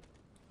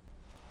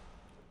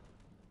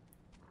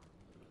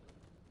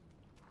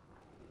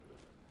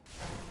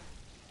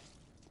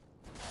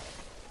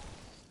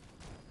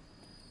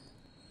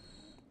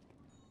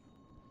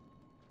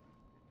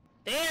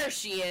 There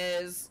she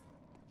is.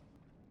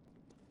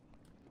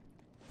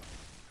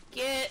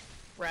 Get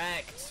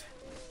wrecked.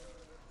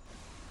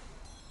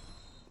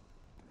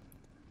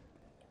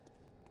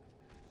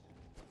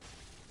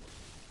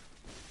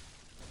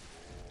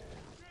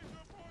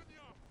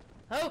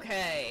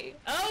 Okay.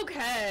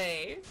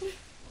 Okay.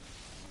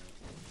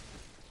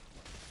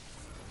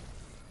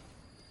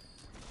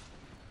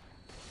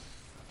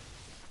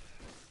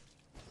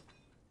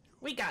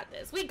 We got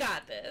this. We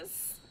got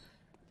this.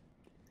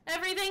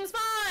 Everything's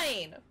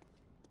fine.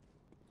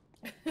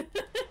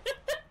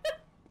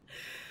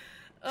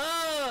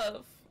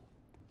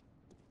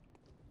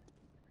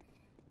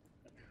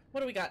 What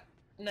do we got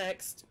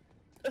next?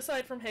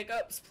 Aside from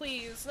hiccups,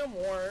 please, no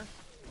more.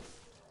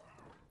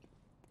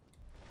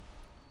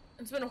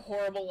 It's been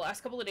horrible. The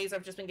last couple of days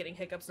I've just been getting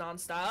hiccups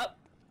nonstop,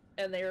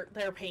 and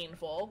they're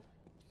painful.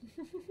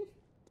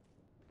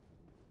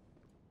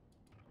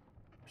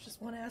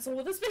 Just one asshole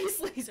with a space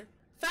laser.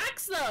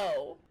 Facts,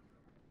 though.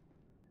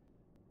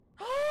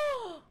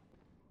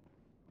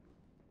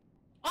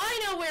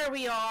 I know where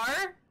we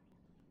are.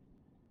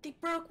 They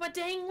broke my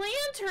dang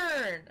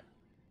lantern.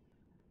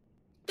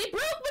 They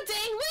broke my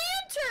dang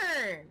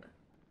lantern.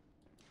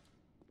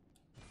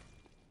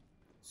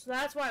 So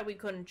that's why we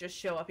couldn't just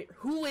show up here.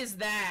 Who is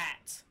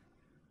that?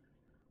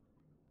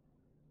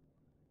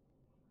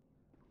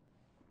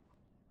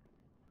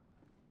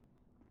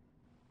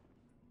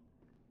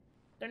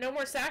 There are no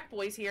more sack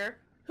boys here.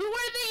 Who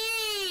are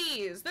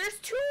these? There's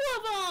 2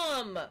 of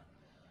them.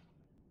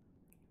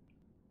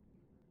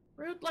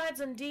 Rude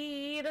lads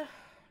indeed.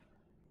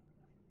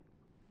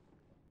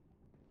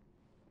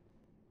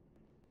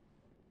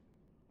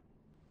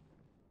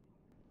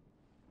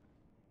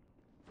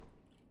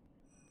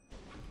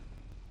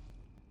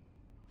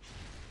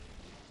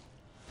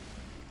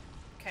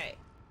 Okay,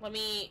 let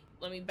me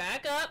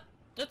back up.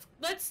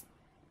 Let's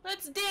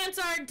dance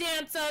our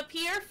dance up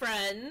here,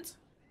 friend.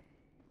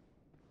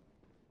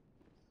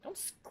 Don't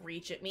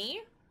screech at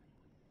me.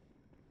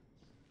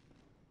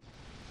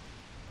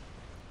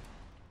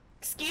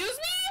 Excuse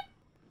me?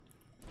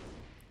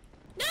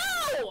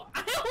 No! I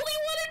only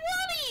wanted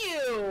 1 of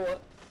you!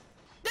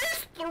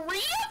 There's 3 of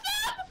them?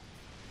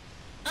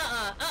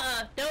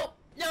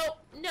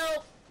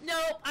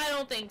 Nope, I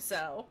don't think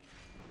so.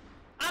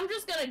 I'm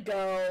just gonna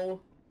go.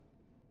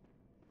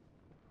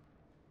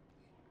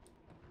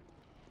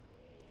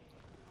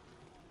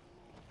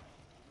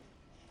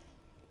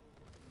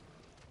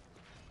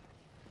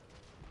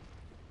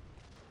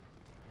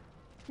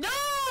 No!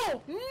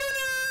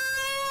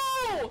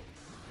 No!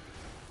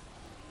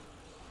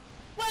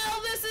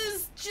 Well, this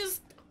is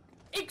just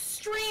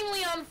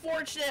extremely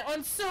unfortunate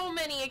on so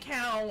many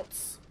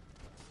accounts.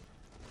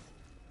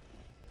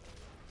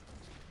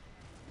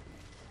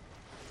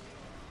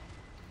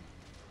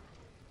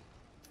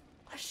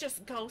 Let's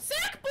just go.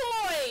 Sack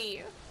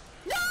boy!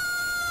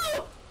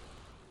 No!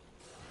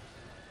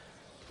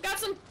 Got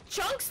some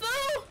chunks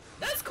though?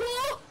 That's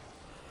cool.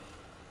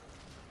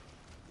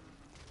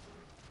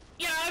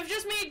 Yeah, I've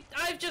just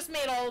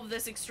made all of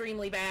this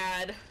extremely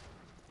bad.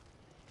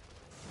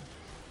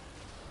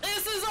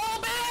 This is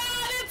all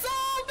bad! It's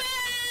all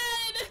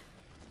bad!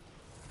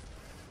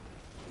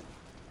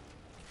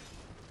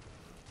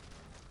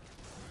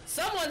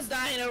 Someone's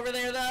dying over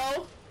there,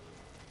 though.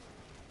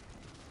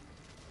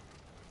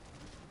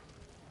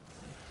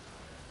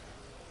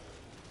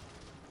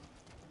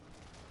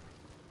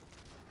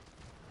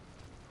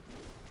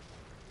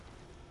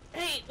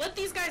 Hey, let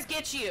these guys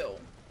get you.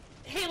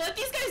 Hey, let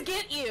these guys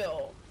get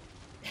you.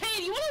 Hey,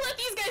 do you want to let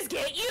these guys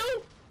get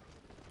you?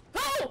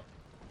 Oh!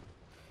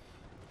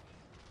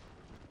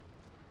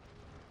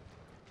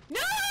 No!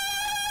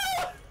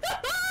 Why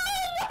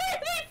are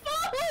they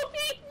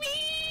following me?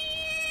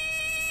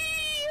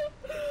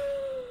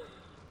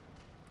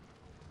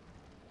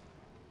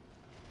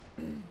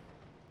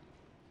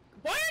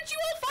 Why aren't you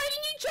all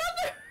fighting each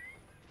other?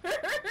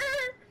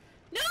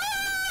 No!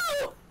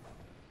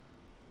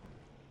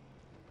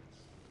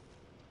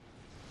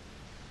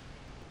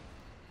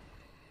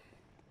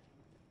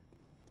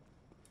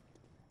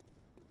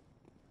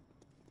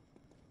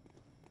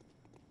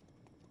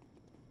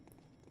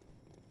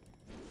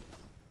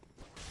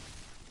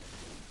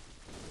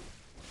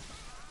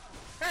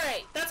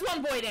 Alright, that's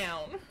one boy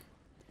down.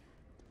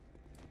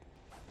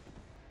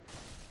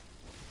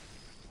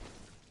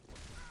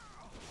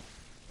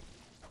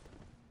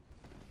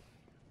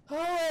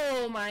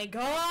 Oh my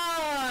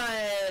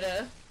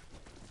god!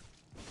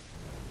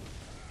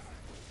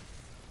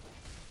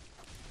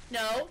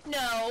 No,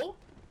 no.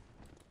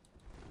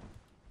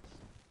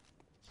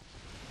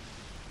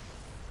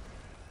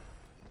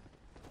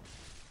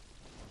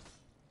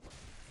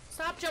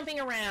 Stop jumping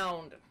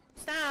around.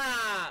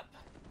 Stop.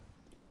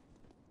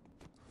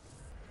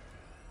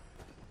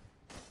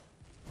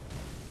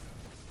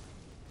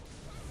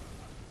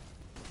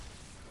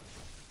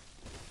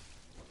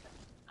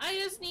 I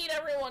just need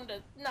everyone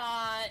to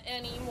not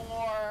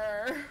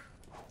anymore.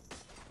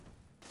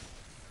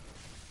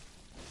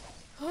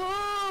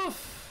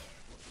 Oof.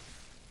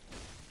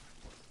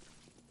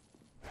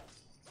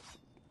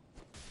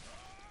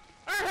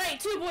 Alright,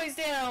 2 boys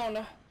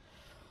down.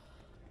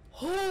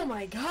 Oh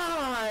my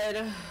god.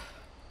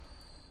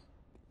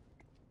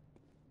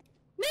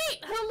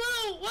 Nate,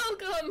 hello,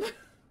 welcome.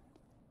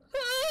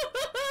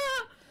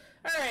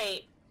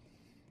 Alright.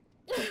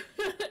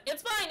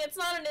 It's fine, it's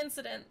not an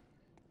incident.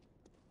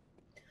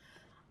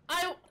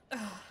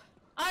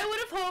 I would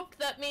have hoped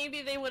that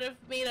maybe they would have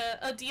made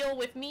a deal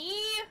with me.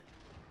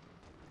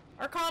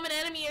 Our common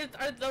enemy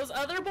are those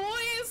other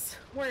boys?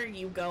 Where are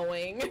you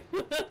going?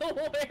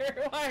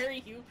 Why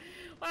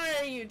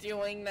are you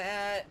doing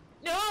that?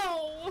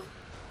 No!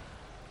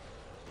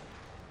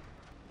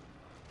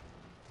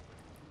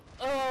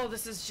 Oh,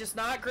 this is just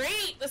not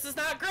great. This is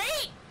not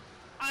great.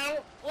 I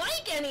don't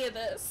like any of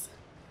this.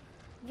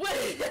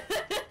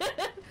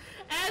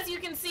 As you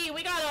can see,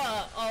 we got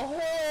a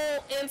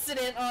whole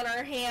incident on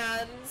our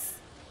hands.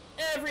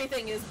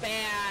 Everything is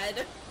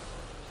bad.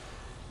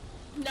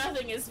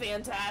 Nothing is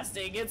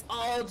fantastic. It's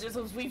all just,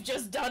 we've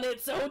just done it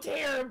so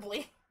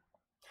terribly.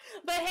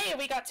 But hey,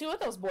 we got 2 of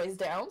those boys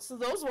down, so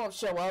those won't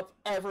show up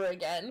ever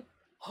again.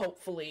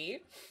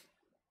 Hopefully.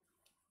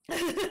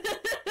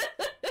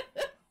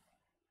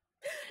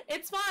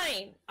 It's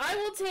fine. I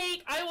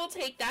will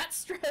take that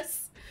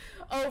stress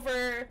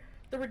over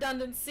the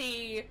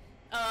redundancy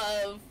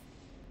of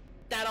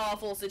that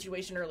awful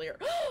situation earlier.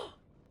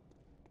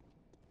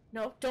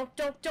 No, don't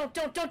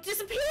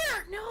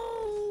disappear! No!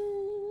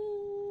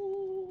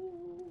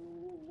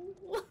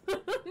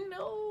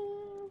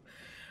 No.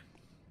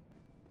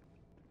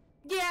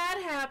 Yeah,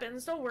 it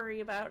happens. Don't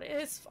worry about it.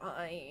 It's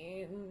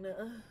fine.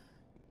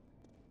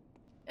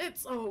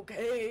 It's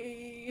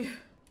okay.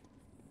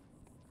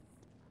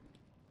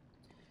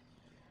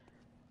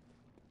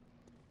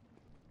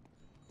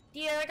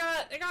 Yeah, I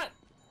got...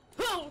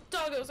 Oh,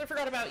 doggos, I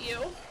forgot about you.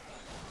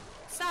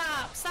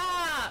 Stop,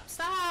 stop,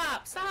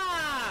 stop,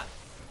 stop!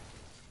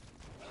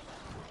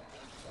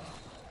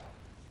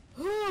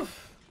 Whew.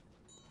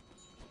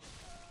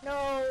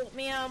 No,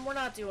 ma'am, we're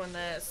not doing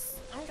this.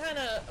 I'm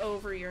kinda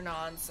over your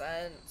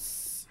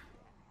nonsense.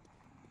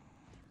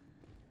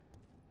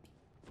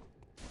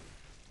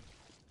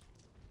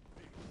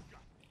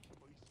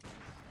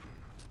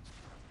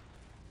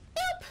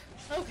 Yep.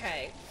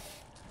 Okay.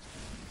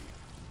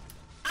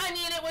 I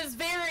mean, it was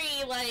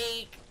very,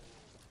 like...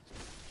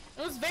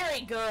 It was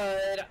very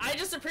good. I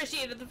just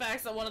appreciated the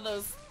fact that one of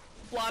those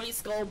blobby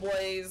skull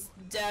boys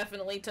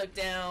definitely took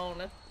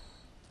down...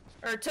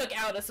 Or took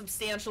out a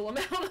substantial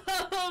amount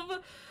of,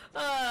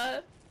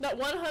 that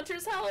one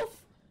hunter's health.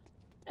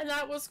 And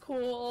that was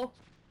cool.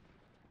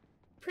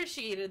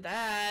 Appreciated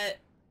that.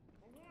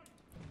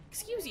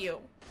 Excuse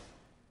you.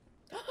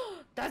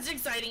 That's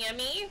exciting,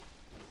 Emmy.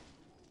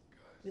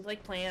 We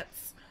like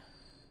plants.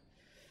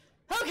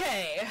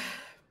 Okay.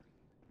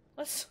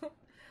 Let's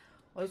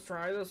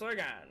try this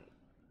again.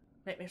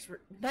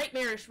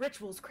 Nightmarish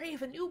rituals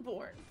crave a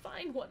newborn.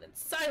 Find one and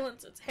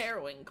silence its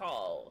harrowing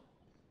call.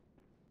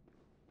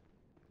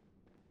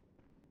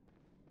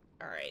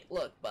 Alright,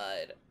 look,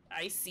 bud.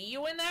 I see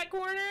you in that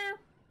corner.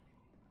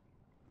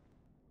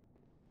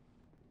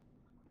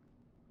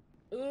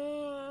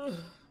 Ugh.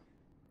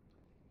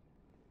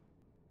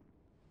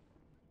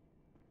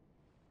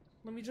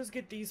 Let me just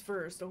get these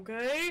first,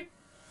 okay?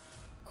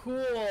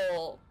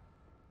 Cool.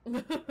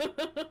 You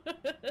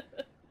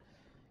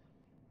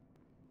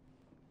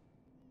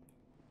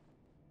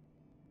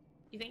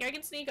think I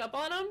can sneak up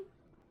on him?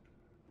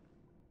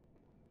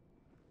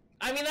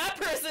 I mean, that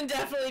person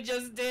definitely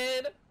just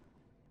did.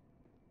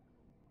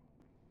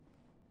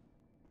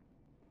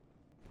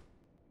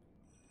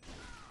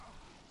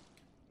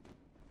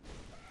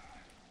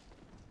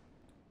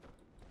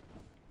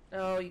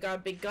 Oh, you got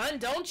a big gun,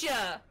 don't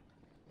ya?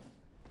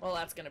 Well,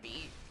 that's gonna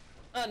be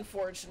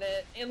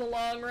unfortunate in the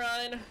long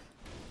run.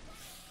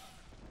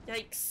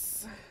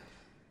 Yikes.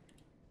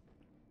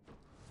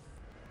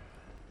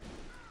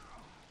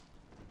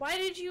 Why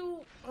did you...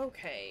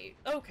 Okay,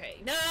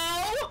 okay.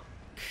 No!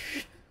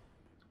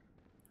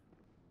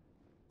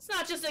 It's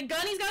not just a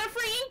gun, he's got a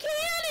freaking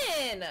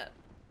cannon!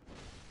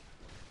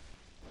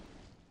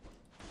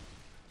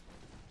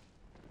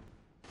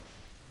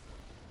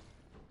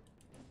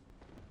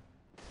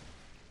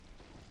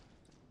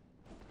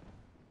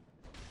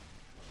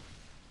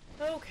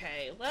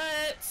 Okay,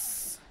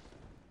 let's...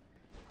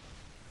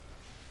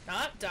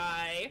 not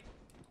die.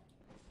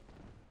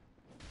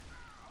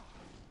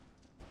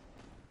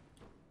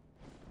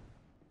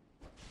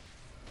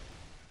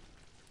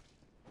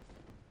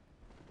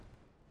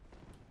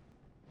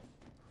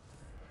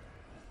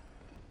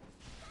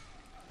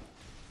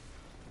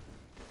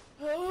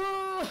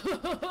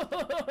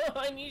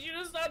 I need you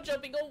to stop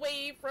jumping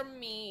away from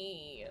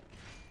me.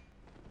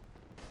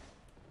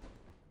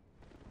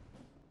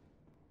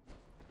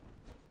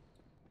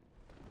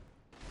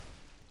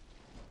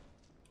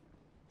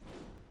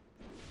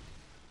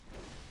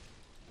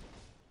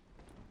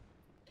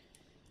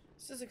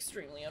 This is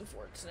extremely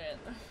unfortunate.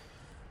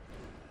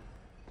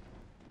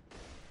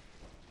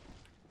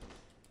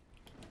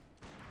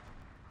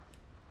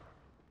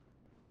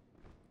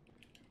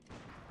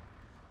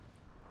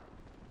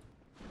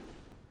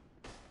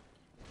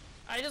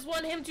 I just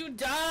want him to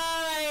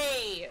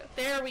die!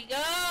 There we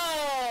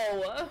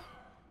go!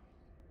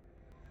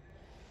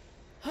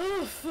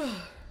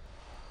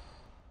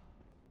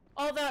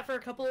 All that for a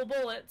couple of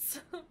bullets.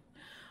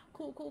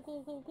 Cool, cool,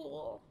 cool, cool,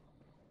 cool.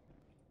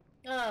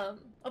 I'll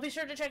be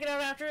sure to check it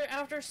out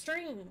after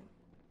stream.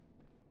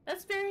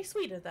 That's very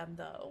sweet of them,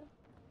 though.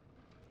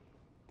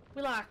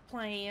 We like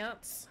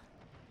plants.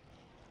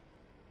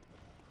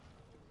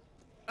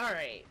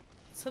 Alright.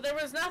 So there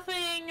was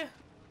nothing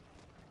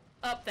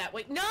up that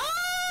way. No!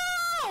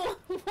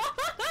 Why?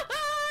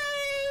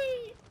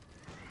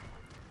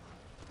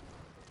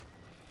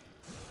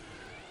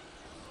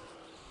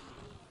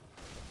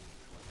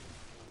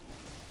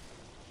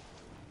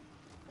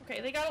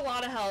 Okay, they got a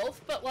lot of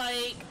health, but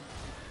like...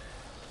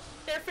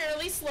 they're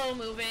fairly slow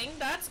moving.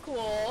 That's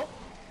cool.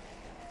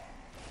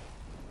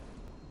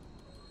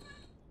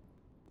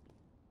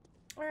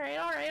 Alright,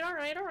 alright,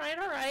 alright, alright,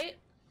 alright.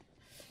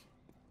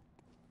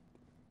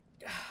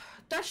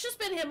 That's just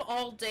been him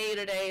all day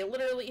today.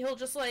 Literally, he'll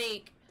just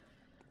like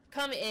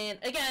come in.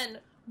 Again,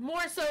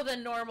 more so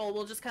than normal,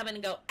 we'll just come in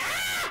and go,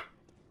 ah!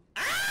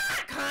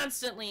 Ah!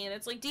 Constantly. And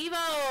it's like, Devo!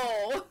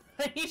 I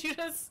need you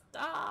to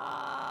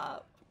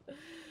stop.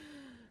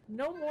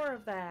 No more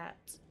of that.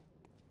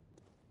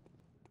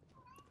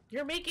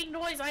 You're making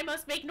noise. I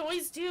must make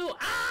noise too.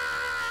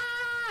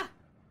 Ah!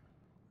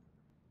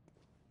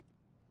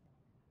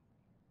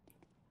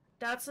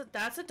 That's a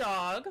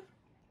dog.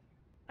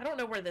 I don't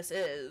know where this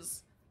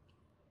is.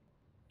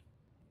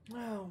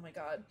 Oh my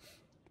god.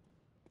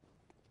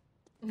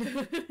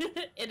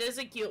 It is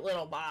a cute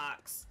little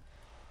box.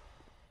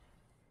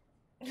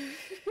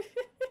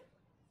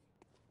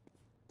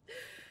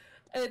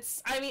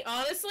 It's, I mean,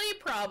 honestly,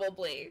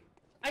 probably.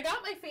 I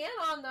got my fan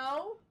on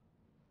though.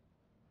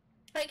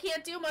 I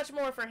can't do much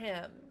more for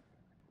him.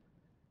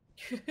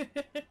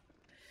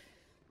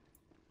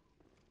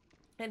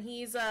 And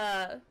he's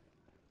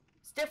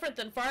it's different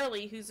than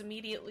Farley, whose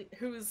immediate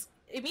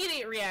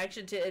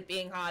reaction to it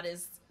being hot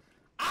is,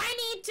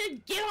 I need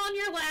to get on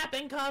your lap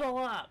and cuddle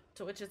up.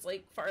 To which it's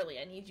like, Farley,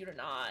 I need you to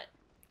not.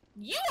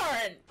 You are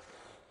an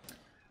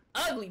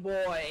ugly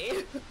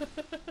boy.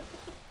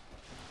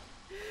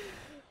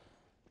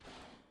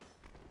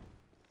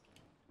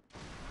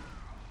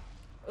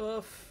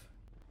 Oof.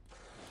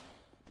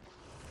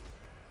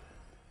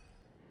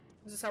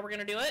 Is this how we're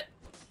gonna do it?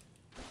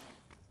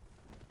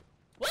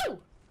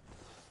 Woo!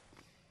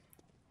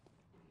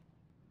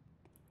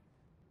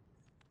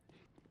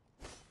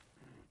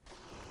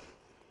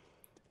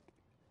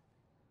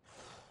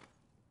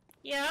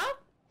 Yeah?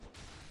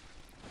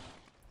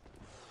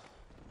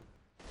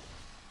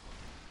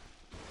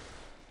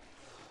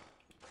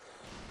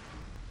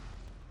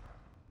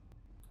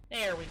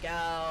 There we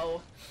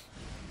go.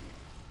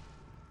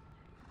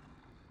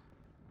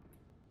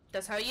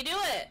 That's how you do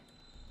it.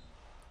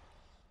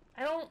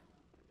 I don't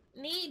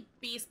need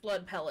beast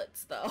blood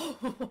pellets, though.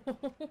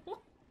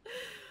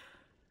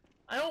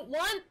 I don't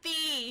want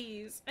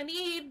these. I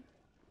need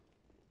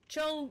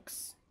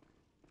chunks.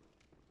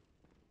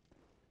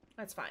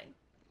 That's fine.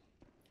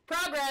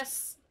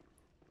 Progress.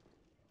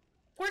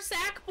 We're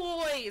sack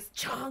boys.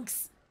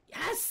 Chunks.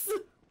 Yes.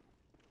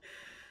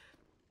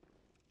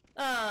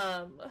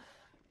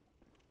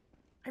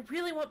 I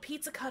really want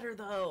pizza cutter,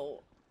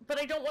 though. But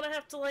I don't want to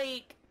have to,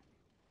 like...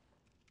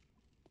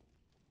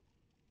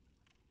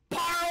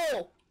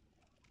 Parl!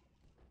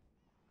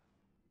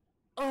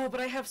 Oh,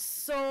 but I have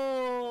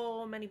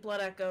so many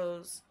blood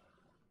echoes.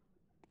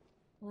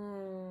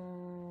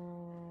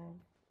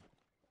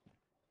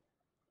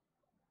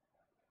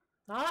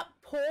 Not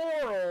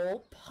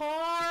Porl.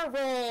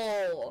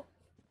 Parl!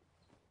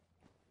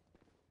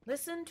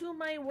 Listen to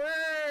my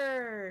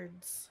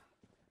words.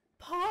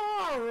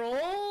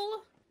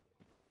 Parl!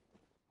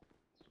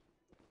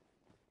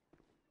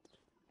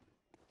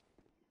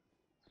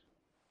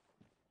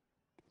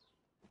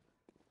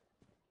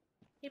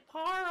 Hey,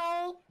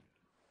 Parl!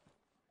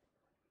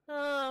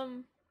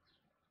 Can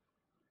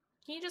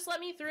you just let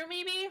me through,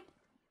 maybe?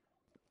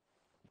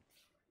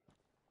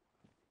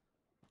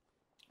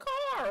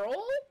 Carl?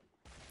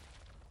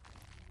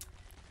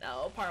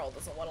 No, Parl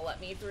doesn't want to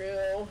let me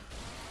through.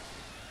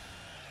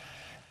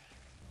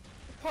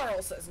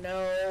 Parl says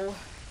no.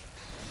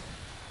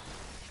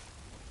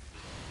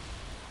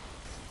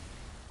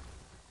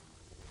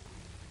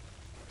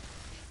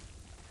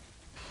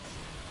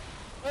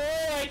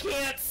 Oh, I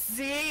can't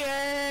see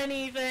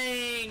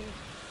anything!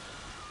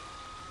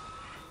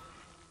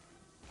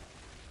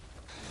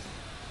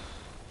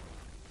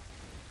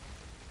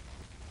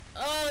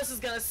 Oh, this is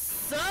gonna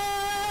suck!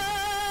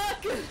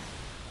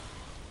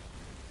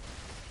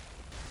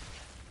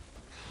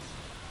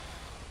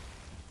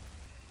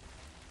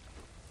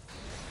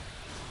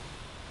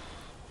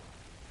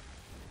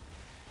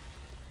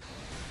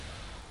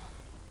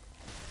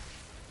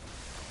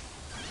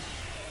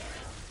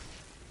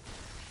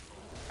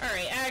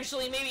 Alright,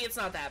 actually, maybe it's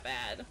not that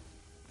bad.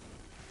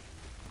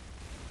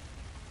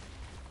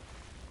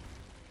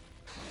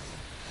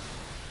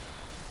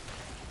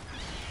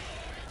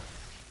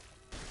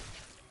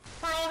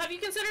 Pearl, have you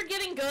considered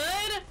getting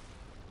good?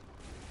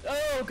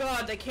 Oh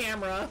god, the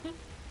camera.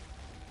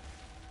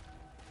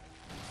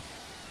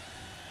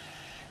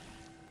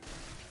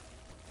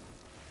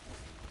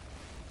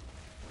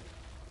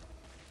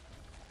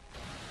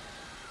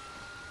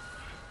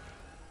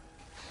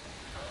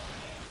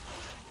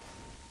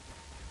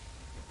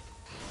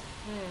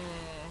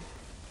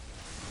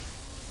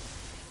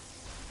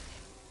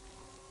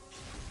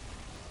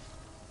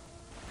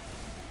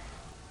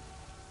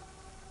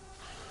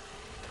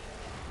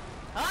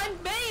 I'm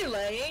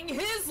meleeing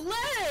his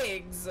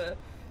legs!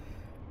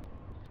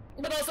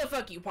 But also,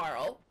 fuck you,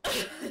 Parl.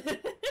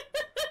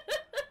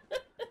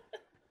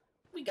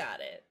 We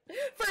got it.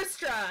 First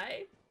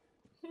try.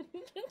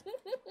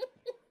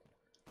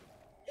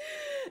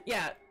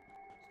 Yeah.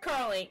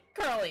 Carl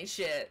ain't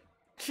shit.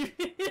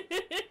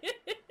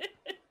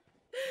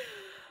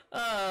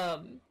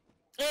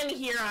 And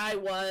here I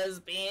was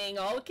being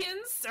all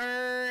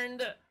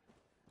concerned.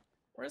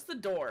 Where's the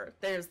door?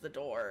 There's the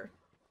door.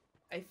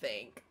 I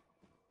think.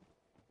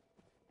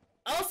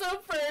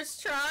 Also,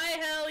 first try,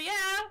 hell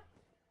yeah!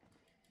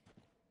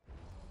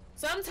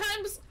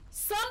 Sometimes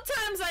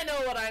I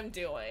know what I'm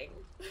doing.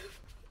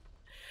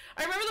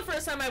 I remember the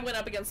first time I went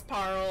up against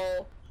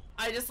Parl,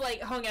 I just,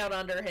 like, hung out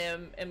under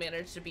him and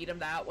managed to beat him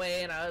that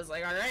way, and I was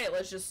like, alright,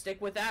 let's just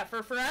stick with that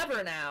for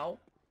forever now.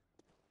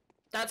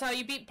 That's how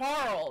you beat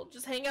Parl.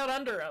 Just hang out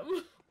under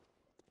him.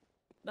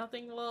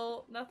 Nothing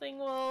will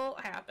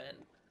happen.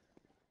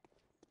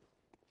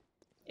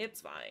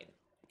 It's fine.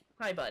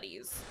 Hi,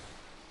 buddies.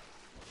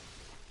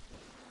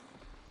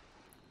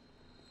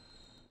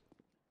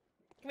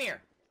 Come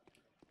here.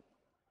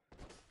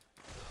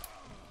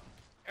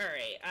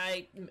 Alright,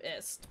 I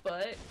missed,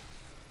 but...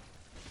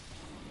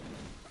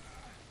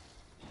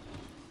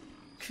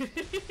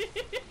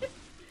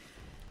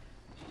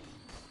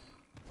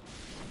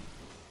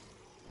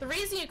 The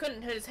reason you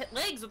couldn't hit his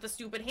legs with the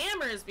stupid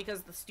hammer is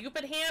because the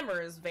stupid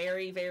hammer is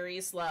very, very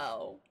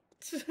slow.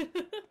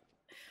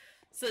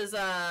 This is,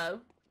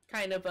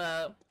 kind of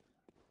a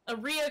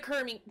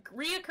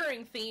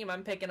reoccurring theme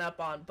I'm picking up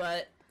on,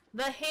 but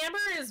the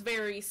hammer is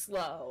very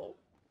slow.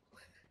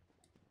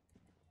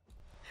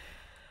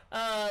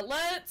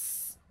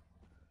 Let's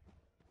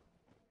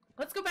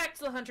go back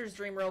to the Hunter's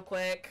Dream real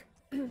quick.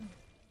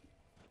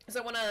 Because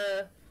I want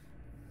to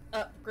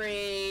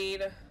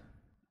upgrade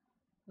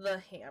the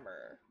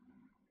hammer.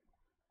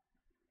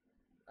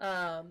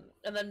 And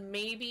then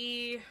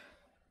maybe...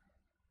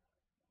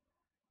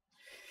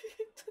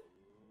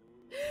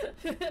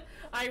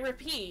 I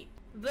repeat,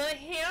 the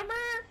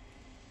hammer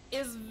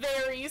is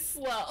very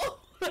slow.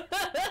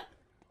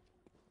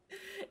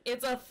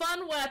 It's a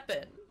fun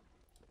weapon,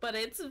 but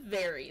it's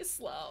very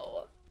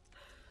slow.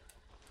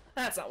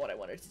 That's not what I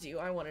wanted to do.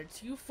 I wanted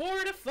to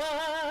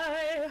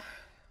fortify.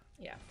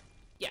 Yeah.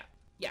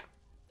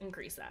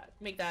 Increase that.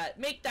 Make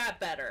that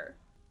better.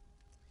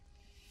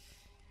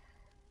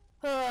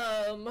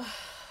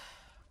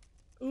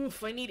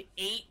 Oof, I need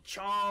 8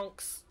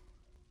 chunks.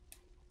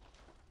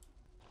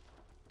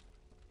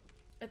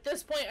 At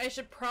this point, I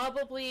should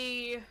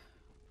probably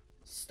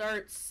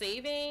start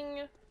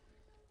saving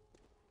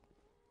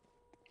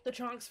the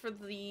chunks for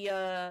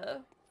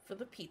the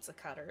pizza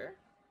cutter.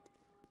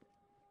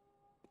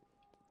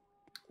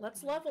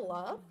 Let's level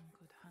up.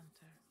 Good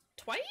hunter.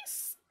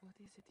 Twice? What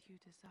is it you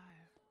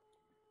desire?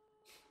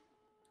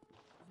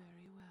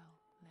 Very well,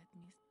 let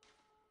me...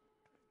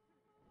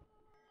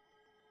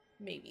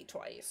 Maybe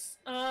twice.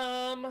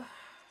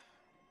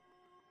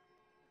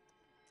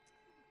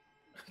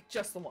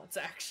 Just the once,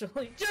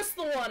 actually. Just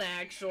the one,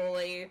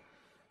 actually.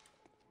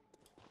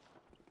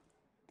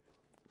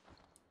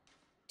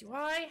 Do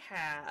I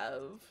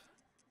have...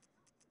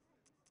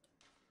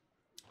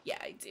 Yeah,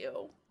 I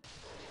do.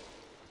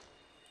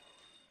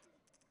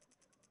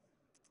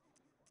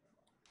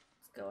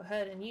 Let's go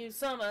ahead and use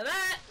some of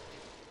that.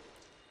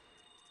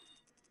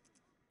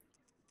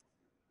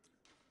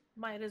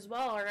 Might as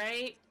well,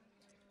 right?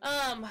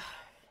 I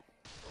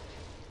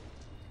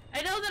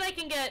know that I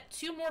can get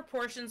 2 more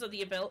portions of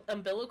the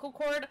umbilical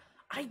cord.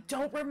 I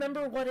don't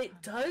remember what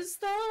it does,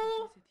 though.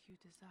 What is it you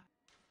desire?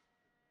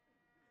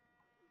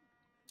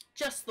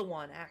 Just the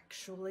one,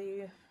 actually.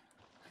 Very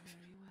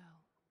well.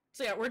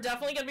 So yeah, we're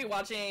definitely gonna be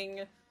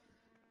watching...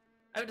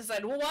 I've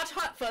decided we'll watch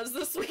Hot Fuzz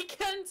this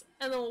weekend,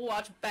 and then we'll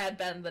watch Bad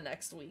Ben the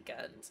next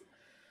weekend.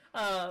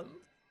 Cause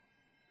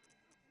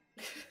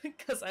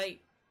I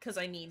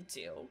need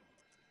to.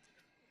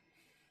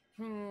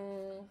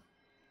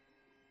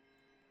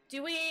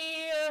 Do we...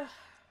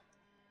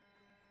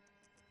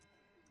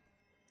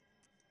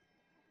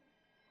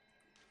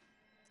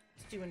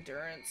 Let's do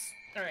endurance.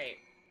 Alright.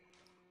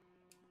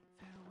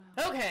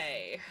 Farewell.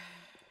 Okay.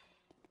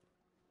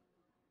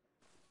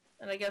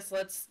 And I guess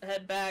let's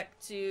head back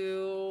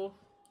to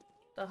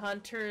the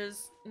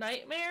Hunter's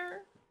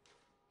Nightmare.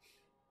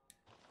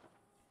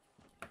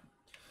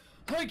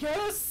 I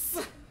guess.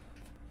 I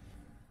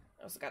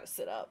also gotta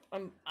sit up.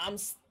 I'm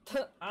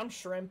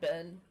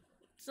shrimping.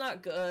 It's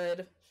not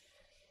good.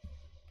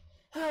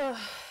 But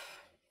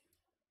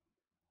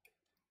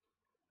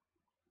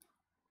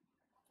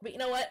you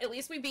know what? At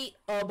least we beat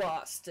a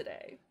boss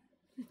today.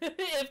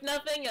 If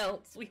nothing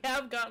else, we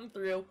have gotten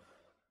through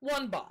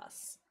one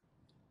boss.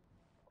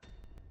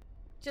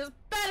 Just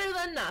better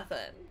than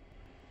nothing.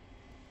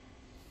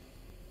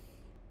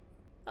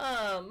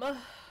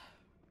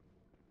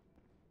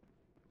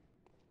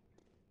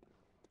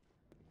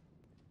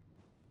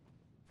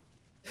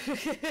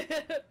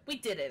 We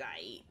did it,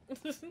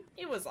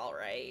 it was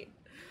alright.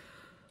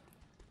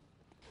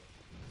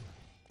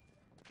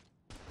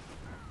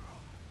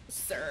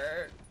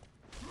 Sir.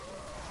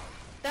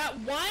 That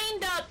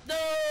wind up,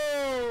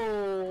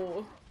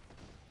 though!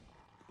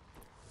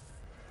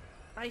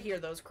 I hear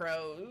those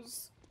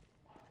crows.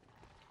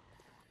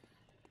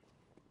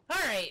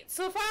 Alright,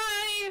 so if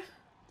I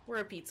were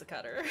a pizza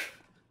cutter,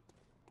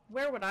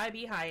 where would I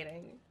be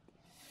hiding?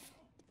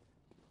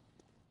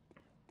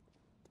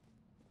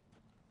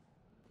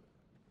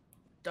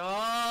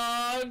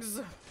 Dogs!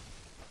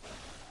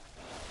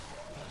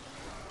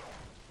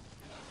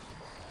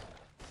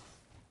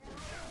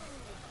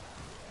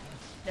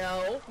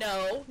 No,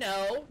 no,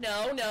 no,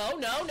 no, no,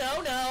 no,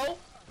 no, no!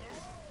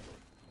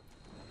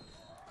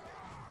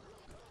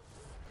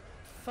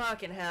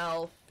 Fucking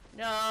hell.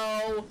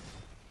 No!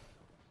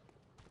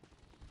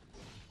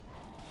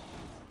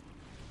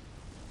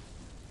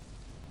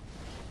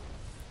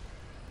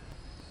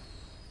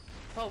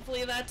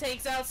 Hopefully that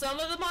takes out some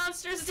of the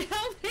monsters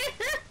down there!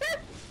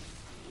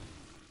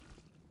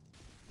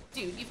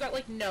 Dude, you've got,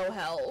 like, no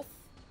health.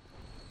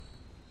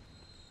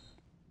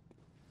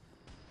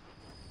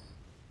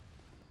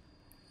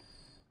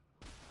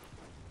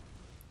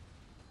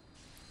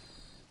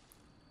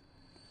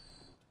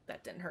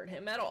 That didn't hurt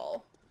him at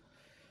all.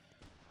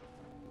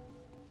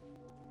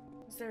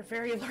 Is there a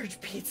very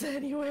large pizza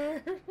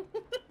anywhere?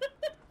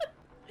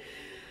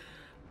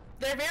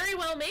 There very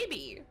well may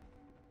be.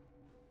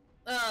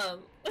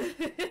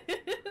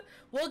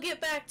 We'll get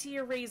back to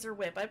your razor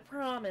whip, I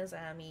promise,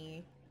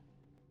 Amy.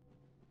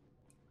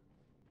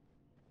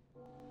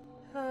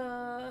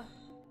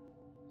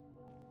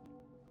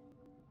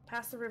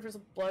 Past the rivers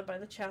of blood by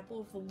the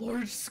chapel of the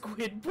Lord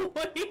Squid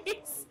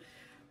Boys.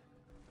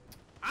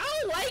 I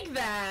don't like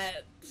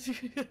that.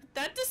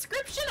 That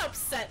description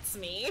upsets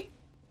me.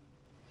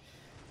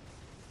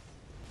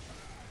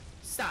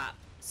 Stop.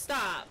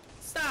 Stop.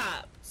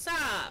 Stop.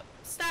 Stop.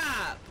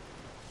 Stop.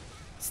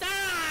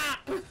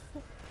 Stop!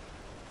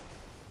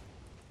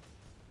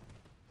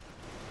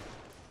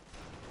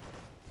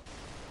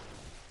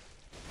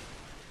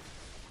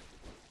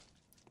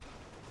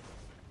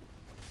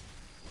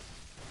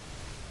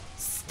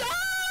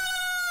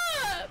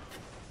 Stop!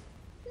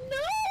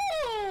 No!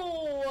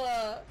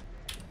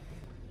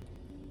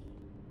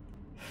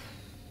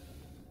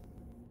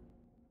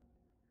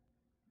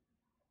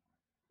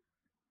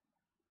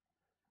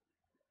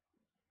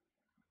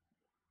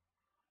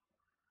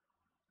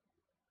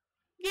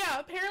 Yeah,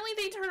 apparently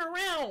they turn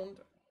around.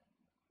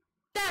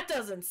 That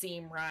doesn't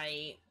seem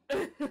right.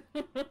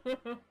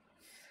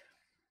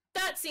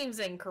 That seems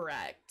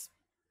incorrect.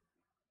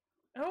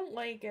 I don't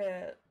like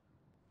it.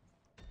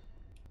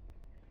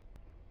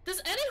 Does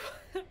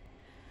anyone...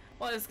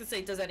 Well, I was gonna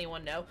say, does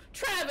anyone know?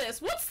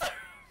 Travis, what's the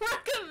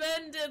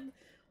recommended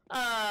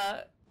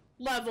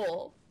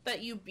level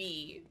that you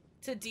be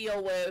to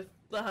deal with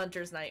the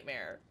Hunter's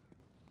Nightmare?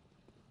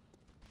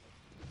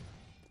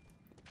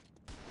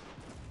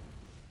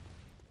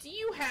 Do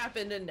you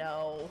happen to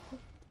know?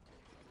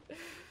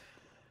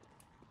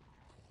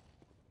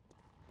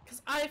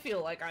 Because I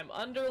feel like I'm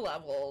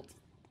underleveled.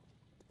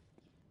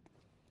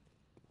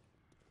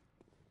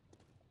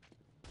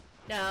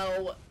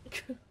 No.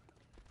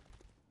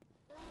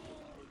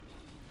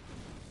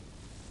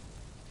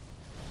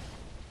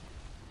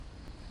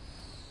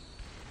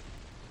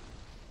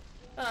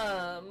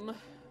 I was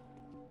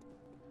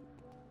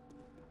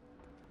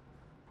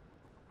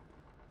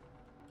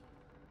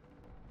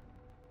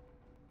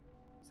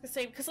gonna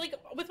say, because, like,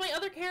 with my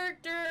other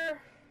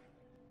character...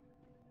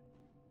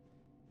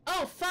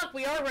 Oh, fuck,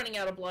 we are running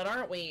out of blood,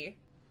 aren't we?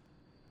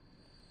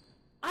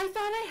 I thought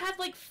I had,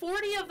 like,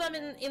 40 of them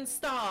in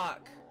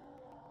stock.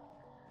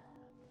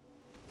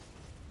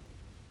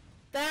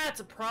 That's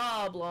a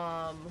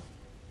problem.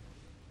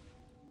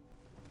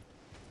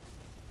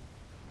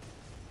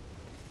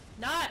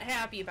 Not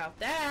happy about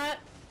that.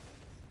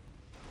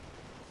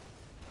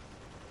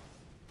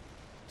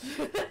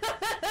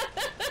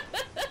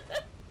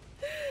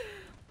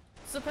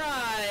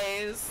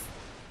 Surprise!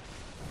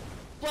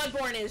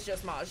 Bloodborne is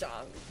just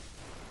mahjong.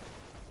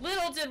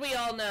 Little did we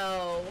all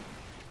know.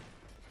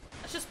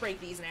 Let's just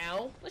break these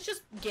now. Let's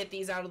just get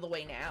these out of the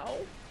way now.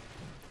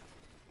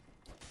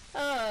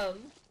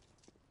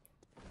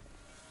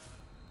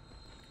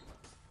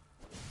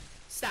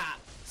 Stop.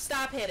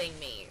 Stop hitting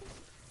me.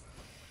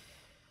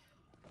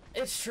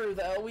 It's true,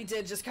 though. We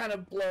did just kind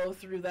of blow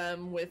through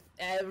them with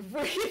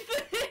everything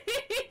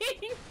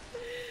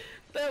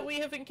that we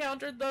have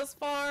encountered thus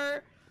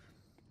far.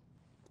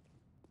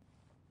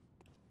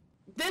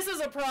 This is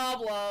a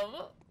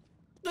problem.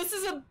 This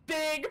is a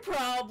big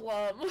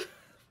problem.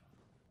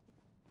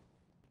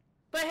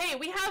 But hey,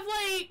 we have,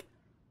 like...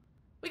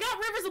 We got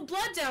Rivers of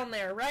Blood down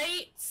there,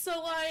 right?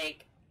 So,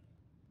 like...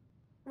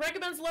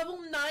 Recommends level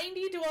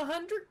 90 to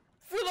 100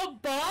 for the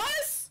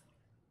boss?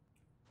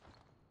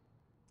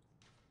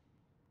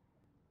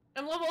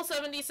 I'm level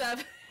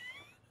 77.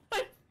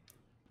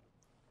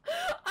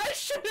 I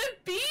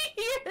shouldn't be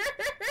here!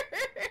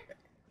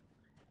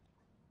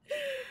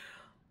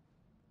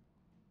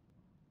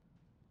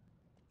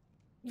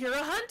 You're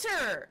a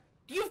hunter!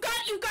 You've got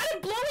a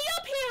blowy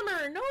up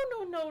hammer! No,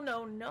 no,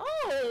 no, no, no!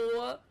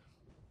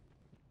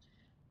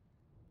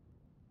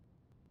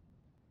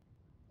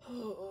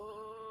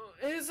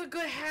 It is a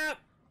good hat,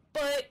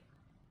 but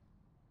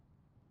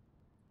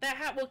that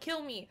hat will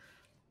kill me.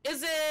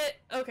 Is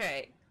it...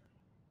 Okay.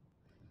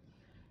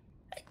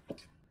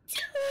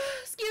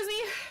 Excuse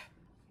me.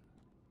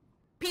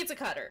 Pizza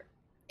cutter.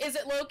 Is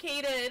it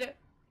located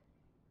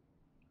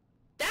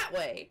that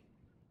way?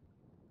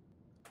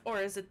 Or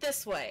is it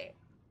this way?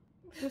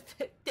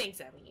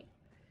 Thanks, Emmy.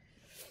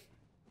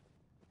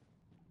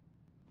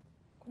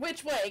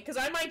 Which way? Because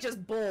I might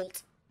just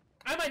bolt.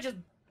 I might just...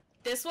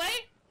 This way?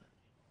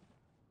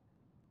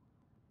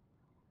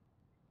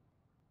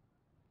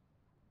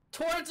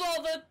 Towards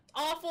all the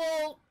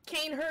awful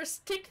Kayshurrr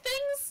tick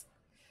things?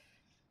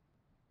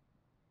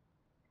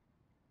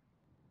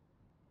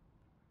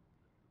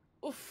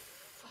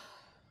 Oof.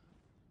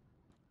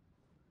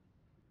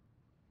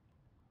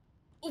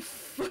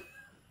 Oof.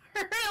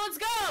 Alright, let's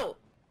go!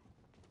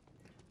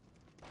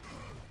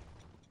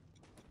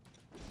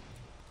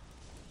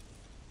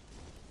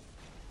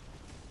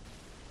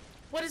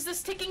 What is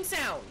this ticking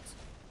sound?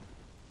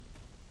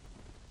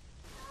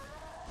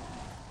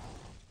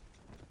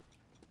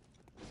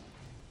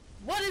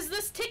 What is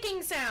this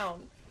ticking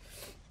sound?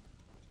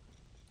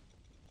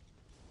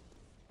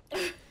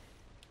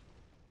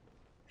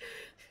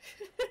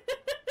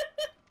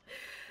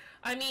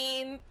 I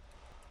mean,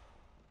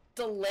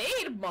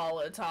 delayed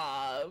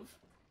Molotov.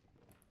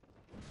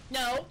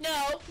 No,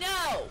 no,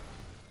 no!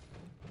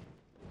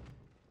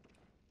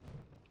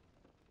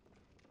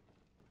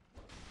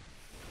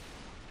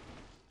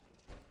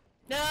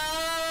 No!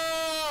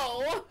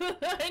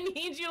 I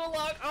need you to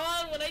lock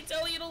on when I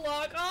tell you to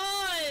lock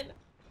on!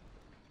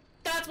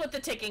 That's what the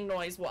ticking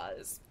noise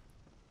was.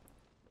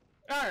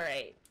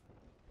 Alright.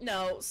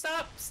 No,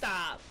 stop,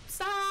 stop,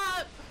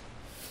 stop!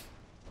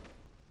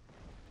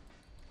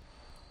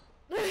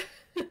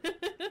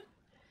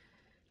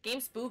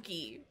 Game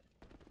spooky.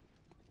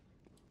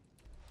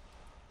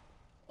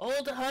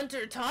 Old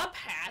hunter top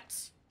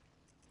hat.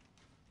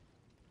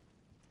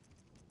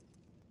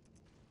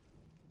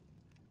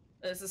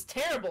 This is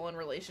terrible in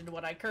relation to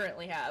what I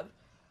currently have.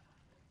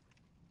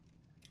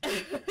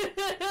 I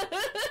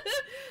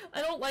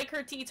don't like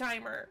her tea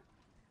timer.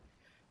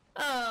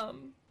 Do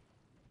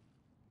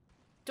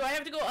I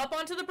have to go up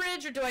onto the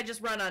bridge or do I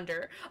just run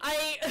under?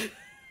 I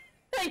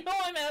know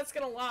I'm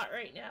asking a lot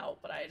right now,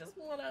 but I just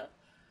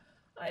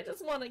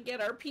wanna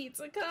get our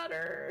pizza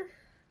cutter.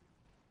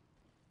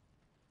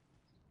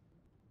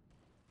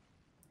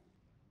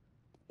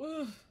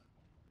 Oof.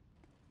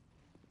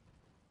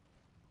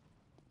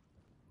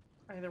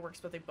 Either works,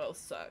 but they both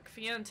suck.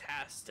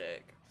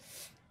 Fantastic.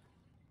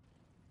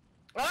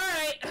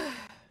 Alright.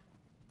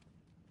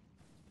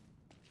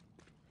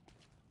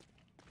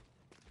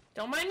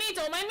 Don't mind me,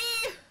 don't mind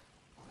me!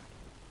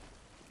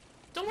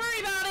 Don't worry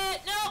about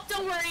it! No,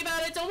 don't worry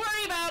about it, don't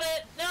worry about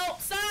it! No,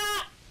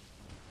 stop!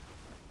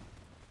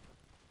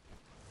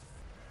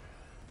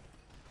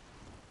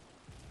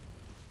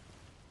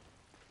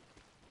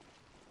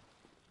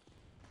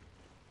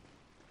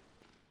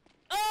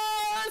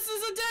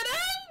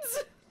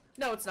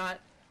 No, it's not.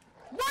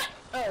 What?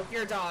 Oh,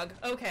 you're a dog.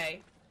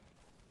 Okay.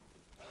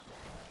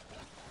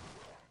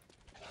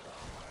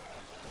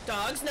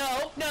 Dogs,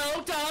 no,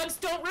 no, dogs,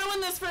 don't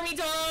ruin this for me,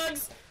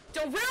 dogs!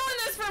 Don't ruin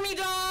this for me,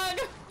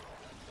 dog!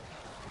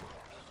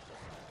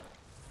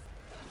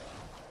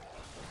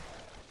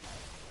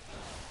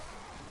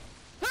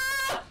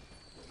 Ah!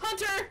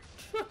 Hunter!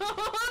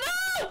 Oh,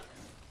 no!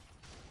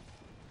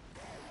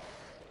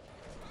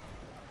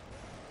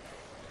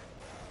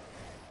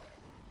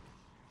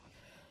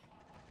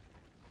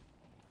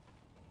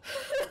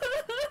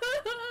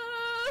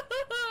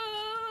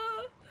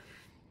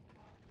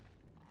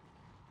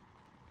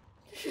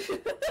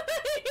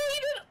 I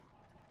hated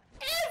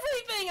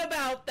everything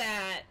about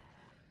that!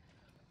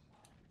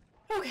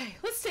 Okay,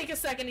 let's take a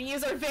second to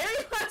use our very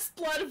last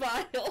blood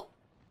vial.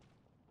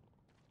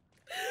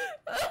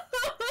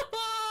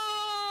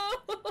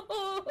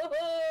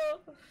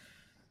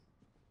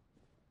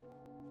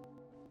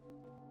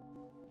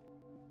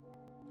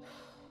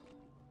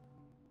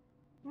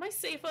 Am I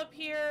safe up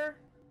here?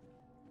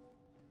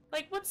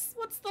 Like, what's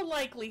the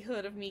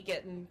likelihood of me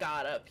getting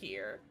got up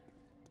here?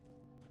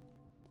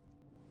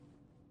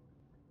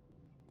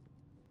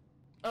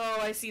 Oh,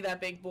 I see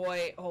that big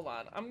boy. Hold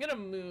on. I'm gonna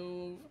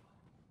move.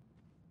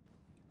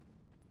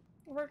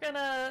 We're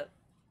gonna...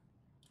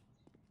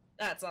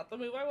 That's not the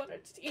move I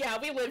wanted to... Yeah,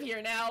 we live here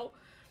now.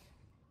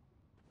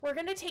 We're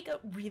gonna take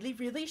a really,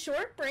 really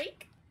short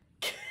break.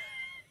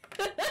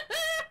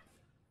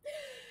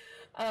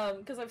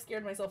 Because I've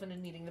scared myself into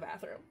needing the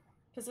bathroom.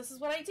 Because this is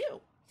what I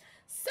do.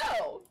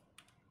 So,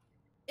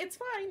 it's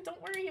fine.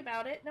 Don't worry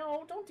about it.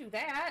 No, don't do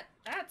that.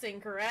 That's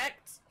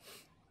incorrect.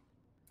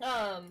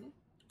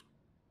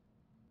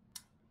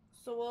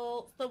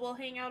 So we'll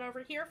hang out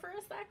over here for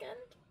a second,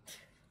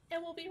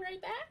 and we'll be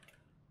right back.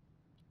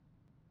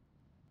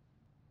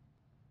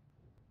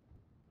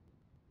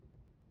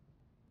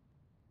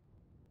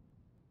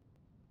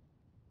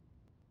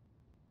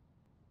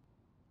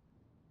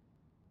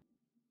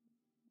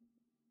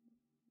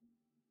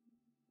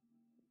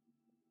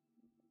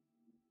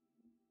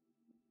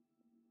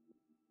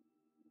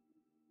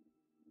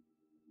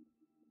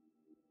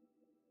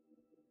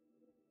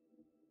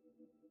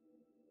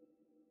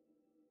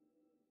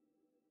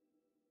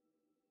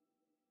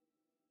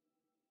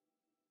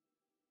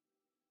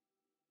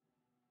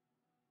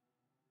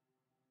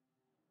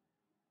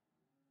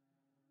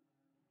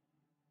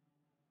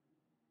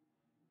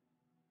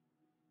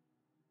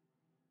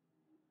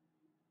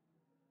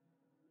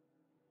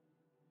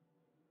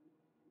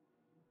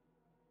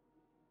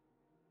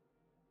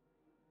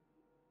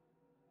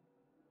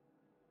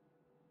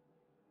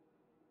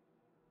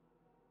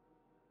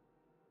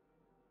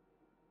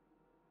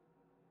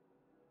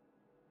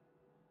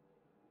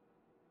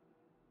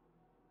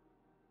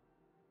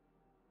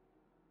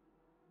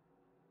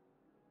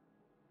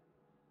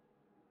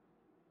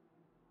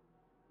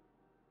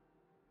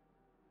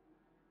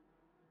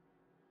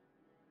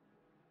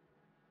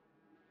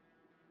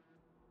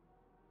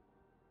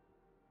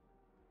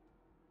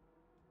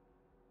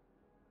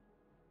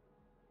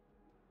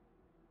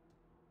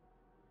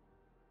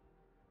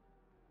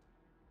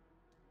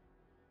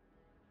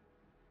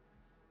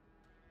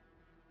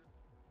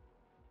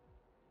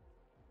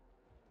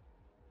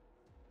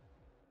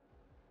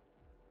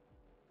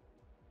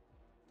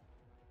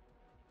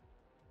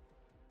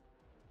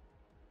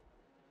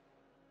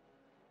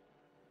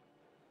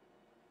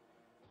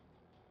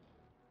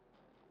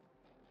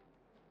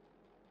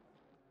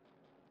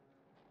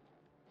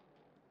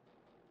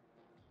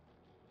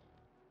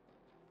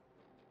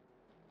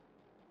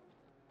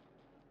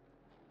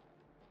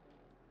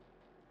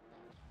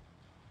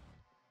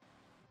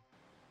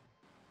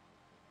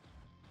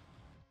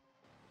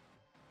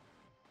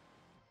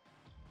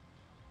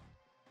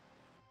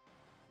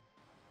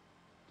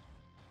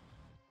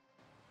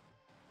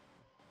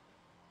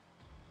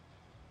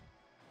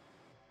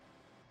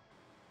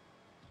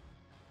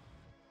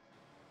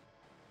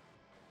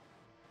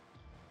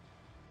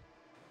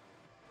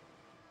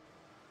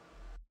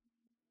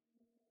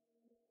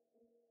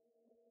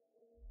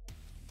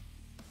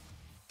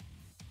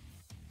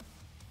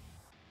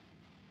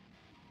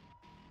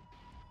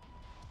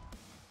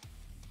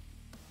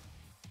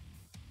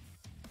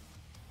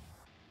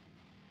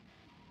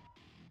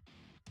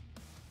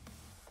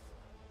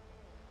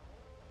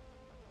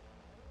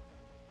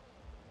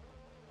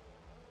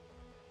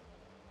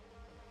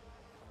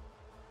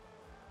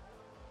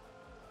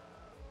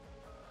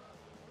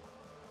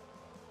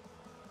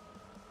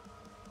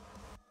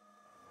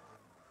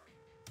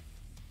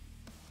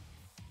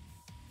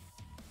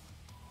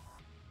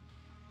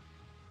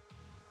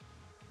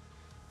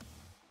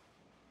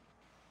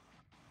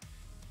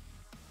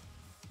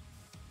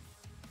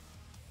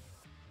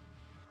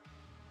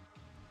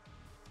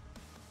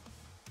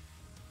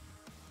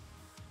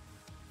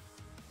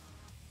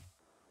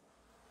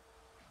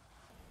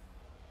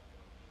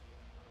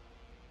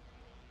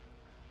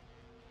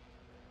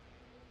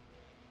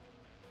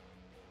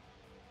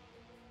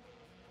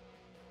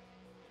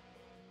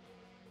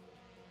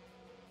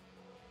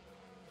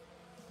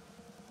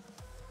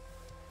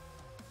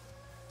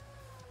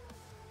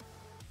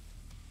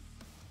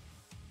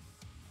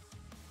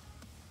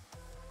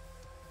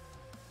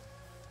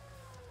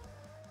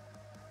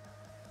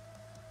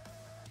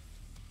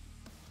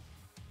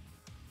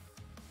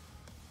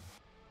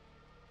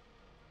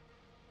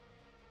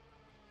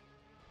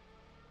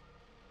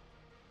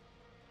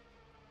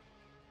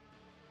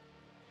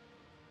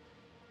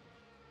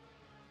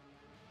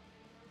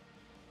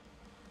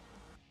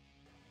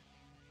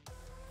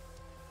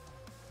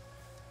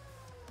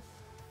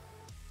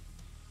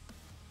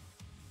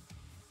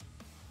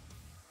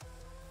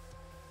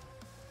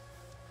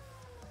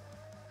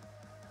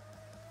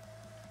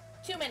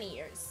 too many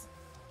years.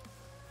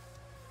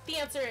 The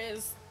answer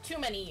is too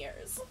many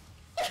years.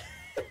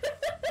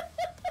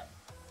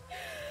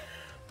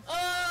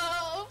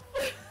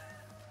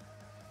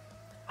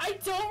 I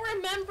don't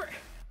remember.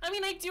 I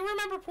mean, I do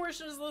remember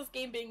portions of this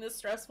game being this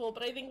stressful,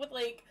 but I think with,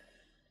 like,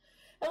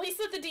 at least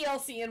with the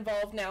DLC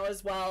involved now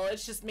as well,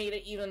 it's just made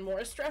it even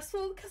more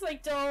stressful because I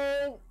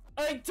don't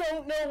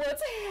know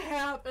what's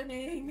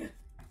happening.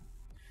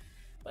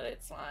 But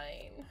it's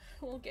fine.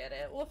 We'll get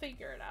it. We'll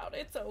figure it out.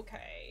 It's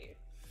okay.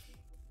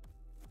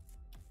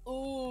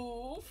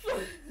 Oof.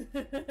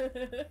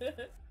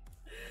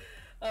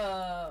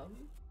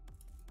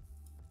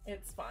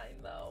 It's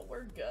fine though.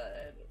 We're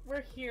good.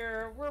 We're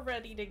here. We're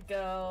ready to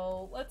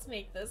go. Let's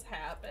make this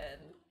happen.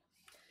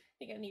 I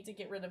think I need to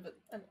get rid of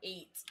an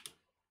 8.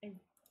 And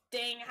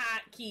dang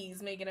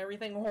hotkeys making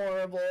everything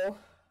horrible.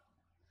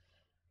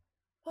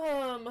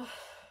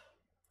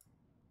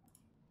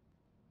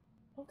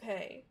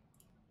 Okay.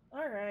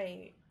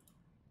 Alright.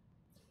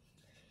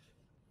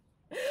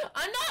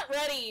 I'm not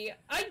ready.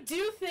 I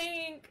do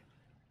think...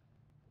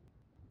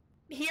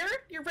 Here?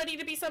 You're ready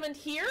to be summoned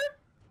here?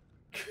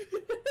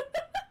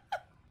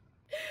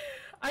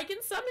 I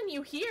can summon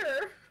you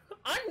here.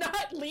 I'm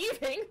not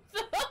leaving, though.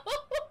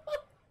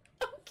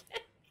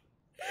 Okay.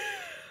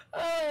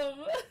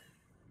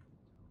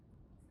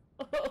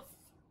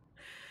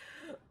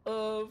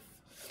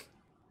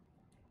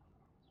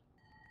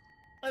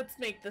 Let's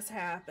make this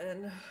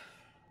happen.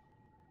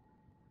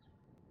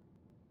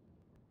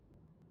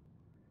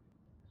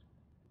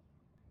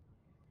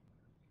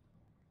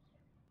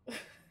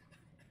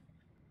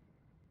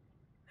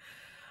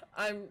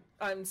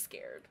 I'm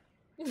scared.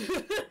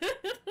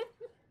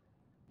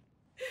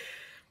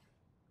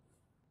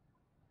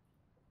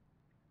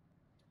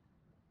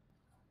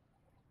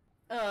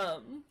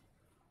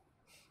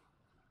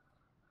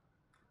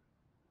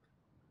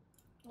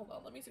 Hold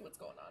on, let me see what's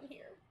going on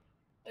here.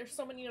 There's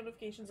so many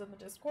notifications in the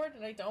Discord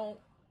and I don't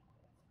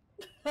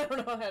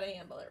know how to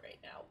handle it right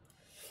now.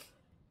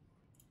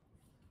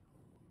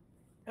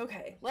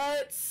 Okay,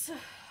 let's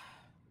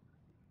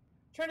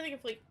try to think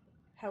of like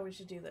how we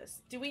should do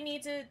this. Do we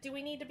need to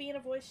be in a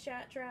voice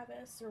chat,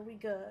 Travis, or are we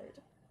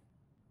good?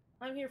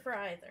 I'm here for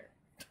either.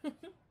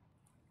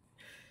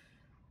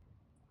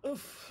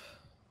 Oof.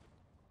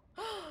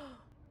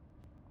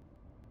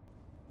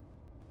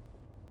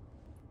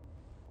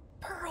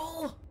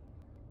 Pearl!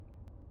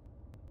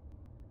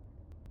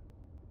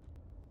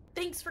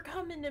 Thanks for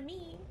coming to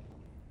me.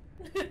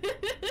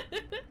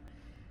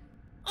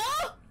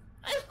 Oh!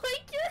 I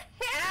like your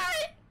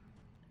hat!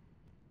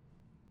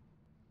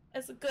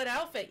 That's a good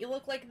outfit. You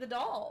look like the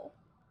doll.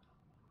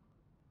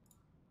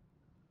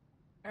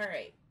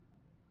 Alright.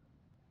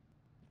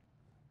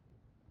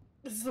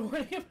 This is the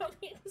warning about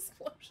the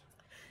explosions.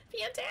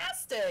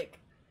 Fantastic!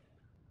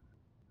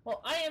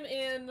 Well, I am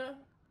in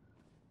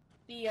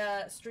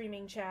the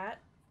streaming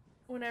chat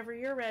whenever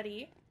you're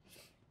ready.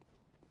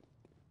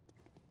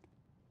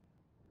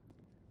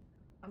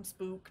 I'm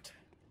spooked.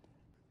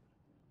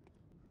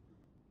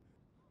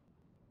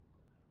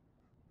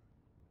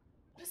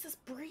 What is this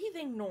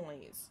breathing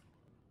noise?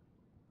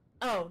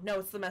 Oh, no,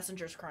 it's the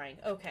messengers crying.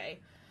 Okay.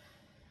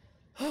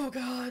 Oh,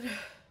 God.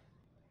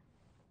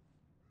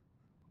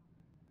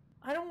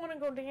 I don't want to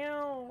go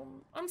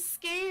down. I'm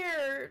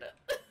scared.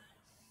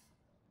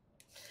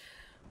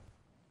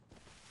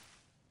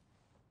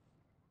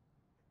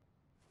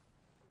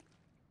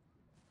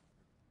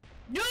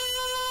 No!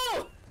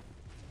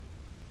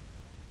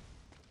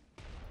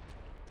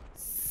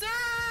 Sir!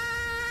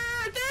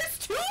 There's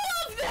 2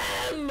 of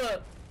them!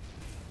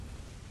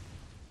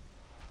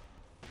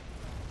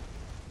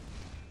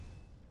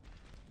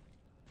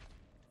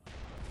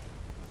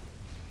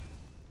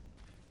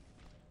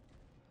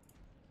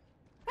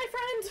 Hi,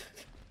 friend!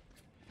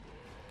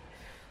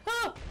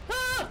 Ah!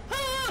 Ah!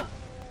 Ah!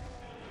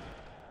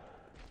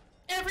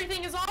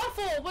 Everything is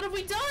awful! What have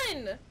we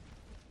done?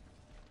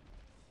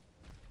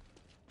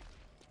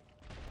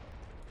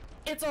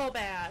 It's all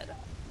bad.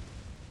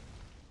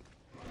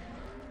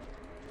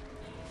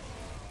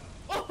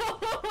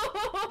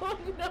 Oh,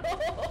 no!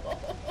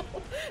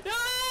 No!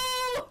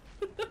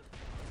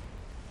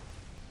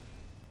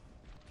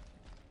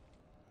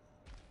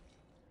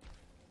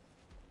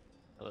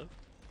 Hello?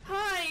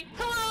 Hi!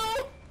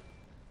 Hello!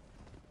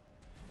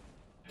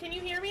 Can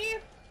you hear me?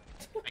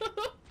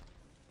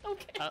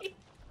 Okay.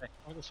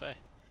 Go this way.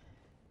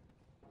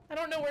 I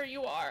don't know where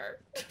you are.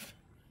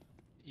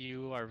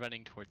 You are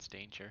running towards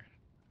danger.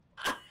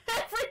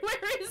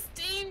 Everywhere is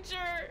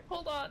danger!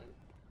 Hold on.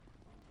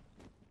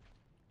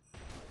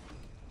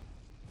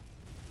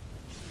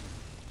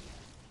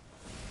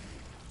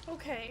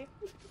 Okay.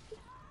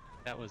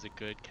 That was a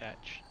good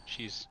catch.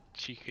 She's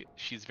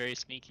very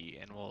sneaky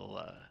and will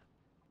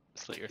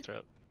slit your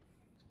throat.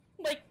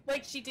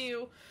 Like she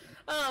do.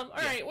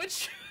 Alright,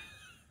 which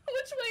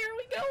way are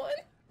we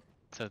going?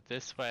 So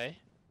this way.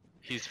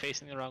 He's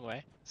facing the wrong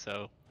way,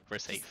 so we're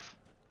safe.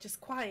 Just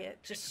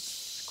quiet.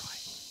 Just Quiet.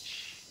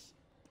 Shh.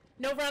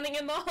 no running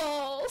in the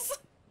halls.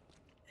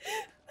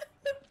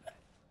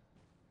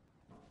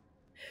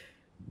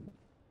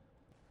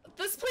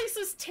 The place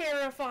is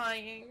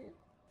terrifying.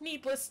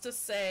 Needless to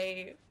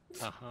say.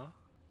 Uh-huh.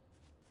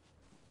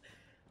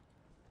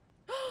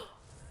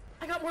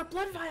 I got more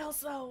blood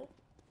vials though.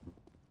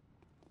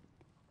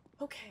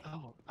 Okay.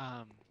 Oh,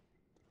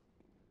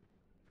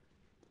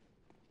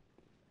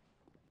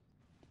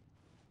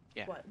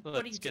 yeah. What? Let's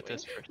What are you get doing?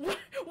 this first.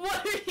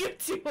 What are you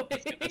doing?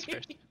 Let's get this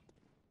first.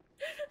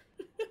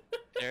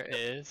 There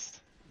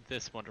is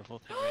this wonderful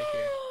thing right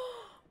here.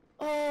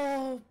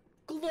 Oh,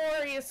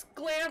 glorious,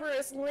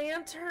 glamorous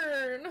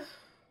lantern.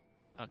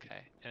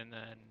 Okay, and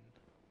then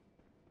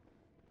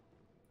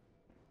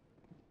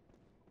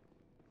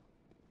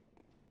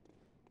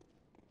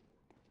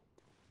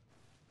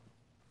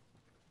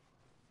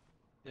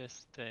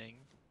this thing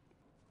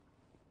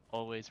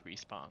always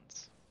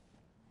respawns.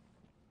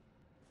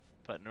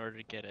 But in order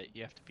to get it,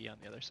 you have to be on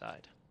the other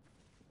side.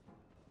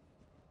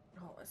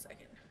 Hold on a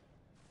second.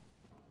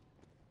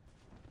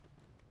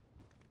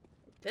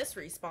 This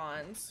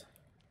respawns.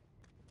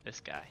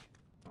 This guy.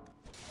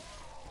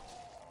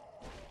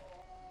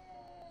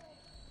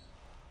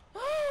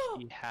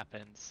 He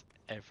happens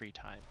every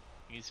time.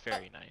 He's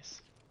very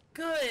nice.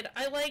 Good.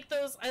 I like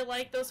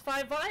those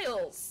 5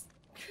 vials.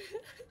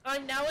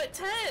 I'm now at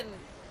 10.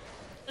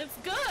 It's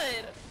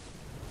good.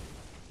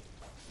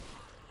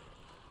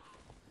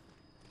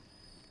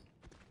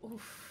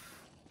 Oof.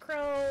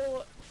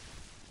 Crow.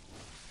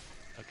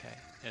 Okay,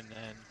 and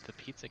then the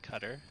pizza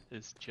cutter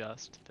is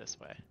just this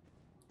way.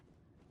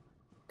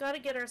 Gotta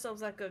get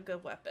ourselves that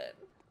good weapon.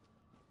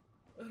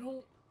 I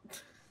don't...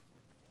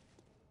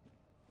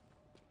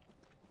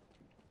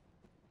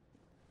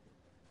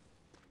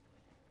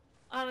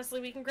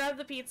 Honestly, we can grab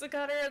the pizza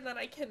cutter and then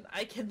I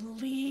can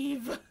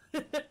leave.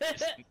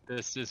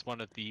 This is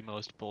one of the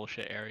most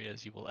bullshit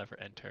areas you will ever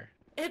enter.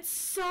 It's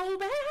so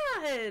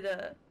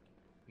bad.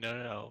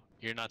 No,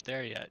 you're not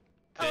there yet.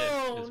 This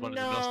Oh, is one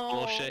no. of the most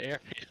bullshit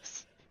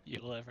areas you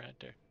will ever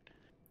enter.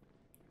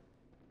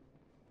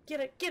 Get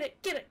it,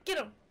 get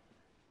him.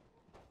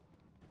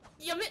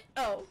 You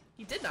oh,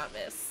 you did not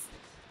miss.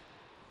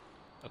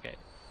 Okay,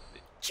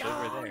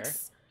 over there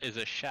Chunks. is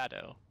a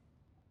shadow.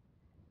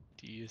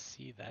 Do you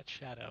see that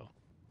shadow?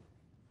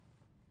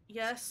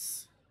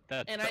 Yes.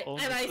 That's And the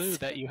only clue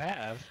that you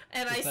have.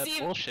 And is I that see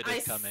bullshit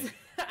is coming.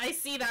 I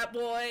see that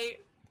boy.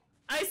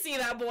 I see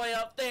that boy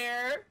up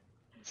there.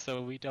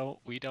 So we don't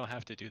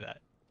have to do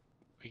that.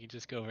 We can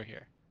just go over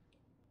here.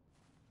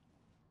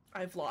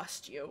 I've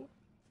lost you.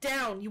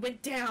 Down. You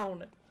went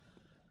down.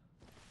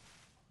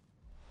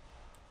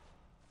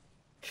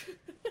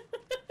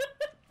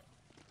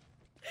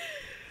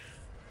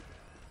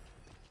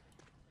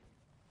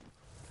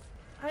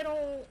 I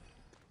don't...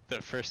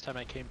 The first time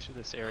I came through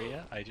this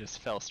area, I just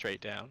fell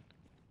straight down.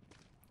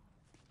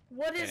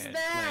 What is and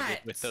that? landed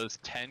with those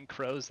 10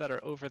 crows that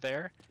are over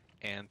there,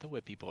 and the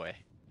whippy boy.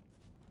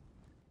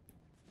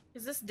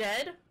 Is this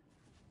dead?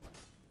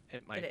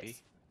 It might be.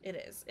 It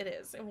is. It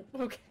is.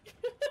 Okay.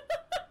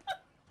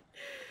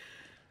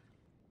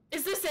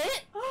 Is this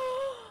it?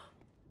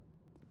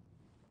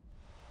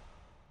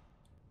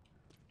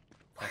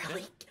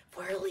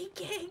 We're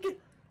leaking.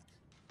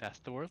 That's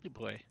the whirly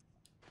boy.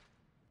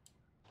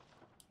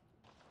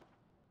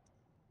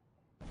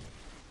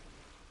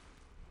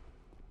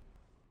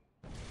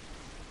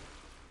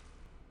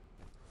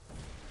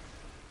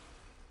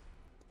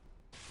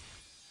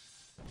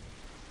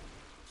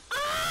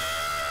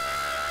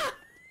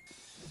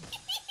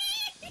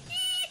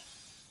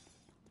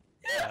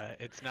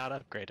 It's not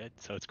upgraded,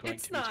 so it's going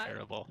to be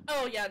terrible.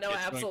 Oh yeah, no,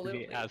 it's absolutely.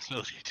 Going to be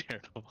absolutely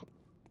terrible.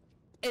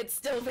 It's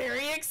still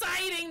very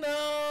exciting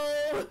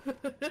though.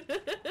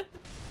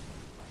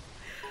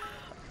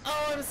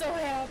 Oh, I'm so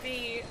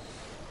happy.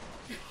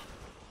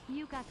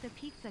 You got the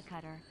pizza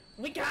cutter.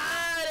 We got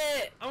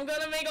it. I'm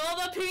gonna make all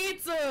the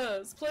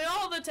pizzas. Play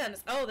all the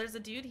tennis. Oh, there's a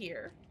dude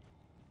here.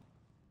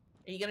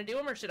 Are you gonna do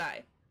him or should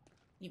I?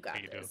 You got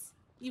this.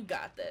 You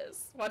got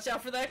this. Watch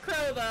out for that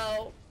crow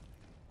though.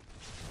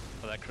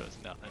 Well, that crow's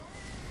nothing.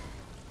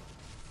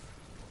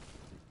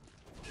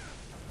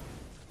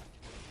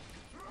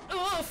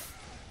 Oof!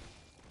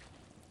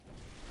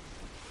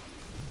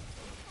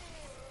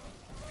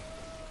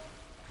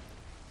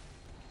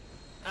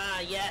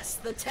 Ah, yes,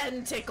 the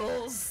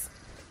tentacles.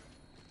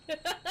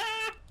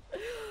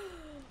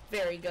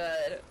 Very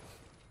good.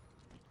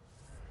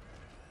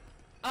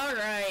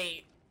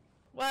 Alright.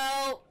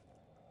 Well,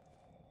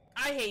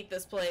 I hate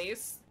this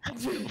place.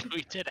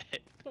 We did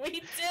it. We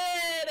did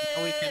it!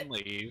 Now we can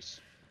leave.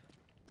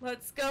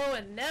 Let's go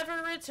and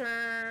never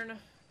return.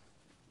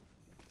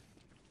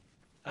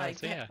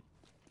 So yeah.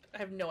 I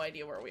have no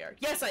idea where we are.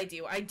 Yes, I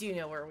do. I do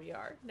know where we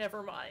are.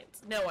 Never mind.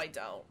 No, I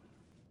don't.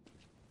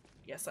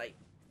 Yes, I...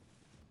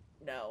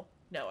 No.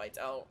 No, I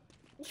don't.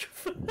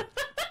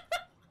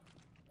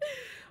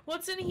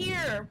 What's in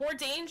here? More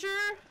danger?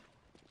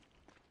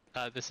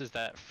 This is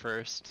that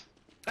first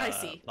I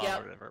see.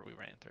 lava river we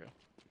ran through.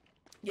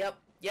 Yep.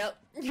 Yep.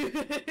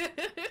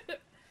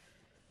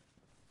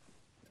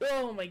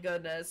 Oh my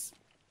goodness.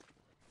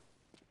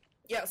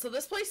 Yeah, so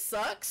this place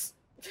sucks.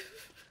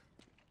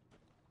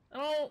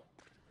 I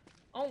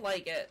don't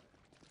like it.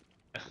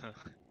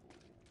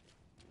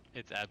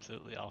 It's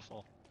absolutely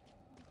awful.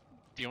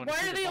 Do you want Why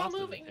to see are the they all boss of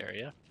moving? this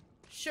area?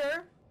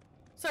 Sure.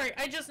 Sorry,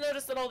 I just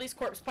noticed that all these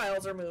corpse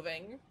piles are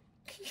moving.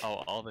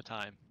 Oh, all the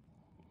time.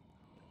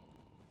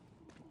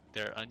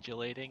 They're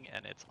undulating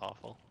and it's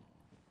awful.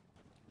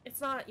 It's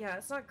not, yeah,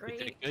 it's not It's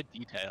great. a good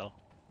detail.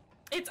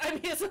 I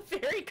mean, it's a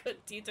very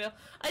good detail.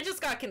 I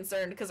just got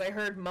concerned because I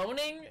heard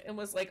moaning and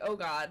was like, oh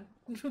god,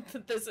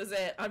 this is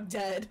it, I'm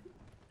dead.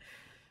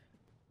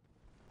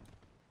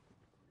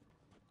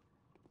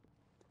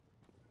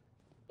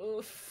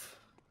 Oof.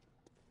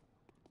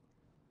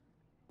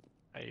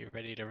 Are you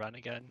ready to run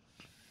again?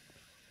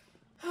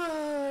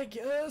 I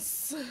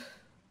guess.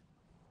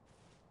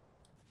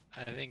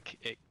 I think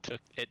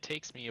it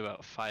takes me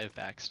about 5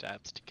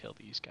 backstabs to kill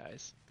these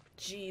guys.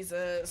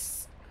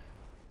 Jesus.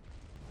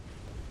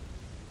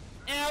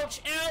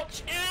 Ouch,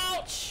 ouch,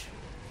 ouch!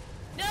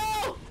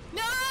 No!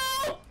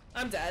 No!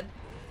 I'm dead.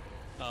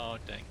 Oh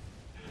dang.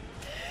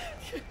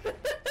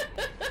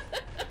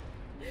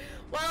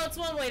 Well, it's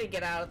one way to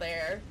get out of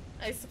there,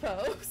 I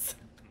suppose.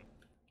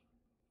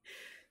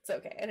 It's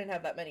okay. I didn't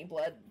have that many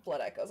blood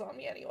echoes on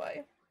me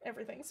anyway.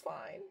 Everything's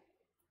fine.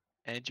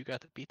 And you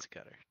got the pizza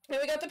cutter. And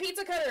we got the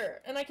pizza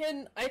cutter, and I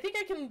think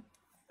I can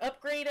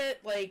upgrade it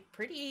like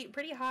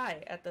pretty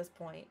high at this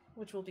point,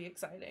 which will be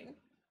exciting.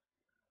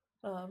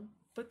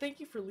 But thank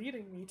you for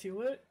leading me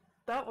to it.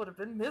 That would have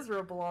been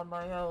miserable on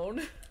my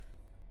own.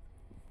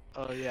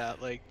 Oh yeah,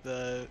 like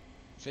the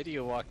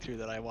video walkthrough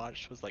that I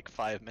watched was like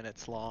 5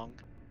 minutes long,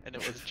 and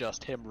it was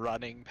just him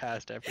running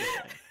past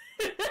everything.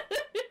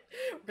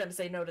 We're gonna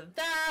say no to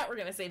that, we're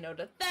gonna say no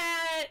to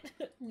that,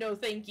 no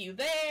thank you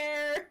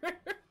there.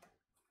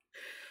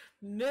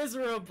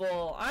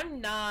 Miserable.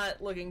 I'm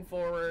not looking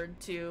forward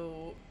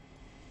to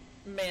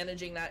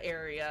managing that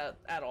area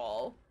at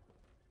all.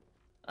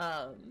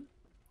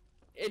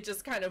 It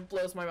just kind of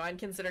blows my mind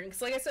considering,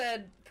 because like I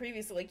said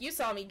previously, like you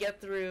saw me get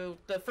through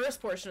the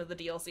first portion of the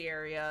DLC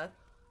area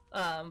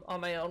on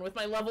my own with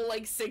my level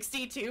like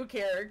 62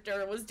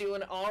 character, was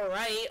doing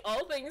alright,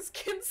 all things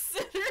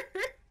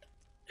considered.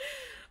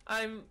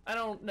 I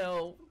don't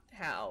know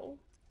how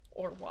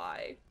or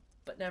why,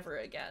 but never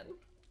again.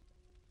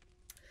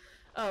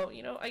 Oh,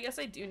 you know, I guess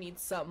I do need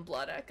some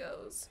blood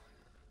echoes.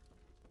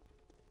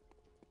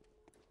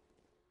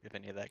 You have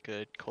any of that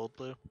good cold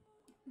blue?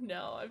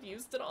 No, I've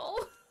used it all.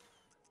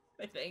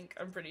 I think.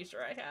 I'm pretty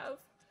sure I have.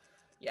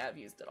 Yeah, I've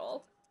used it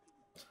all.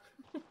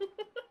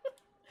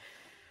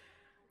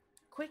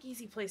 Quick,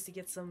 easy place to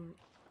get some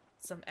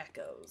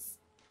echoes.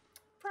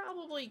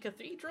 Probably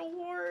Cathedral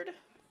Ward.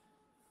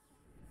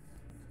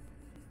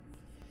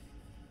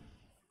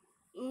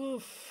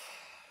 Oof.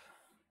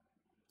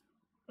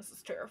 This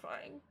is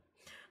terrifying.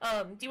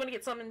 Do you want to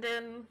get summoned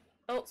in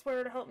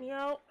elsewhere to help me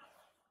out?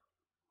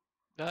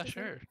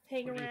 Sure.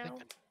 Hang What are you around.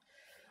 thinking?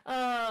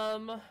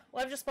 Well,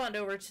 I've just spawned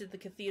over to the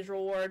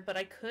Cathedral Ward, but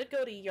I could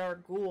go to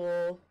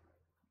Yargul.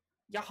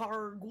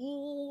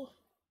 Yahargul.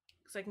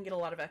 Because I can get a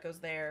lot of echoes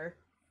there.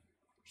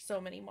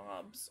 So many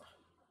mobs.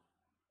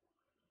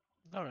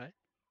 Alright.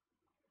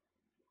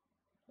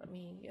 Let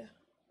me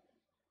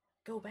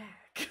go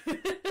back.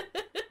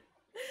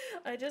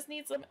 I just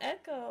need some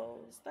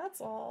echoes. That's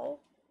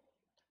all.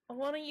 I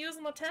want to use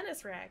my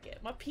tennis racket,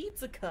 my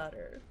pizza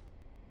cutter,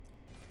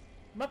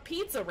 my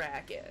pizza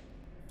racket.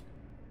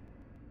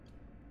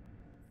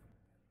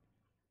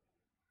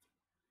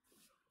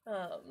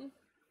 Oh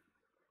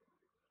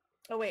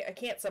wait, I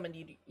can't summon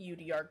you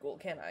to Yargul,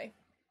 can I?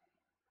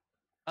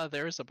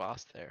 There is a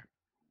boss there.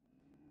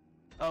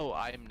 Oh,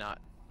 I'm not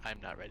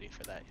ready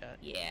for that yet.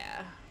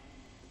 Yeah.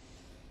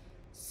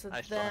 So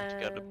I still have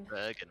to go to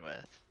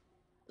Bergenworth.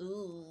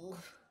 Ooh.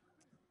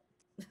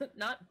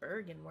 Not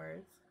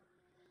Bergenworth.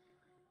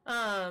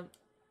 Well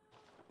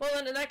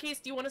then in that case,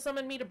 do you want to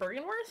summon me to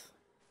Bergenworth?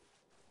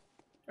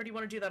 Or do you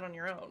want to do that on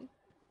your own?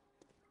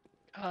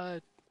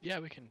 Yeah,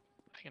 I can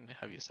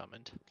have you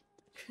summoned.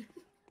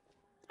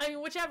 I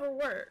mean, whichever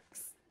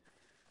works.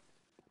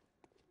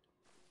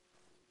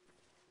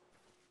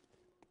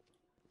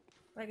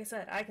 Like I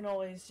said, I can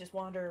always just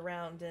wander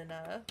around and,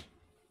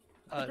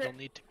 It'll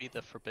need to be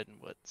the Forbidden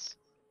Woods.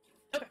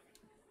 Okay.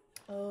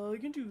 I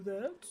can do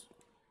that.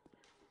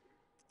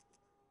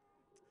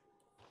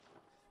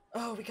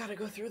 Oh, we gotta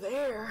go through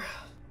there.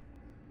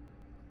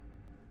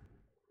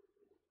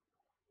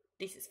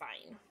 This is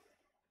fine.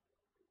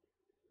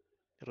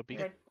 It'll be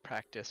Okay. good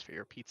practice for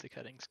your pizza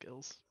cutting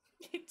skills.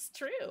 It's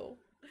true.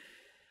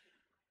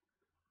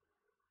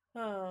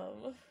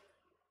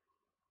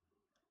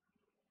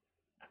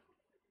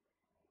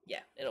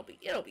 Yeah, it'll be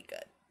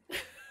good.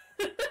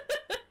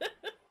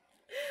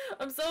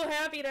 I'm so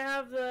happy to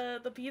have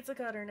the pizza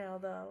cutter now,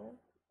 though.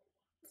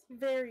 It's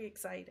very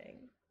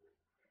exciting.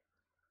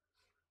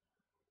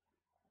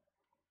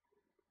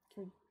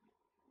 Can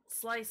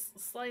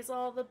slice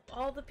all the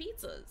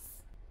pizzas.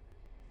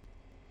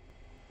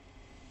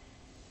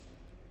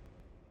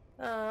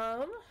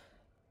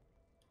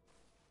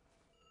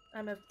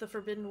 I'm at the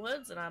Forbidden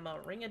Woods and I'm a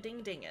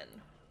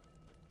ring-a-ding-dingin'.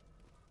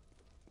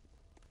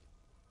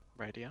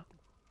 Radio.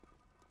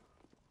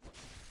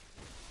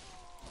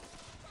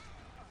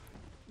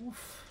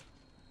 Oof.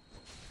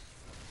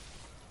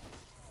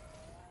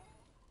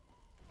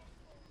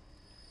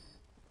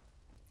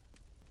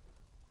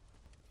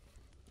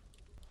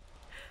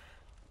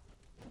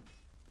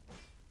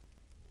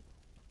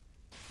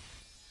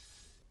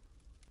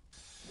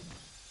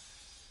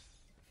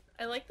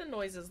 I like the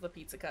noises the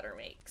pizza cutter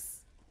makes.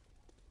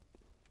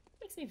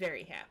 Makes me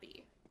very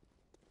happy.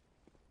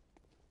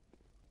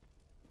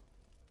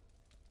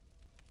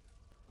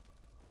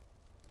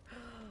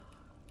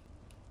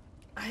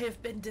 I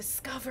have been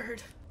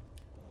discovered.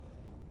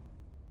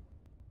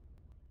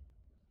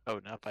 Oh,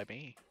 not by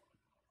me.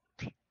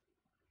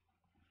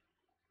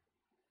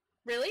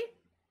 Really?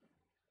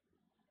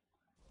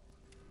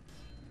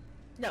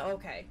 No,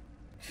 okay.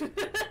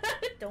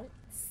 Don't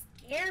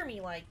scare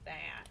me like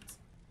that.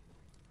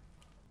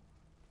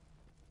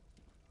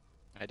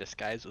 My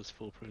disguise was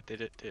foolproof. Did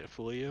it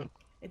fool you?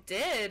 It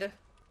did.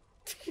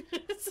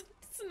 It's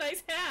a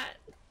nice hat.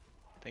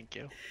 Thank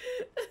you.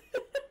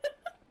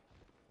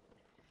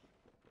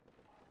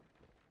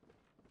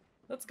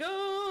 Let's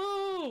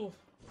go!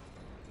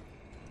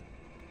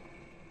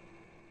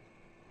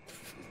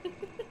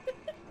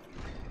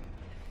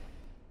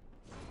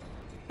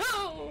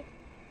 Oh!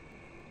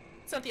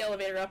 Sent the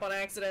elevator up on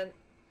accident.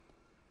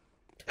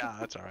 Ah,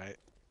 that's alright.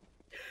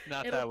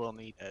 Not It'll- that we'll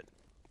need it.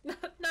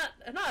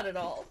 Not at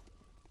all.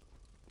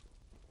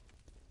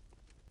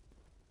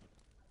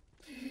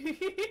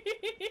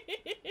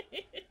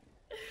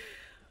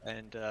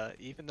 And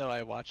even though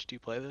I watched you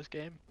play this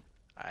game,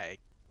 I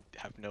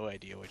have no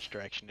idea which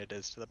direction it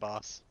is to the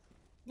boss.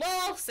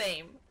 Well,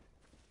 same.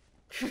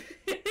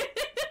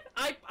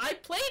 I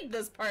played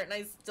this part and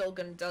I still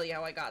couldn't tell you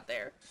how I got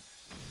there.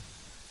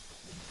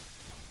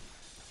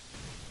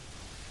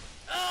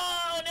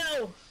 Oh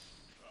no!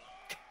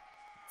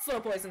 Slow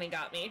poisoning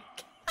got me.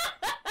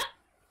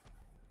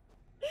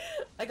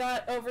 I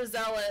got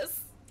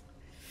overzealous.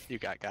 You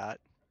got.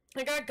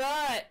 I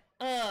got.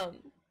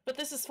 But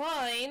this is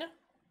fine.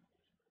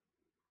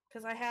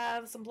 Because I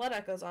have some blood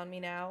echoes on me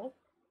now.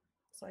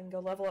 So I can go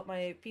level up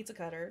my pizza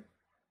cutter.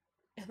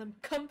 And then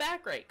come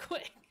back right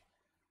quick.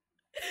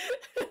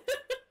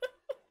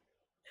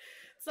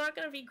 It's not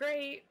gonna be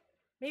great.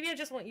 Maybe I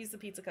just won't use the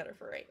pizza cutter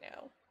for right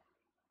now.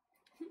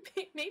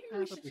 Maybe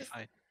we should just...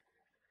 Fine.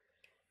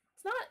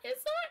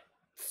 It's not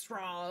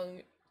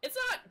strong. It's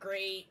not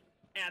great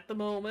at the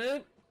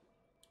moment.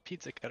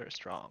 Pizza cutter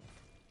strong.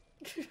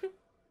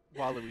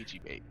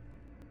 Waluigi bait.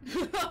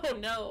 Oh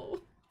no.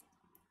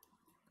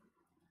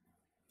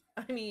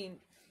 I mean,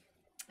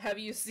 have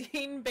you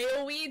seen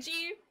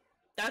Bayoouiji?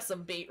 That's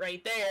some bait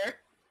right there.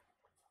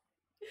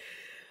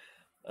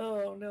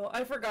 Oh no,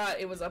 I forgot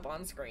it was up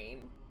on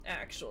screen,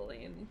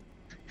 actually, and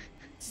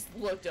just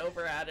looked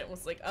over at it and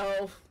was like,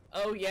 oh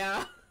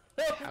yeah.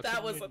 How That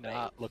can was you a thing.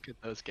 not look at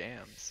those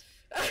gams?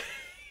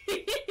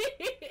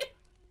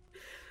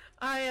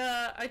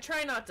 I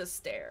try not to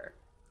stare,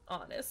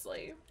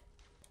 honestly.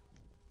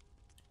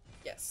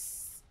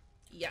 Yes.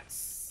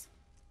 Yes.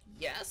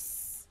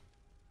 Yes.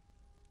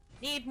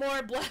 Need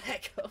more blood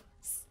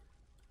echoes.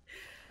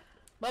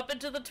 I'm up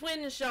into the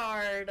twin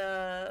shard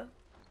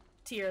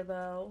tier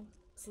though.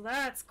 So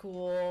that's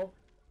cool.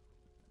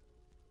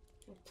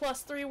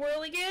 +3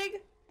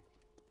 whirligig?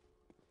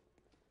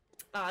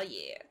 Ah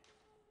yeah.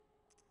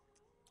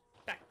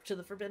 Back to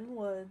the Forbidden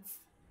Woods.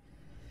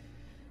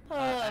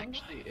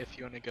 Actually, if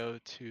you want to go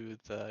to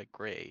the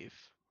grave,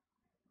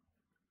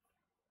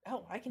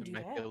 Oh, I can we do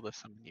might that. be able to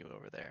summon you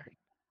over there.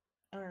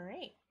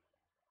 Alright.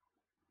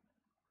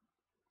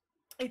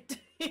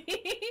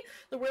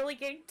 The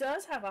whirligig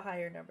does have a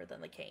higher number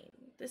than the cane.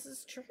 This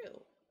is true.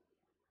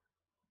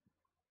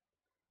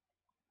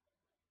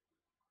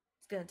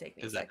 It's gonna take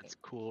me Is a that second. its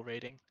cool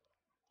rating?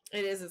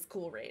 It is its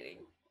cool rating.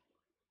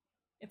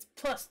 It's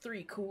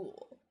 +3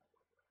 cool.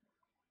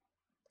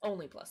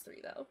 Only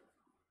 +3 though.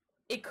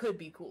 It could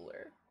be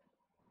cooler.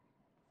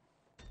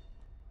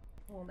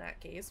 Well, in that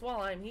case,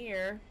 while I'm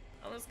here,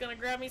 I'm just gonna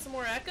grab me some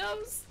more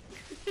echoes.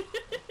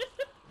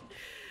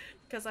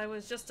 Because I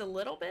was just a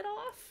little bit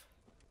off.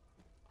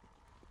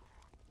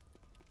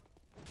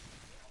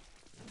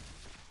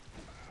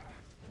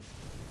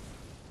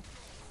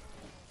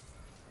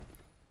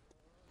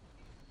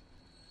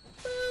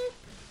 Boop.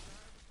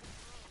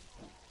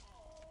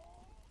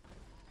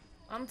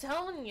 I'm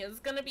telling you, it's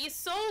gonna be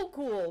so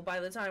cool by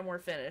the time we're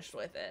finished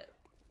with it.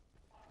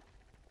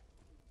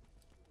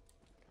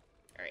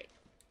 Alright.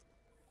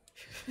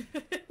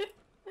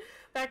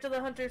 Back to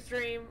the hunter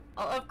stream.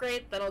 I'll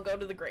upgrade, then I'll go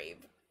to the grave.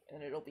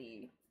 And it'll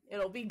be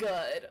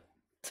good.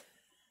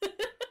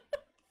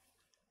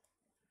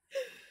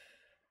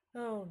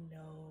 Oh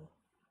no.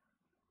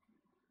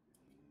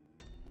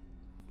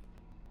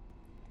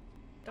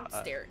 Don't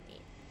stare at me.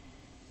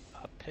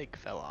 A pig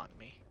fell on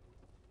me.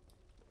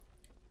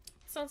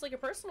 Sounds like a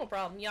personal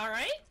problem. You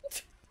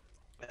alright?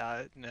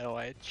 No,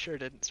 I sure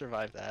didn't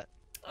survive that.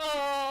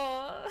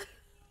 Oh.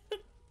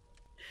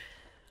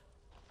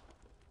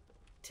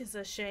 Tis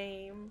a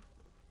shame.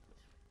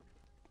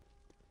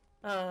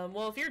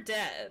 Well, if you're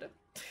dead.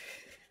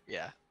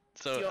 Yeah.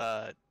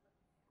 So,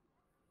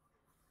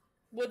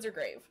 Woods or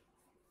grave?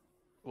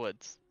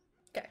 Woods.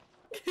 Okay.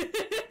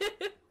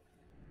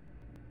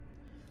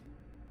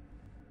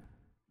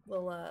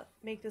 We'll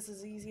make this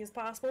as easy as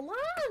possible.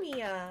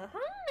 Lamia,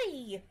 hi.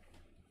 You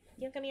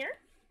wanna come here?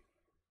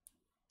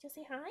 Just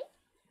say hi.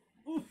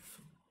 Oof.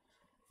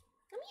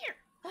 Come here.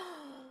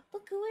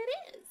 Look who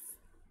it is.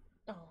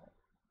 Oh.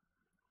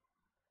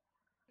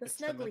 The It's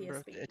the member snuggliest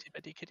of the baby. Itty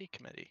Bitty Kitty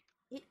Committee.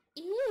 It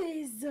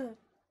is.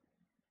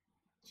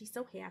 She's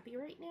so happy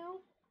right now.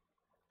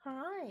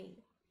 Hi.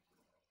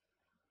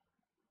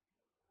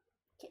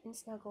 Kitten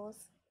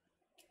snuggles.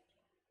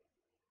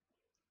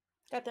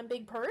 Got them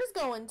big purrs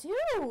going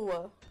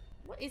too.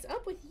 What is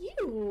up with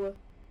you?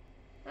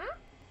 Huh?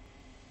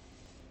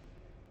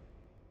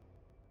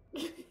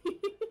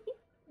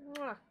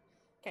 Mwah.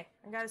 Okay,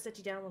 I gotta sit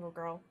you down, little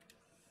girl.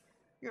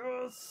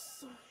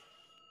 Yes.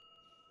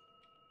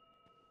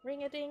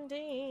 Ring a ding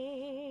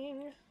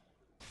ding.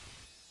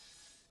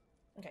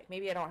 Okay,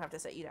 maybe I don't have to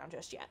set you down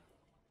just yet.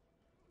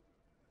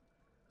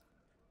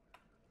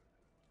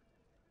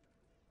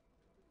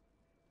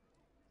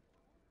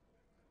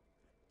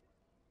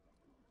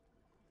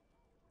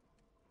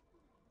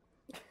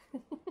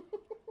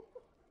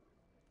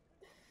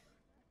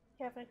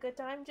 You having a good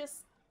time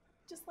just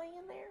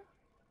laying there?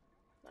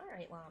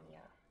 Alright, Lamia.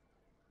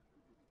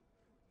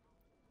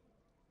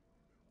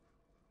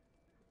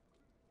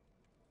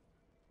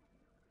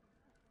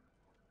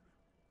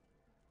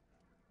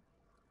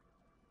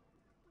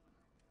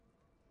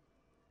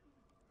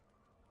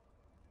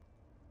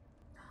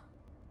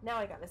 Now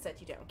I gotta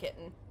set you down,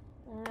 kitten.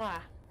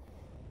 Mwah.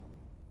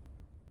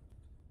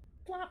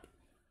 Plop.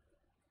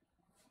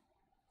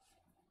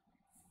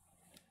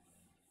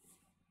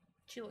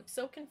 She looks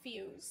so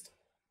confused.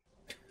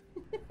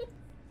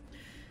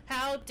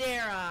 How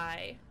dare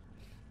I?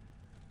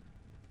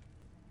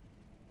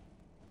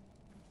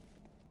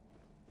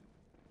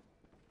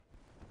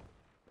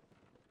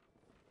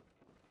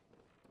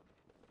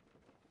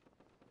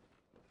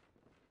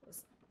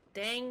 This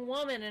dang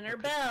woman and her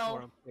More bell.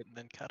 important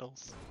than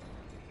kettles.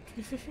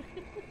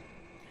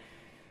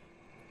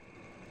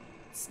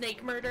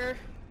 Snake murder.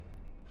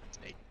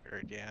 Snake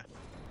bird, yeah.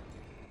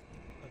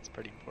 That's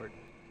pretty important.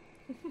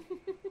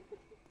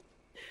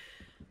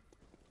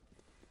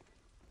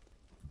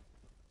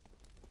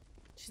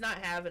 She's not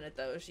having it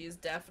though. She's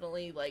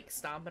definitely like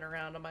stomping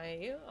around on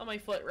my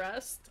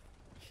footrest.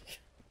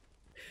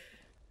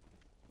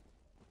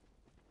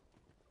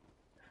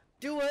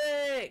 Do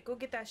it! Go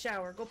get that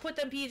shower. Go put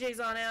them PJs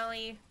on,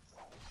 Allie.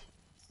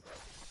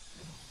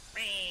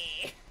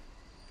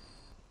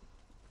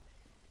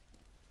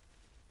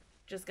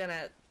 Just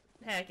gonna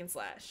hack and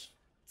slash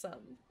some.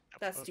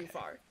 That's too Okay.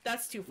 far.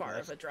 That's too far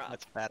That's- of a drop.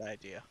 That's a bad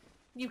idea.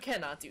 You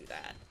cannot do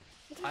that.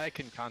 I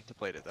can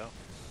contemplate it though.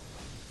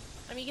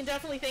 I mean, you can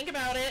definitely think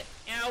about it.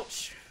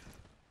 Ouch.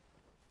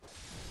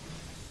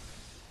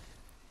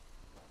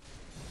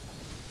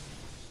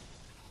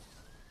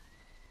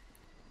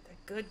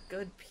 The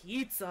good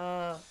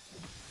pizza.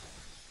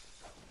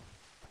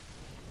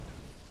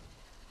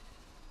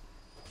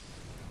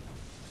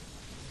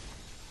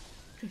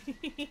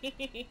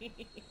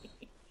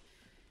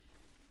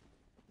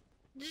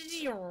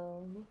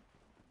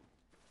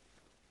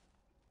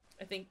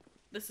 I think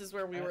this is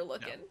where we were No.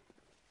 looking.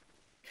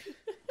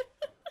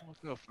 We'll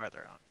go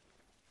farther on.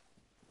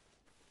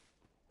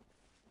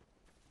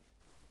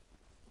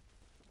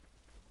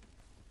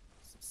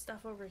 Some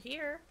stuff over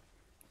here.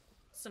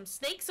 Some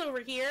snakes over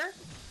here.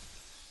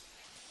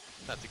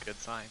 That's a good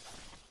sign.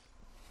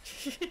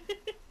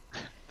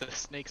 The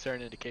snakes are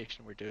an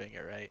indication we're doing it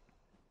right.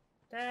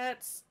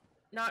 That's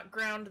not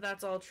ground,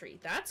 that's all tree.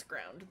 That's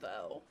ground,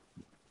 though.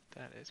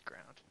 That is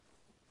ground.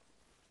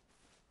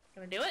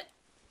 Gonna do it?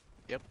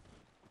 Yep.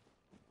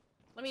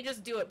 Let me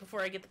just do it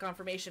before I get the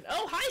confirmation.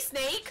 Oh, hi,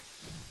 snake!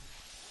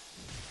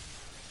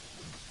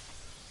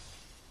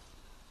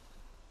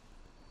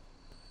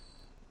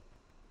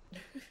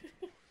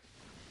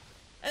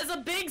 As a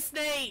big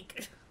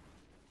snake!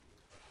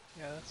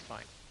 Yeah, that's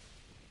fine.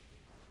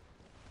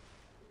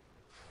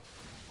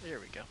 There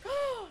we go.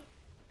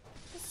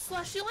 This is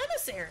Celestial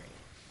Emissary.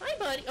 Hi,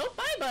 buddy. Oh,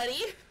 bye,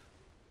 buddy.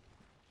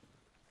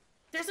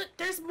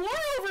 There's more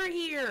over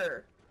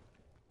here.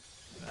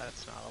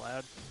 That's not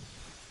allowed.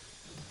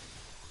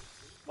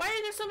 Why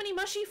are there so many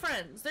mushy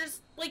friends?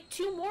 There's like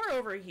 2 more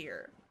over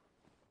here.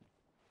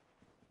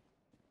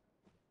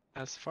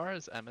 As far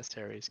as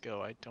emissaries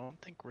go, I don't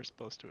think we're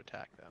supposed to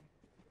attack them.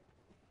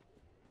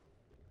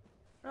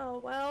 Oh,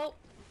 well.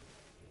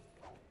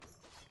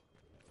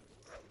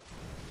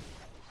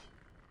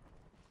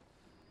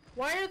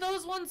 Why are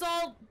those ones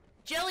all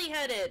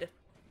jelly-headed?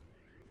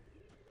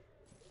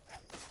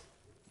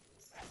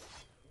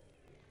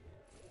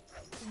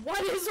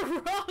 What is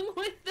wrong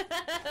with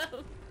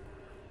them?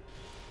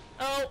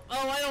 Oh,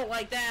 I don't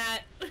like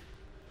that.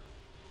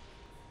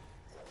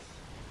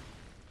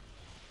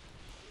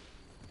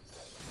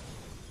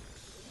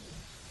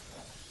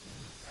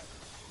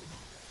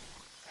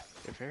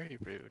 They're very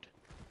rude.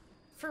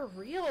 For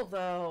real,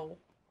 though.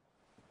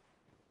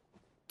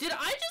 Did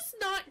I just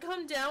not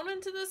come down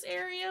into this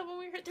area when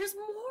we were here? There's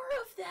more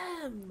of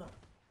them!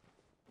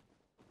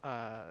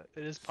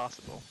 It is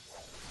possible.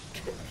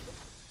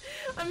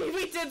 I mean,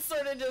 we did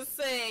sort of just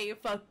say,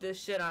 fuck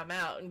this shit, I'm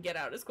out, and get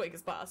out as quick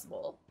as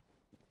possible.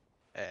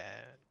 And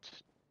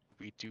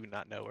we do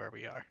not know where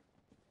we are.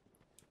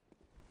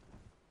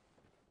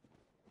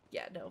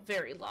 Yeah, no,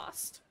 very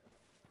lost.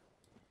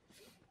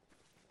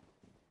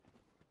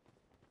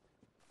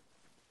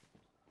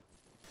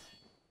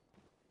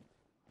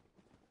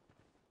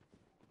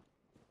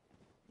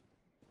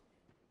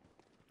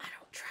 I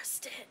don't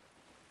trust it.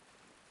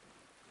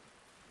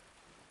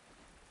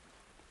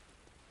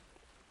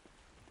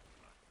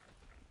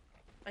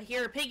 I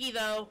hear a piggy,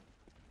 though.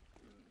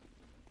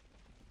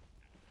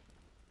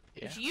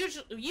 Yeah. Which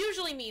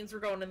usually means we're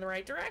going in the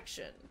right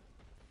direction.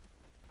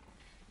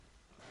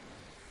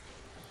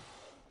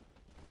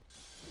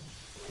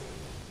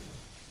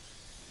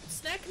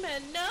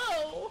 Snackman,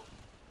 no!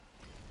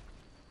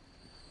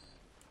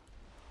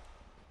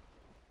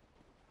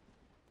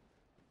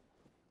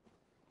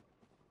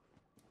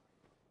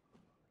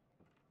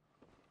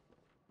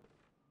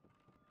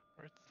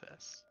 Where's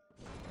this?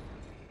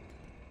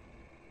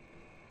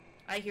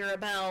 I hear a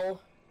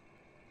bell.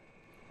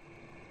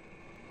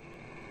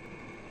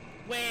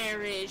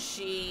 Where is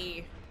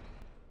she?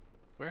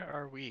 Where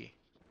are we?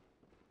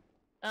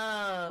 Um.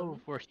 Oh,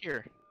 we're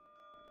here.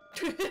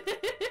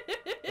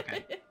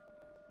 Okay.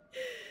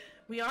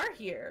 We are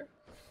here.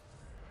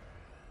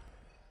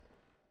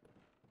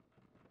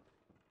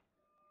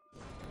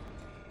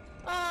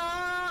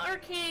 Aw,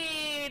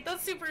 arcade!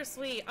 That's super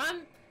sweet.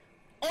 I'm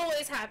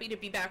always happy to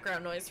be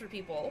background noise for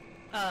people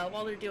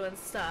while they're doing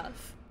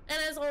stuff. And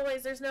as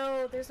always, there's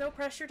no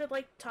pressure to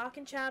like talk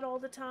and chat all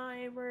the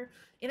time or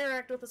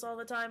interact with us all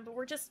the time, but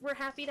we're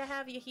happy to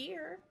have you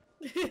here.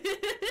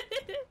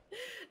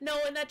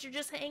 Knowing that you're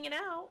just hanging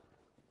out.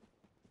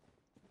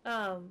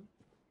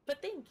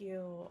 But thank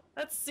you.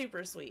 That's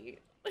super sweet.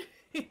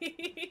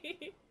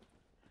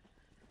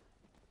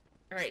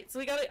 Alright, so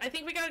I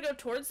think we gotta go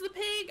towards the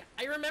pig.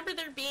 I remember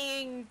there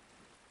being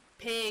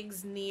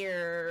pigs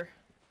near...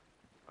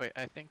 Wait,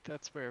 I think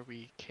that's where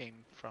we came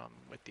from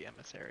with the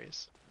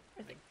emissaries.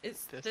 I think,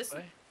 is This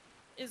way?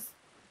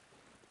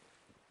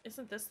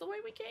 Isn't this the way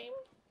we came?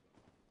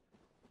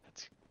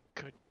 That's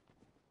good.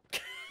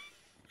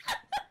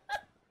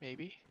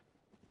 Maybe?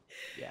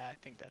 Yeah, I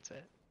think that's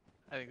it.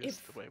 I think this is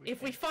the way we If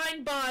came. we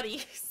find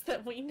bodies,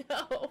 then we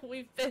know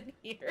we've been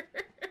here.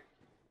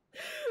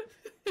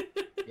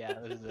 Yeah,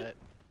 this is it.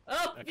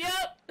 Oh, Okay.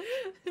 yep!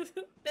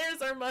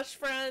 There's our mush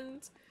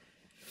friend.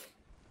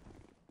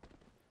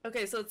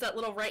 Okay, so it's that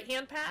little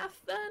right-hand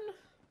path, then?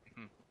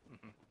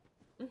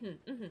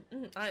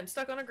 I'm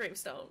stuck on a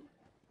gravestone.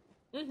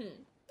 A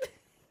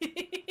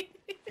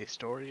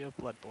story of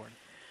Bloodborne.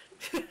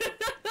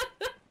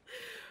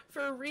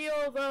 For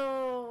real,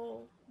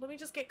 though. Let me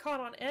just get caught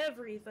on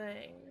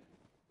everything.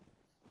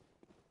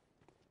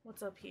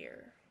 What's up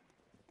here?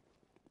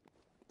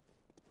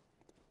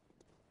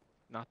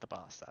 Not the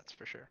boss, that's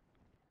for sure.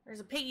 There's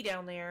a piggy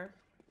down there.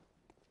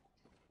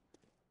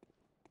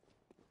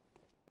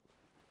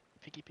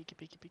 Piggy, piggy,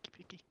 piggy, piggy,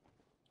 piggy.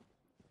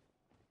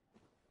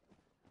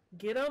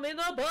 Get him in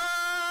the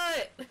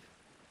butt!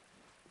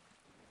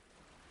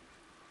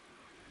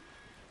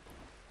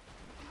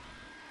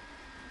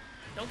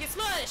 Don't get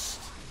smushed!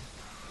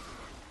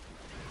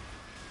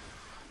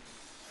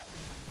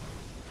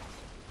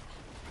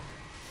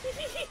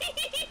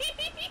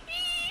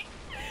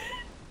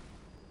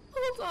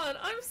 Hold on,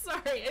 I'm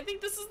sorry. I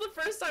think this is the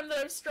first time that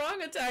I've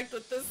strong attacked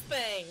with this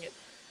thing.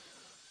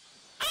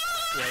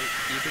 Yeah,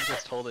 you can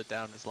just hold it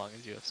down as long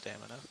as you have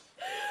stamina.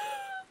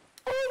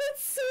 Oh,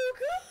 that's so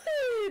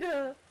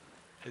good!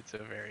 It's a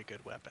very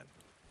good weapon.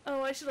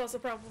 Oh, I should also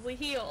probably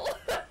heal.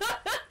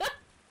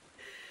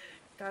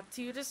 Got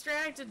too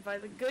distracted by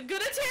the good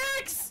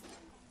attacks!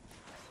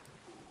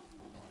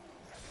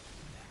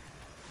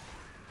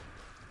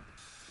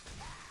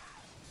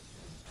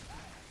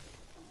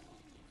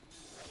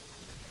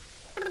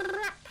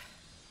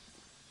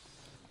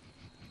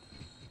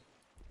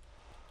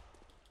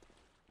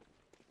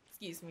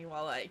 Excuse me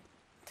while I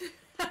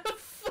have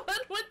fun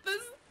with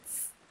this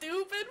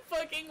stupid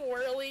fucking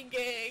whirly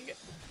gig.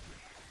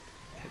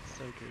 It's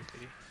so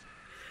goofy.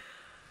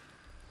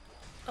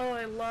 Oh,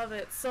 I love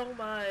it so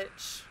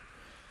much.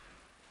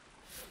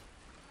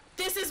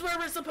 This is where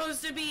we're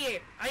supposed to be!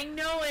 I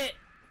know it!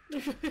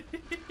 You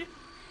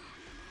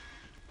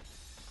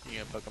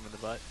gonna poke him in the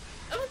butt?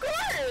 Of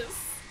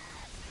course!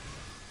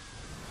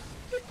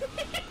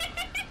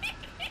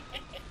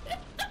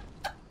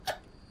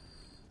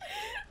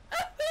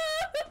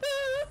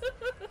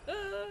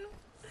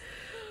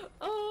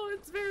 Oh,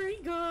 it's very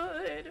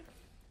good.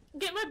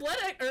 Get my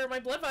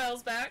blood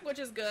vials back, which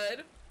is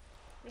good.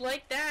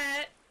 Like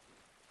that.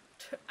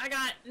 I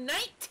got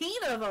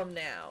 19 of them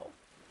now.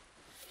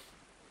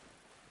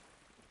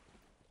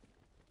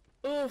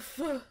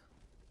 Oof.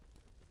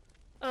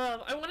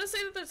 I want to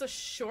say that there's a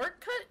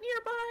shortcut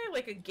nearby,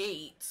 like a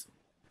gate.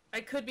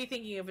 I could be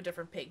thinking of a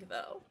different pig,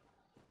 though.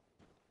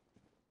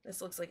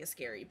 This looks like a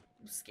scary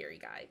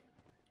guy.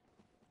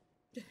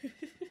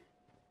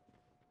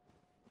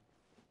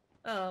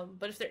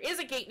 But if there is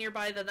a gate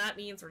nearby, then that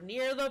means we're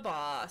near the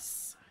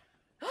boss.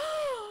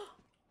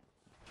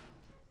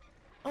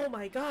 Oh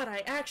my god,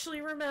 I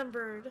actually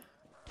remembered.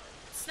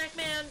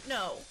 Snackman,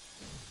 no.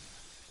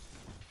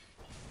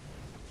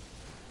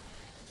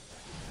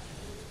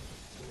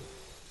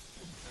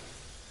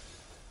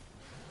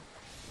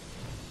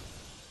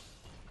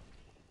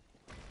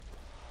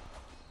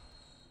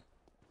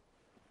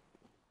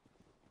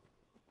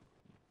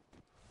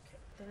 Okay,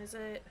 then is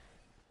it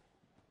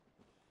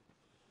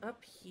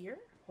up here?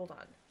 Hold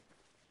on.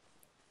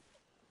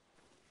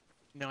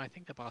 No, I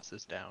think the boss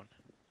is down.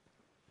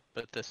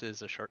 But this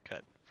is a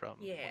shortcut from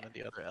one of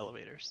the other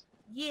elevators.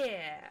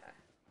 Yeah.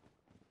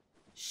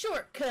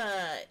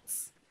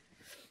 Shortcuts.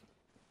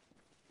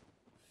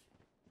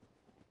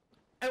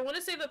 I want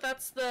to say that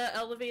that's the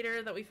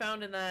elevator that we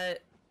found in the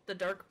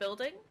dark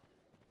building.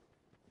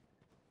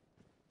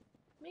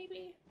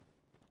 Maybe.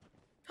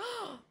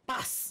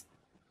 Boss.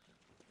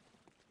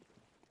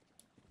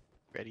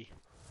 Ready?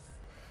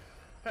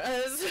 I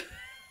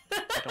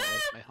don't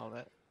like my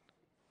helmet.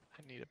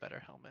 I need a better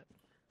helmet.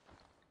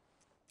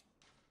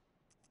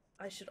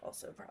 I should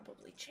also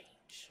probably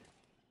change.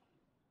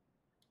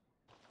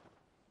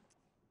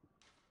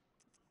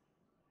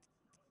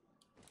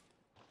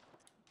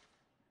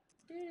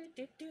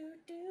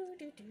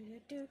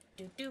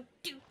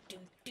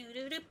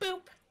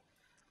 Boop.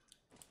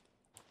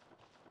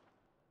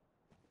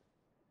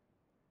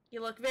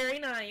 You look very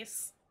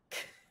nice.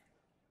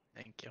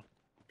 Thank you.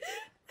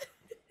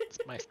 It's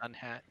my sun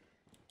hat.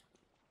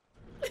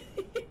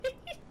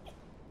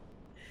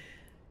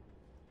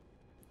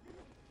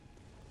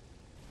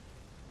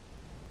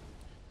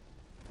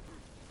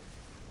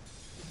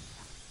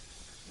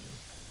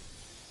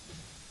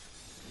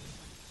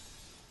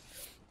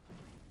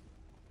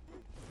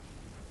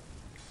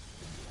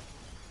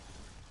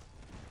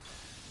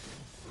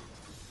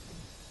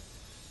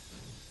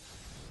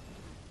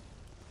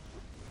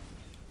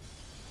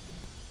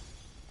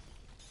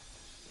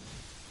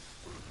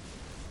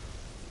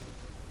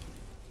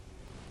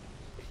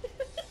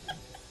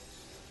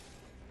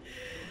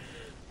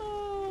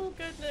 Oh,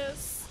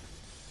 goodness.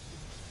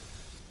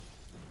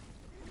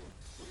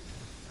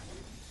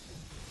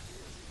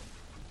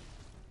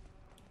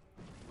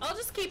 I'll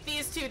just keep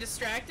these two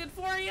distracted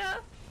for you.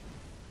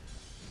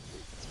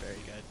 It's very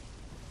good.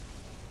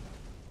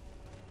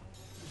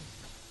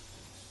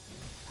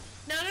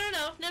 No,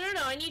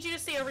 I need you to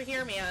stay over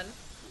here, man.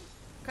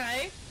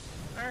 Okay?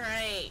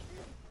 Alright.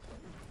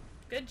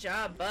 Good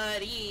job,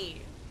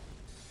 buddy.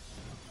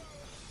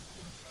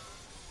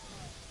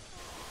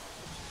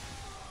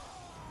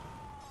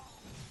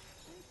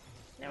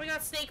 Now we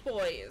got Snake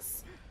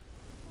Boys.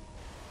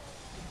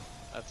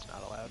 That's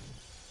not allowed.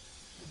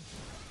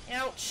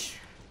 Ouch.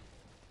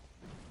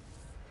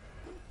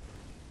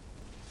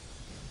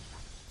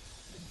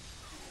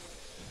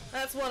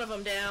 That's one of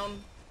them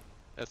down.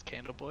 That's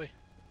Candle Boy?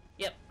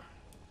 Yep.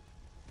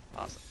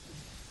 Awesome.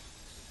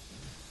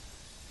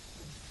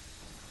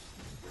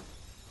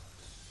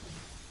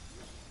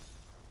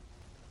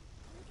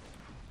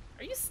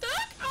 Are you stuck?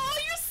 Oh,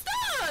 you're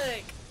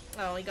stuck!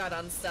 Oh, he got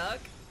unstuck.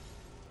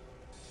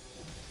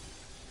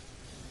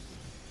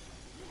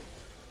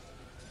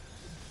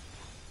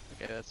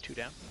 Okay, that's 2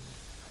 down.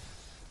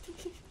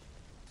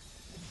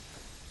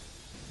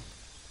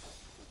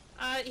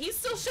 He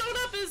still showed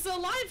up as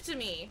alive to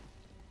me.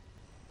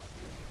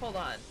 Hold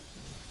on.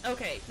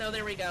 Okay, no,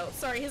 there we go.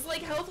 Sorry, his,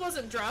 like, health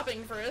wasn't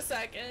dropping for a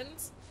second.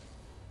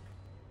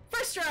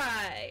 First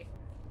try!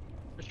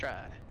 Let's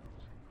try.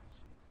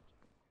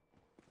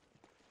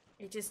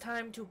 It is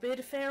time to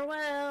bid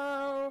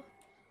farewell.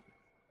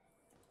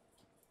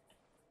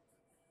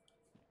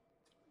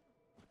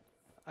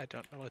 I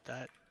don't know what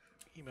that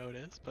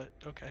emote is, but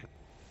okay.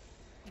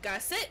 You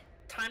gotta sit.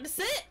 Time to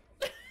sit.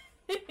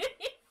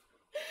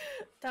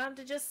 Time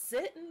to just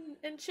sit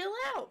and chill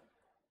out.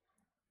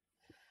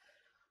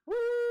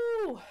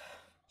 Woo!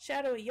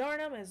 Shadow of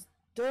Yharnam is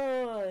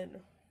done.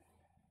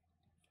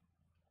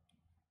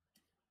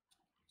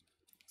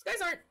 These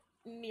guys aren't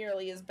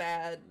nearly as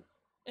bad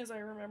as I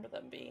remember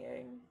them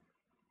being.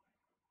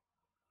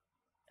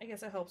 I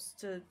guess it helps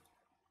to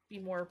be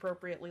more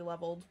appropriately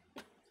leveled.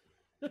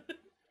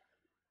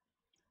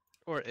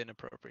 Or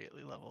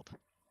inappropriately leveled.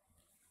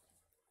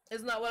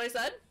 Isn't that what I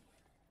said?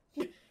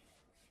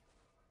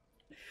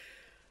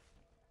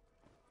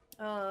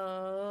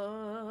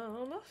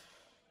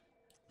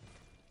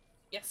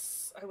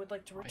 Yes, I would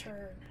like to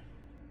return.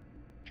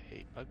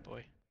 Hey, Bug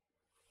Boy.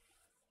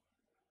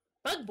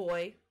 Bug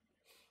Boy?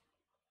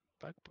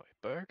 Bug Boy.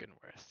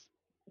 Bergenworth.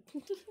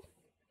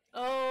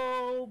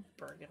 Oh,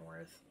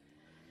 Bergenworth.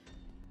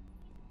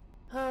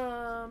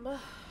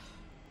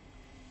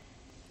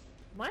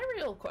 My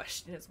real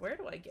question is, where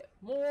do I get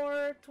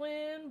more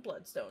twin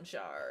bloodstone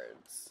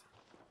shards?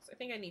 So I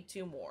think I need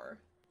 2 more.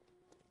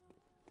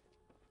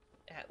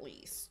 At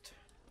least.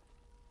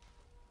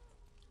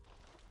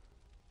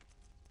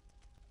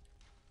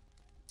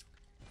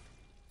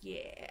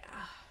 Yeah.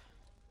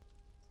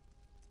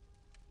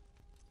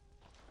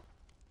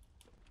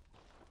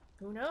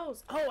 Who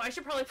knows? Oh, I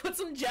should probably put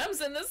some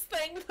gems in this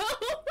thing, though!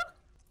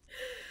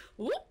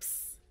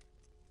 Whoops!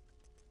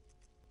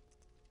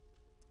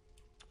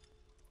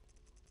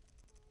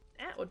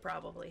 That would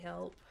probably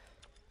help.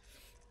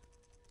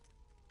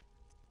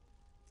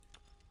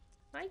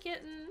 Hi,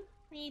 kitten.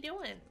 What are you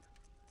doing?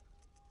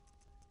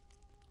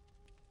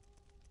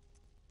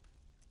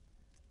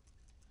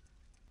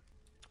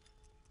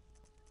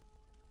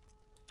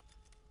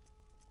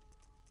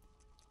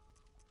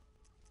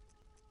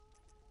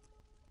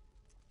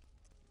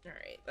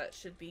 Alright, that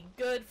should be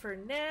good for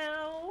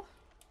now.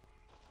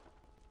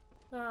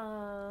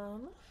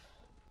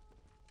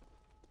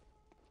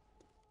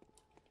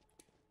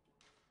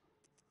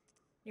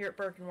 You're at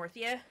Birkenworth,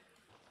 yeah?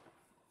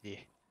 Yeah.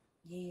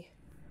 Yeah.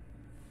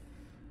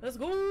 Let's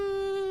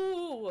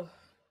go!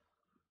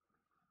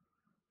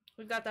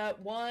 We've got that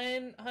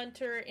one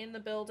hunter in the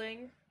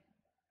building.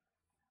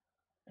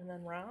 And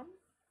then Rom?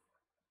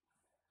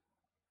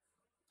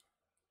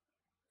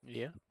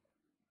 Yeah.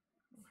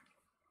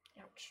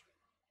 Ouch.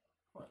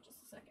 Hold on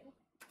just a second.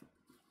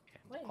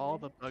 And Wait, all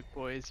where? the bug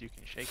boys you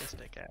can shake a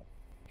stick at.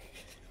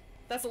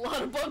 That's a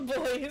lot of bug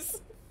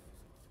boys!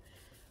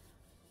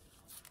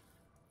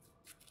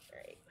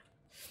 Alright.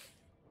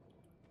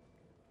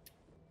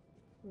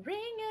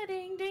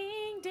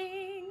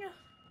 Ring-a-ding-ding-ding!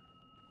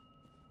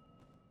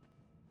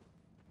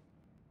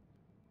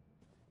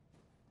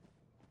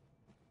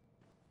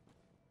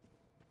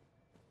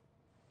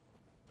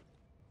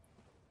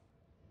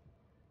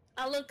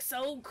 I look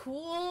so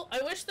cool.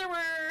 I wish there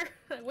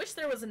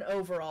was an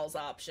overalls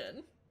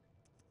option.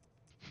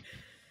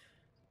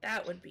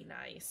 That would be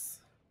nice.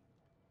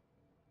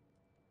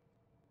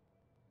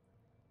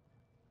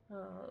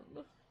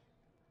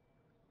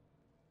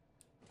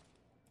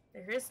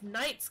 There is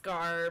Knight's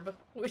garb,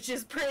 which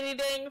is pretty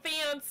dang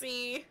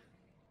fancy.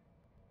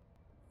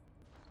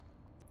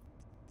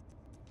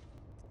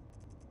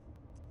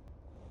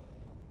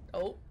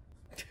 Oh.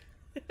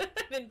 I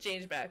didn't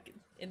change back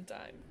in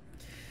time.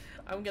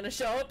 I'm gonna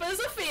show up as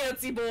a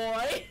fancy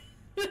boy!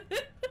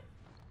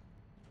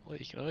 Well,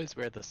 you can always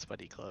wear the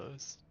sweaty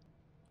clothes.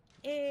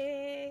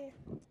 I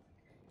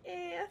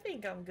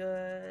think I'm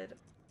good.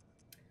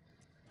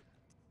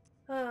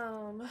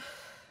 I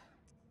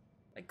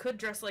could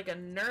dress like a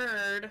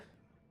nerd.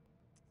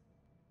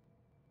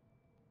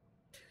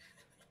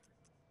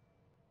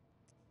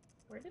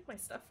 Where did my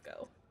stuff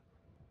go?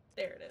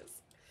 There it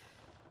is.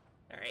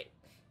 Alright.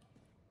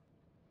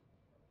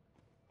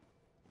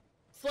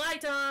 Fly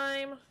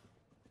time!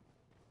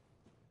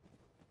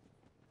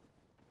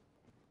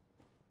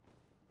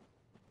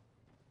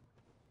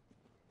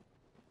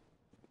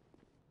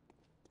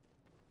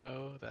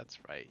 Oh, that's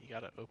right. You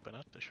gotta open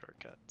up the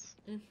shortcuts.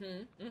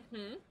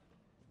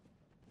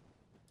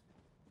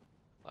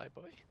 Fly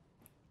boy.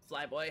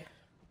 Flyboy.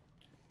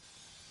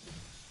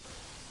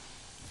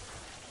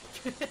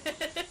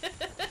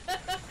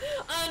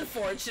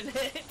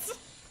 Unfortunate.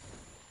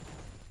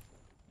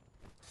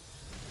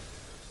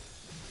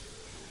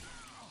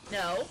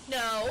 No,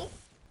 no.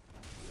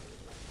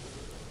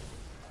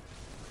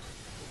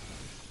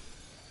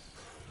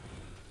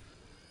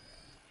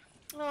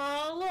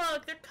 Oh,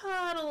 look, they're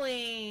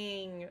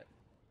cuddling.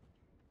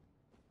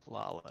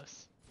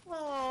 Flawless.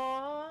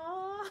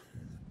 Aww.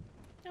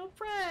 How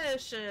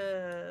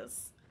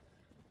precious.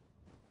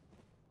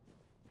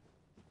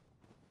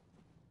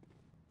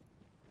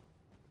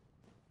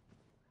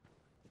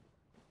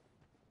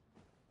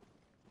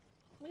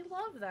 We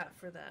love that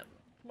for them.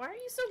 Why are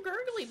you so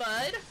gurgly,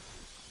 bud?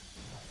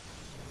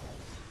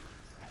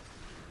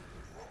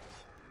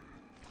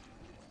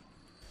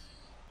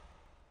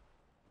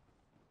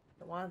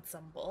 You want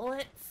some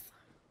bullets?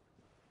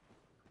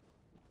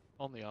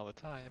 Only all the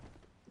time.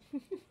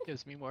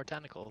 Gives me more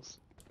tentacles.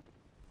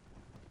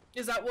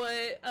 Is that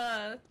what,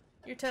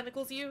 your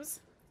tentacles use?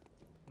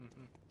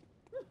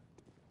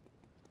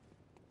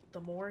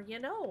 The more you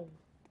know.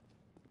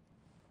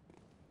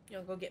 You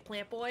wanna go get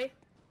Plant Boy?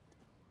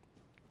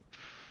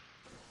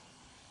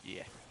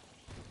 Yeah.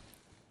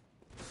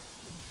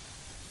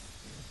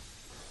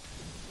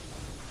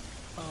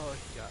 Oh,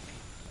 he got me.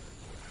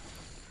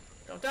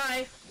 Don't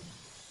die.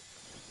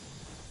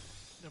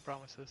 No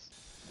promises.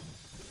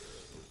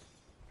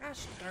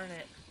 Gosh darn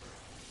it.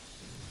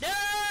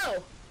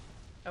 No!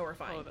 Oh, we're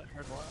fine. Oh, that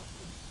hurt a lot.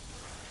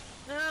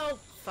 Oh,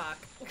 fuck.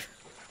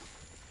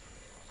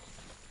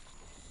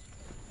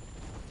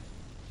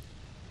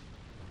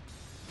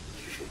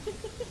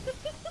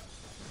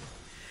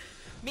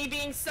 Me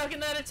being stuck in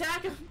that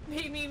attack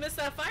made me miss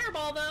that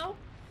fireball, though.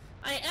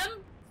 I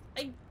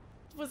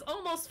was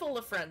almost full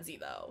of frenzy,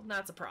 though.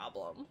 That's a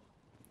problem.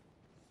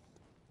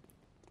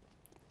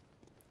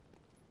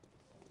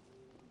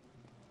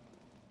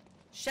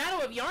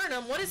 Shadow of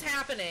Yharnam, what is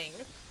happening?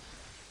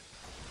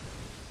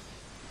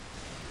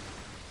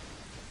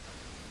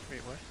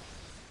 Wait, what?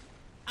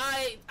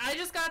 I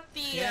just got the,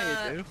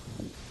 Yeah, you do.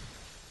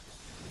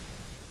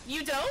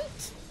 You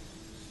don't?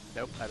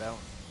 Nope, I don't.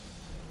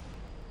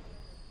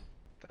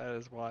 That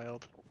is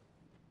wild.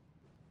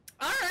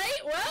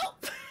 Alright, well...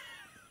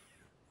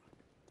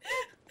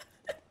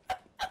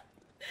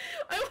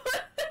 I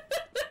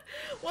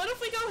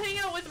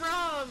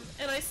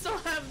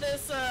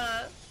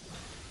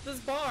this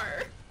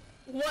bar?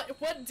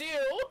 What do?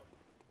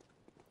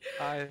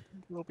 I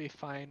will be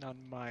fine on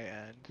my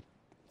end,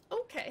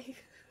 Okay.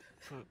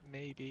 but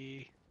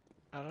maybe,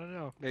 I don't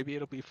know, maybe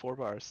it'll be 4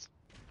 bars.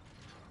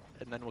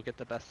 And then we'll get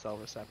the best cell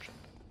reception.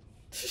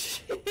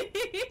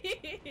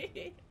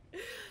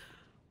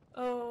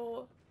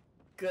 Oh,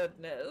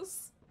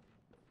 goodness.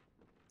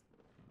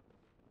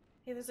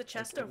 Hey, there's a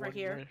chest Like, over one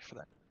here. minute for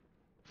that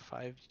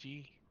 5G.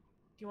 Do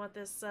you want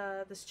this,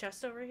 this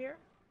chest over here?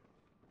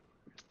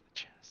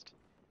 Chest.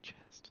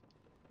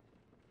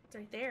 It's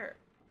right there.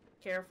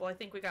 Careful, I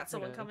think we got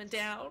someone is. coming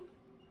down.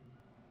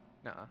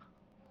 Nuh-uh.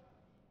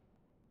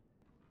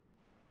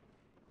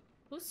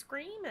 Who's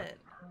screaming?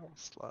 Pearl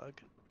slug.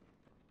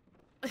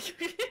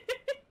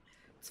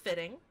 It's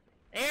fitting.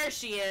 There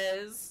she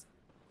is.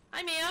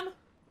 Hi, ma'am.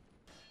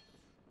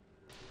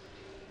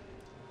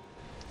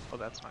 Oh,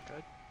 that's not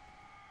good.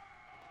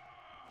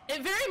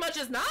 It very much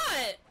is not.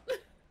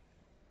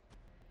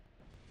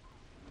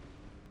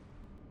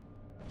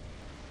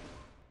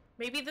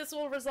 Maybe this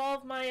will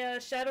resolve my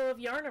Shadow of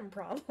Yarnum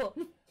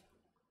problem.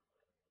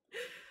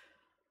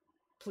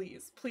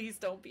 Please, please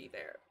don't be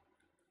there.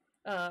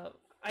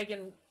 I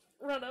can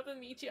run up and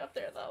meet you up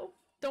there, though.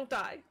 Don't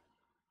die.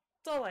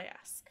 That's all I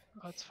ask.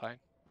 Oh, that's fine.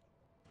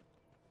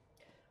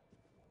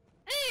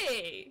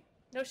 Hey!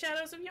 No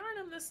Shadows of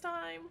Yarnum this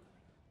time.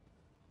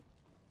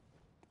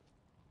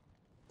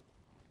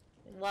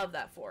 Love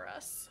that for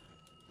us.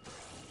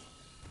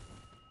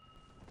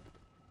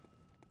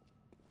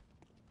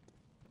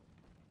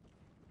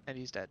 And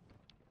he's dead.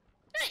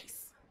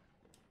 Nice!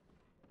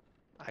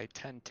 I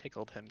 10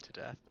 tickled him to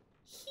death.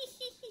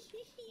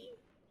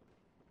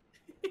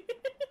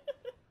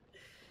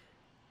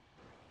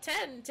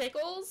 10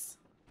 tickles?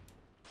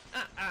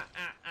 Oh,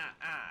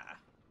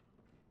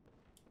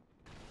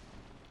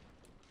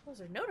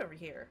 there's a note over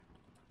here.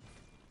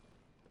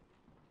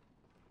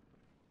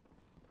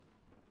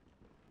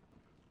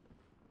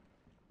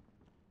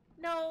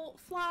 No,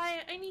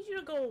 Fly, I need you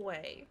to go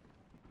away.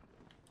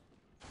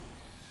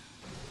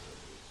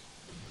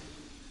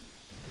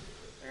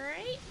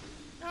 Alright?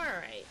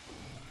 Alright.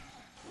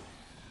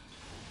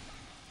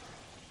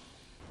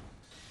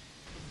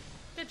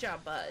 Good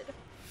job, bud.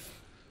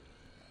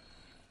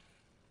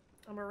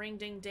 I'm a ring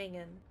ding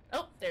dingin'.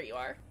 Oh, there you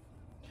are.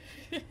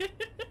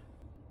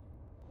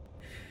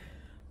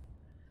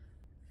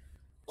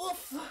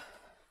 Oof!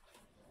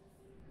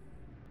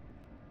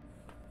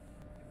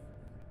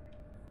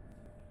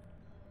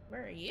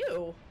 Where are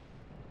you?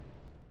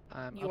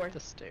 I'm You up are- the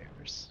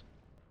stairs.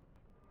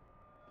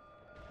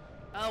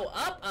 Oh,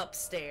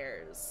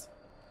 upstairs.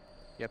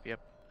 Yep.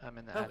 I'm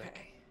in the Okay.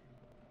 attic.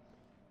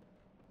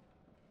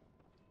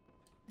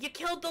 You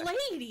killed the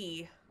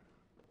lady!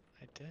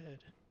 I did.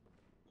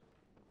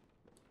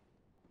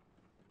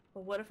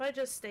 Well, what if I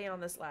just stay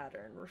on this ladder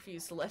and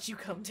refuse to let you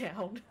come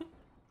down?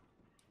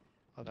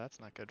 Oh,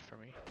 that's not good for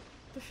me.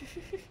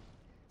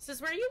 This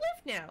is where you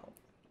live now.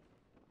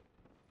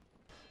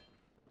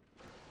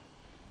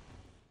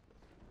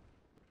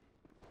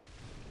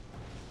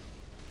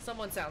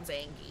 Someone sounds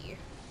angry.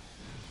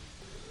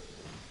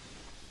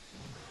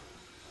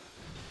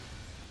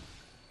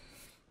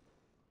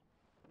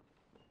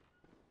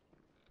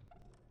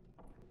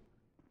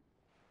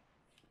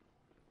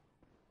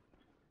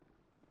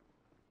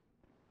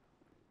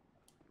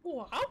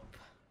 Whop.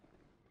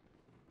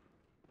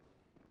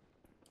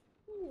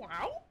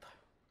 Whop.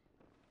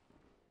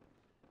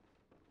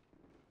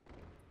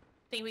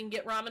 Think we can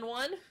get ramen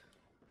 1?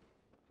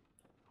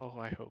 Oh,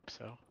 I hope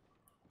so.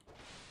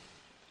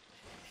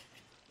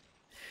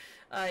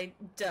 I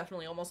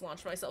definitely almost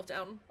launched myself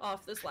down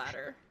off this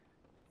ladder.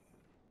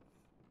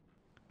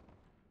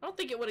 I don't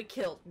think it would have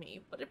killed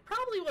me, but it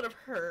probably would have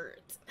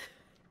hurt.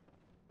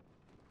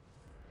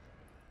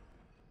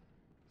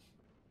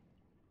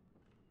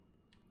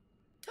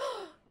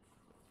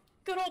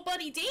 Good old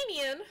buddy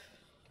Damien!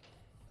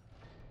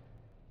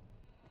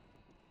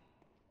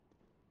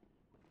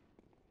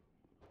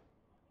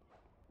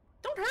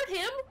 Don't hurt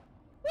him!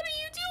 What are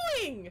you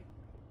doing?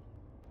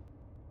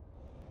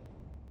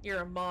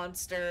 You're a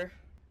monster.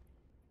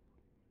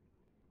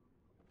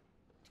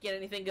 Did you get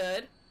anything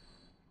good?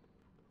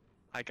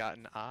 I got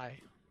an eye.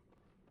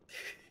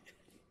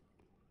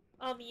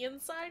 On the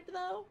inside,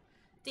 though?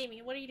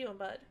 Damien, what are you doing,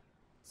 bud?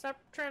 Stop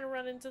trying to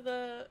run into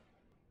the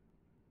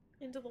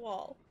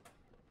wall.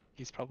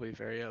 He's probably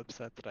very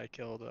upset that I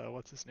killed,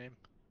 what's his name?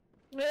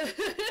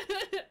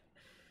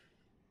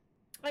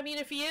 I mean,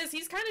 if he is,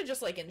 he's kind of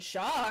just, like, in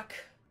shock.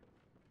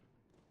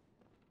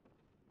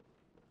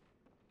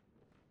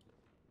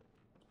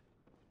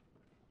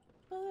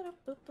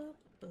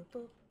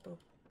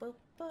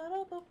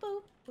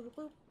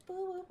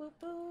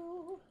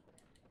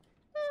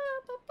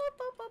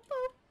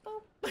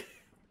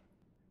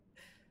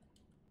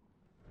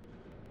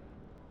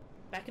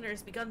 Beckoner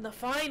has begun the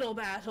final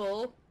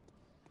battle.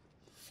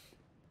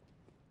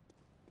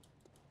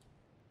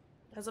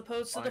 As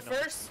opposed to the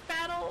Final. first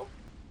battle.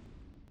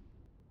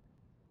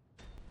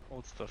 Well,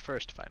 it's the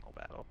first final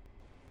battle.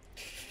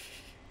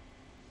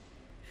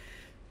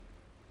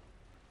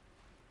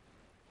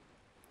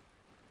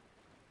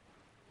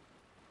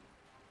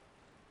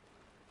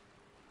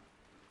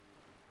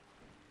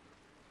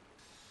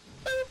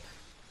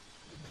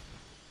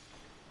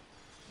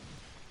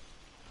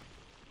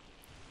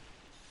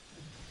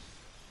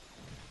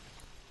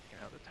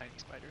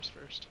 spiders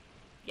first.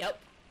 Yep.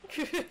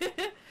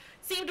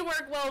 Seemed to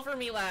work well for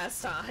me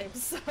last time,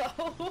 so...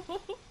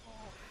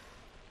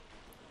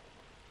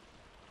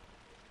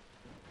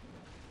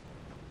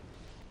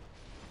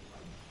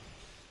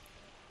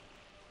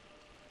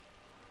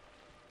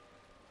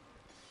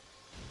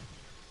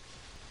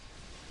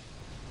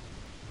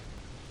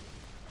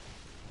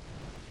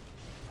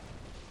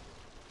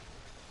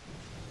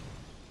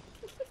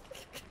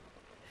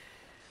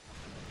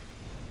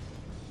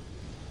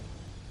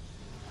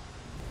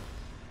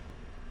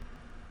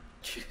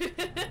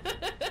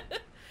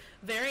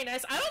 Very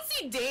nice. I don't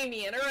see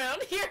Damien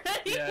around here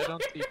anymore. Yeah, I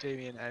don't see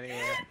Damien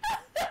anywhere.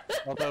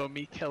 Although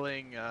me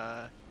killing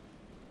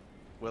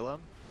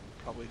Willem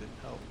probably didn't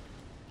help.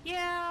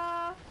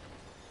 Yeah.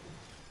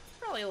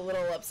 Probably a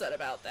little upset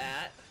about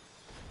that.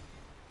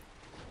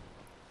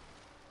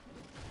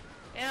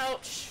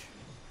 Ouch.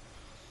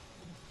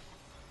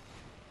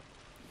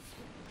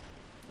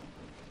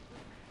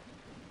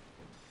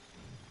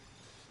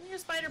 Here,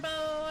 Spider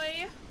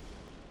Boy.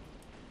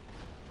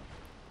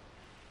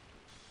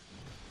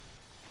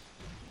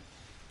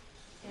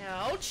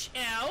 Ouch,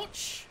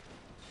 ouch.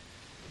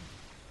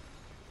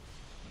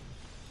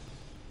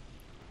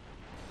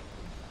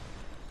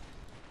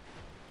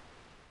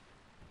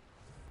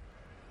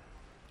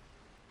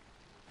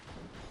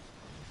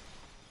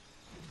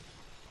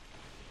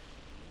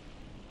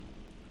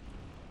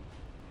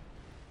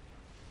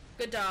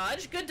 Good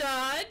dodge, good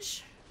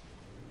dodge.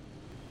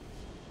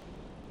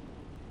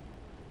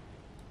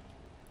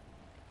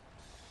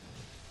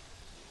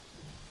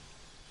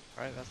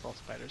 Alright, that's all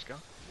spiders go.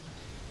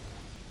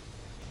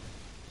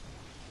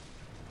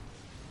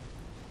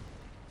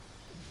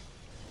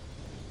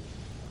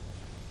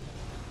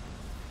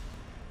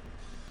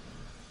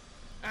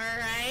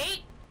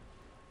 Alright.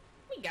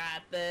 We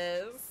got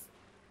this.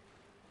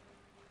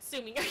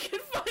 Assuming I can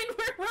find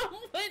where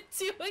Rome went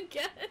to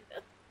again.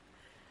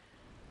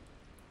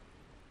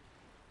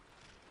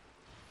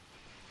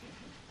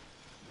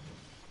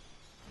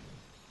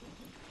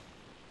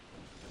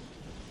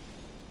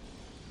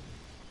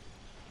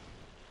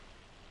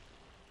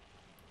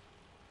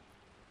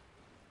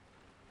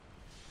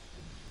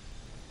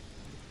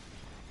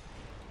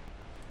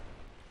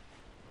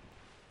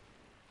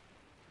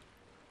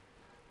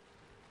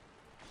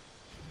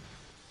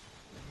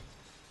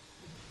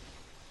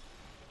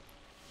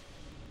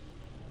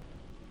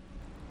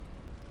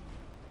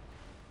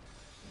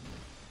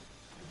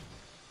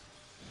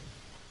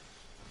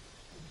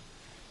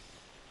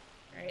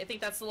 I think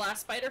that's the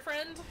last spider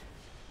friend.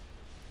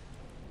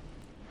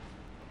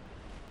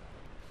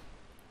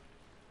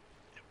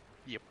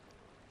 Yep.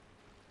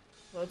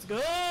 Let's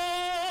go!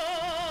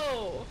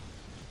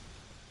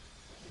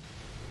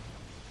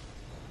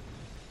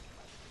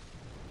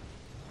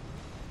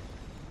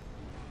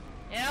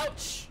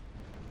 Ouch!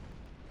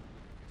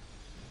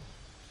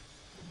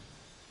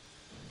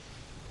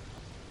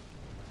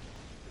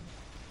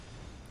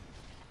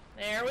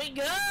 There we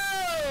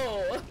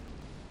go!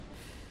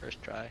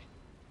 First try.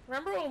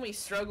 Remember when we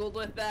struggled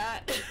with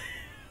that?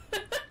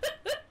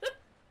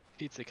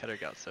 Pizza cutter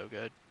got so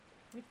good.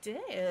 We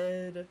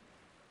did.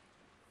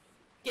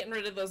 Getting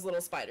rid of those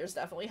little spiders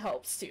definitely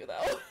helps too,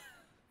 though.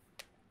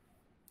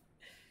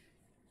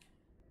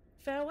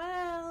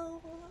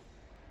 Farewell!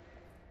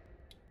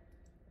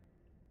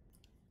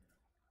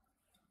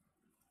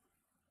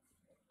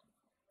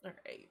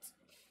 Alright.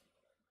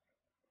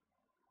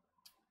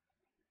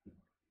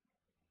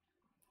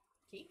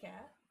 Key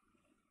cat?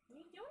 What are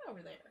you doing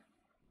over there?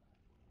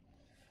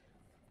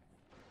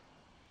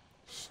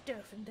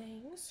 Stuff and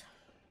things.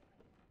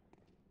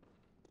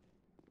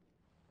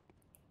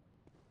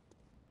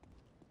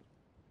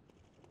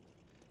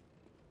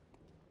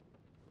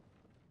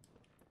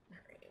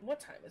 Alright, what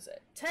time is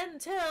it? 10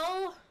 till!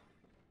 There's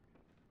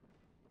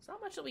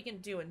not much that we can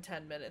do in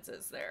 10 minutes,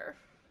 is there?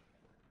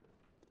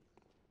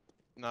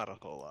 Not a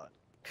whole lot.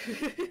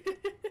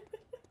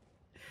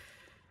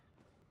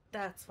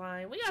 That's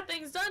fine. We got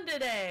things done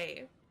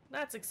today!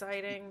 That's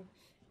exciting.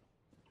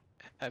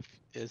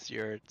 Is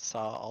your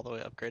saw all the way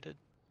upgraded?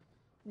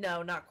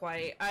 No, not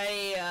quite.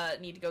 I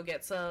need to go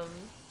get some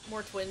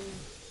more twin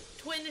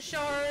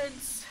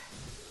shards.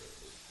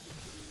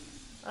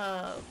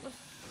 Oh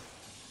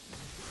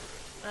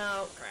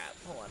crap,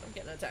 hold on, I'm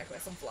getting attacked by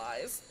some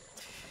flies.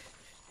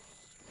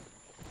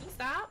 Can you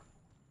stop?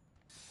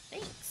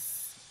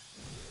 Thanks.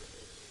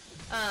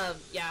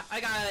 Yeah, I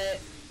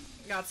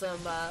got some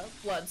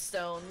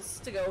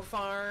bloodstones to go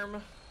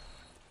farm.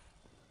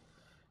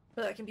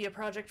 But that can be a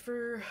project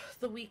for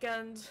the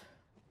weekend.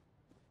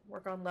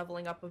 Work on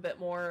leveling up a bit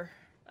more.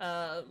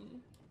 Guess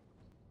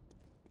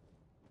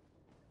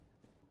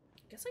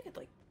I could,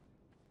 like,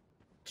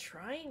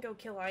 try and go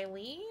kill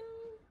Eileen?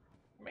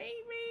 Maybe?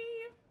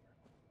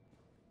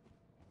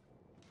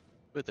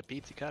 With the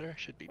pizza cutter,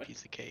 should be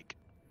piece of cake.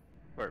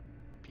 Or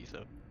piece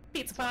of...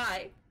 Pizza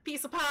pie!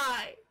 Piece of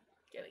pie!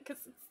 Get it?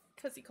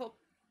 Cause you call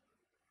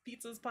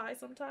pizzas pie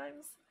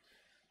sometimes?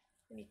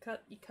 And you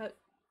cut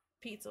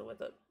pizza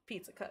with a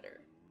pizza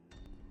cutter.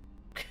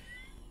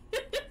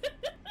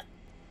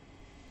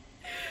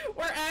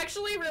 We're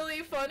actually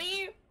really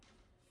funny.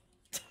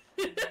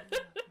 Very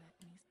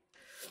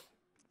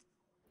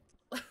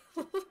well,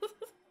 let me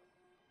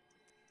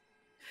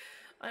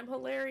I'm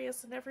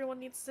hilarious and everyone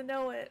needs to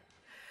know it.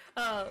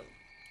 Alright,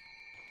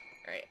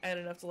 I had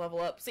enough to level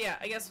up. So yeah,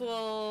 I guess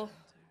enter.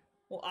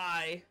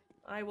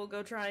 I will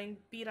go try and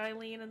beat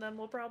Eileen and then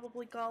we'll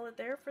probably call it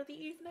there for the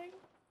evening.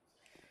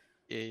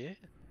 Yeah.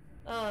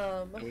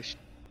 Um,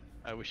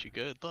 I wish you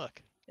good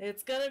luck.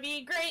 it's gonna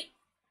be great.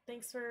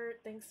 Thanks for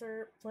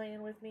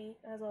playing with me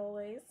as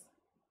always.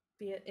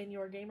 Be it in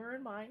your game or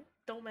in mine,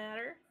 don't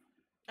matter.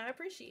 I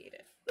appreciate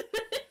it.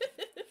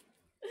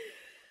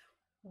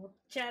 We'll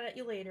chat at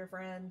you later,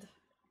 friend.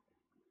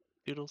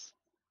 Doodles.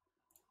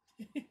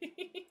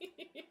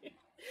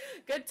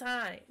 Good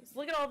times.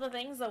 Look at all the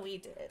things that we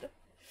did.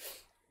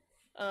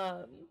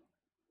 So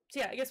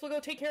yeah, I guess we'll go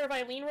take care of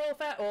Eileen real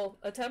fast. Well,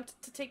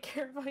 attempt to take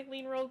care of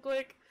Eileen real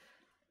quick.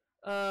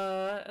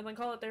 And then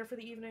call it there for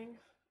the evening.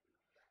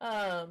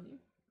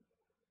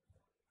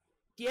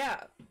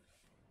 Yeah.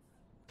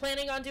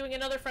 Planning on doing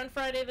another Friend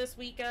Friday this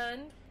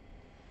weekend.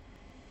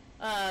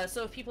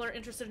 So if people are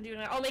interested in doing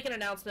that, I'll make an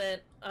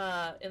announcement,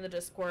 in the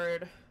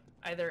Discord,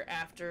 either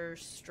after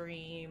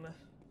stream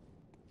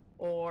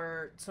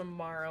or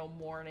tomorrow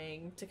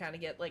morning to kind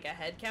of get, like, a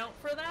head count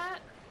for that.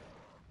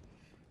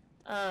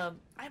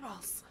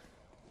 Eyeballs.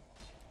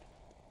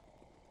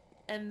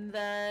 And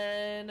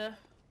then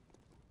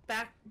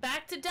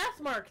back to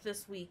Deathmark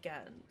this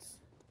weekend.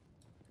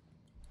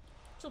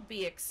 Which'll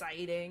be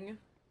exciting.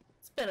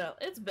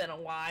 It's been a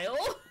while.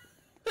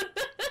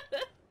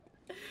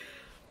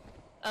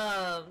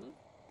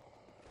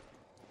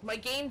 My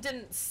game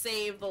didn't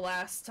save the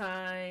last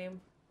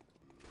time.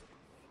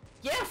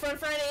 Yeah, Friend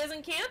Friday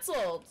isn't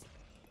canceled.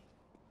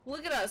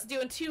 Look at us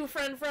doing 2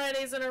 Friend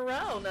Fridays in a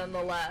row,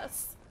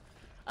 nonetheless.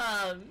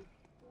 But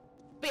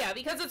yeah,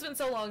 because it's been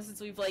so long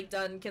since we've like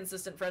done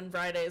consistent Friend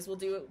Fridays, we'll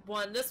do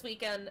one this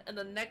weekend, and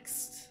then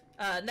next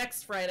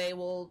Friday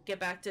we'll get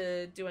back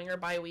to doing our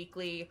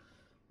bi-weekly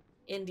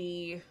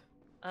indie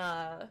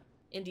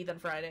then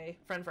Friday,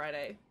 Friend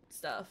Friday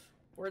stuff.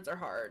 Words are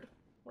hard.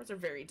 Words are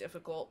very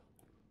difficult.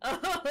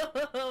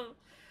 So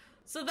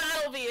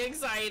that'll be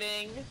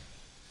exciting.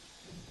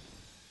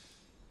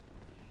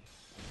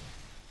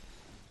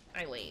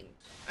 Eileen,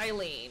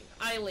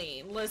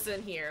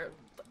 listen here.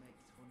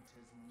 Makes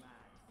hunters mad.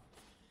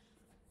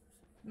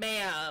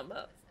 Ma'am.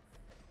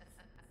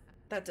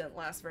 That didn't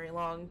last very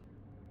long.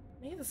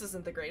 Maybe this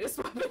isn't the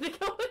greatest weapon to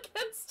go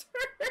against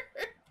her.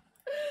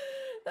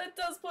 That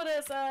does put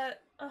us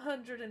at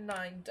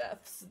 109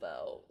 deaths,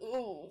 though.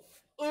 Oof.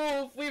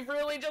 Oof, we've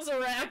really just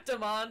racked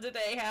them on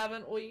today,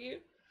 haven't we?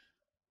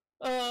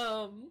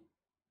 But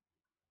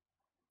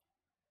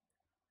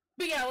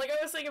yeah, like I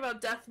was saying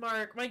about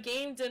Deathmark, my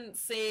game didn't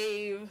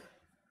save,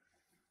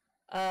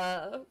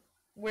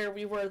 where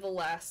we were the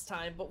last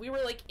time, but we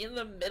were, like, in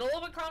the middle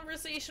of a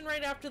conversation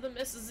right after the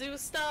Miss Zoo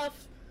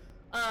stuff.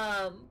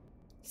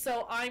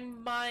 So I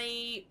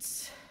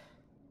might...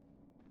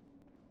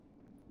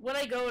 When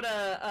I go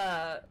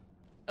to,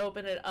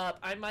 open it up,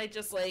 I might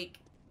just, like,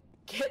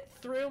 get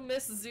through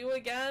Miss Zoo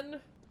again.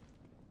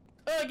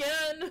 And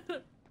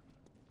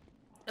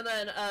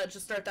then,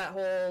 just start that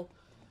whole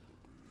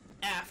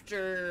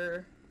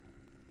after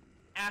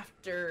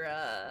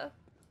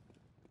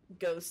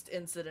ghost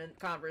incident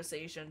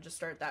conversation. Just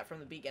start that from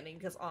the beginning,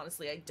 because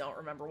honestly, I don't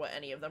remember what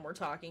any of them were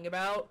talking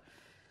about.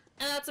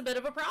 And that's a bit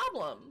of a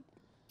problem.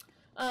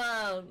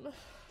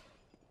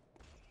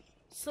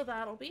 So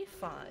that'll be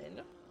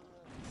fine.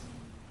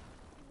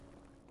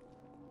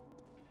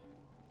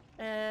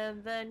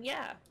 And then,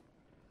 yeah.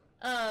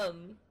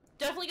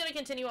 Definitely gonna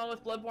continue on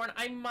with Bloodborne.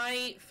 I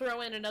might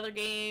throw in another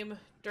game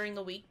during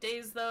the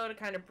weekdays, though, to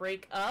kind of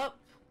break up,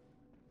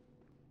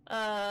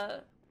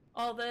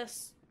 all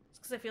this.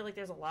 Because I feel like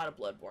there's a lot of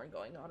Bloodborne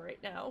going on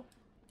right now.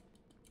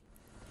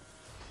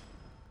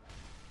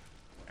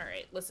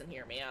 Alright, listen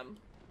here, ma'am.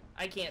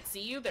 I can't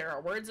see you. There are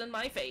words in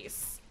my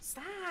face.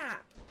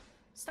 Stop!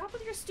 Stop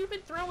with your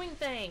stupid throwing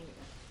thing!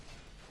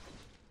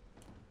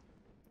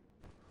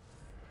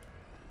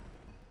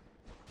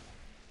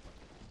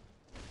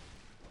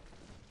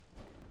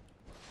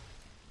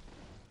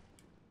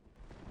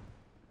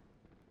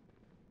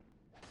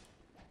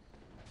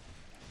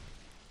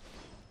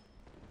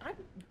 I'm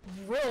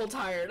real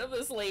tired of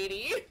this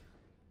lady.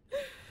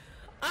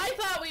 I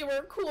thought we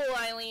were cool,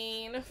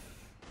 Eileen.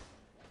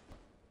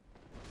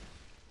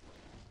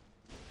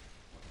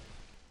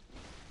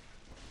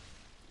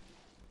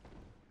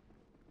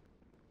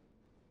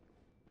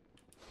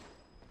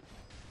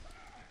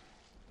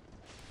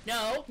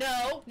 No,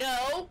 no,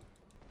 no!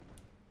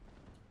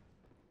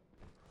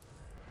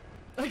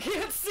 I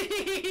can't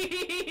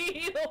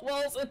see! The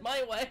wall's in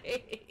my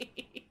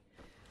way.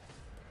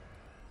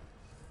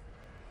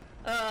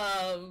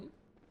 I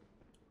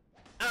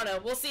don't know,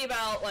 we'll see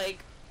about, like,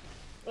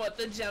 what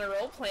the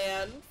general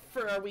plan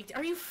for our week—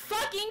 Are you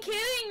fucking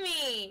kidding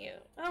me?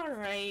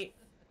 Alright.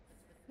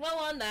 Well,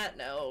 on that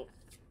note.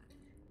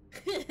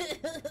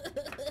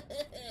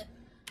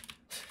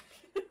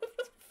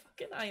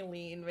 Fucking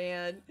Eileen,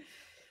 man.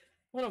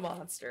 What a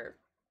monster.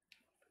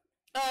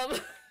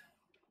 As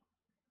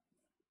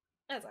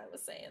I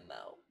was saying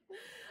though.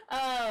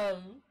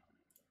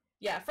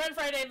 Yeah, Friend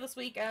Friday this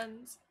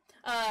weekend.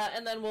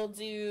 And then we'll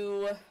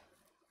do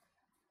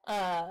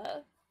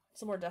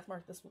some more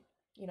Deathmark this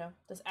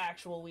this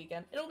actual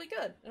weekend. It'll be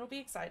good. It'll be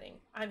exciting.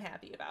 I'm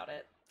happy about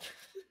it.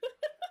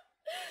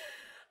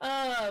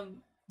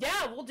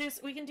 Yeah,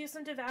 we can do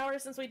some Devour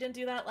since we didn't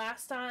do that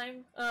last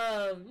time.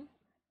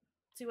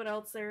 See what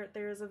else there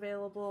is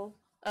available.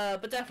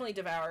 But definitely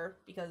Devour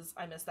because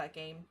I miss that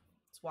game.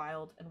 It's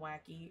wild and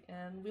wacky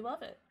and we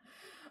love it.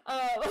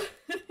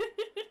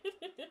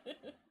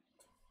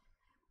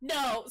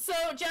 No, so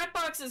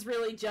Jackbox is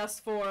really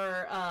just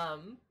for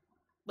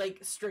like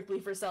strictly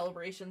for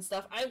celebration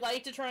stuff. I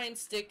like to try and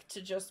stick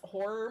to just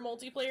horror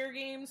multiplayer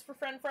games for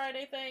Friend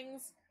Friday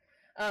things.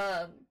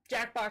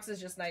 Jackbox is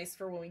just nice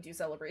for when we do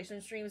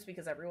celebration streams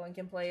because everyone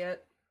can play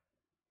it.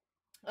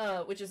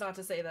 Which is not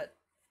to say that,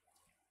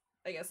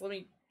 I guess, let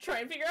me try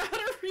and figure out how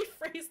to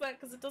rephrase that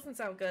because it doesn't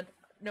sound good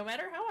no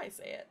matter how I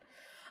say it.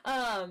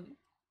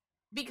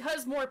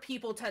 Because more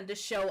people tend to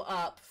show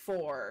up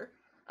for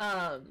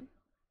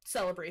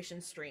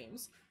celebration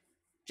streams,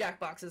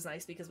 Jackbox is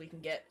nice because we can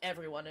get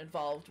everyone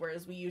involved,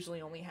 whereas we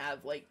usually only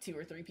have like 2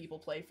 or 3 people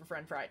play for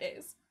Friend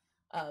Fridays.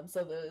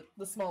 So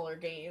the smaller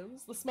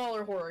games, the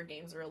smaller horror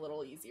games are a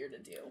little easier to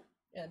do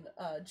and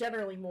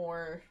generally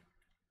more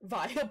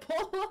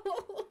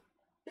viable.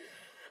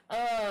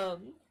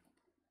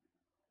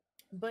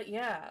 But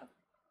yeah,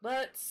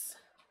 let's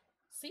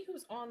see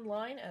who's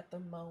online at the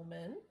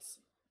moment.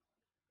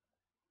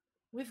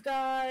 We've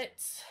got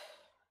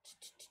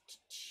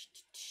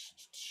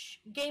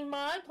Game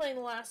Mod playing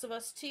The Last of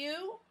Us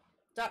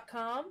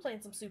 2.com,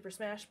 playing some Super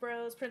Smash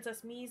Bros.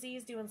 Princess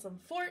Meezy's doing some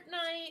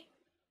Fortnite.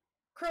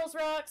 Curls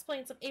Rocks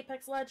playing some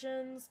Apex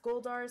Legends.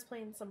 Goldar's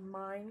playing some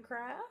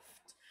Minecraft.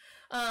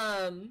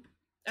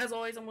 As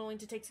always, I'm willing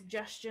to take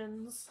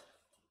suggestions.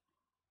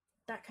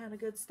 That kind of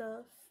good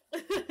stuff.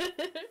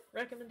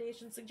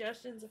 Recommendations,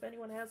 suggestions, if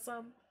anyone has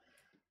some.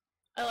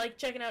 I like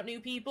checking out new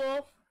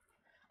people.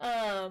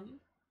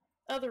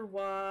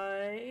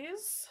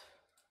 Otherwise,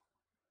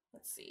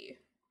 let's see.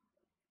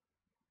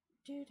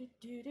 We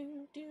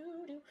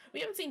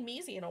haven't seen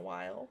Meezy in a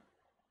while.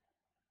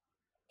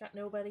 Got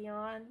nobody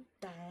on?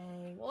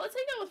 Dang. Well, let's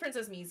hang out with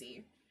Princess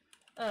Meezy.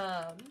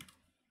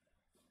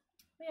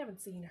 We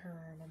haven't seen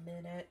her in a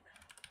minute.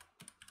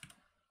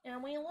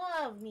 And we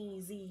love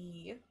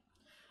Meezy.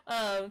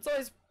 It's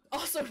always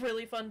also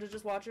really fun to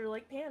just watch her,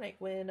 like, panic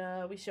when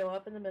we show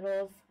up in the middle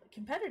of a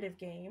competitive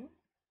game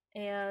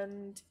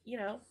and,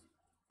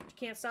 she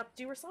can't stop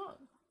to do her song.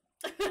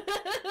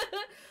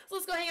 So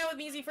let's go hang out with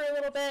Meezy for a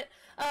little bit.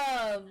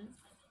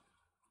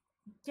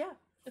 Yeah,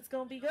 it's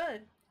gonna be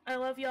good. I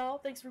love y'all.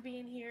 Thanks for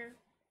being here.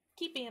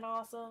 Keep being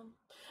awesome.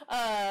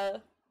 Yeah,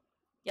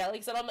 like I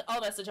said,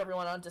 I'll message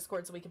everyone on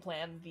Discord so we can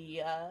plan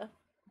the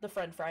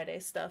Friend Friday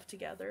stuff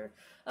together.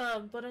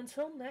 But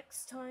until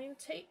next time,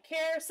 take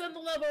care. Send the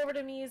love over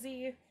to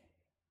Meezy.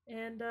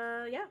 And,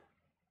 yeah,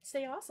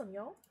 stay awesome,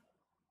 y'all.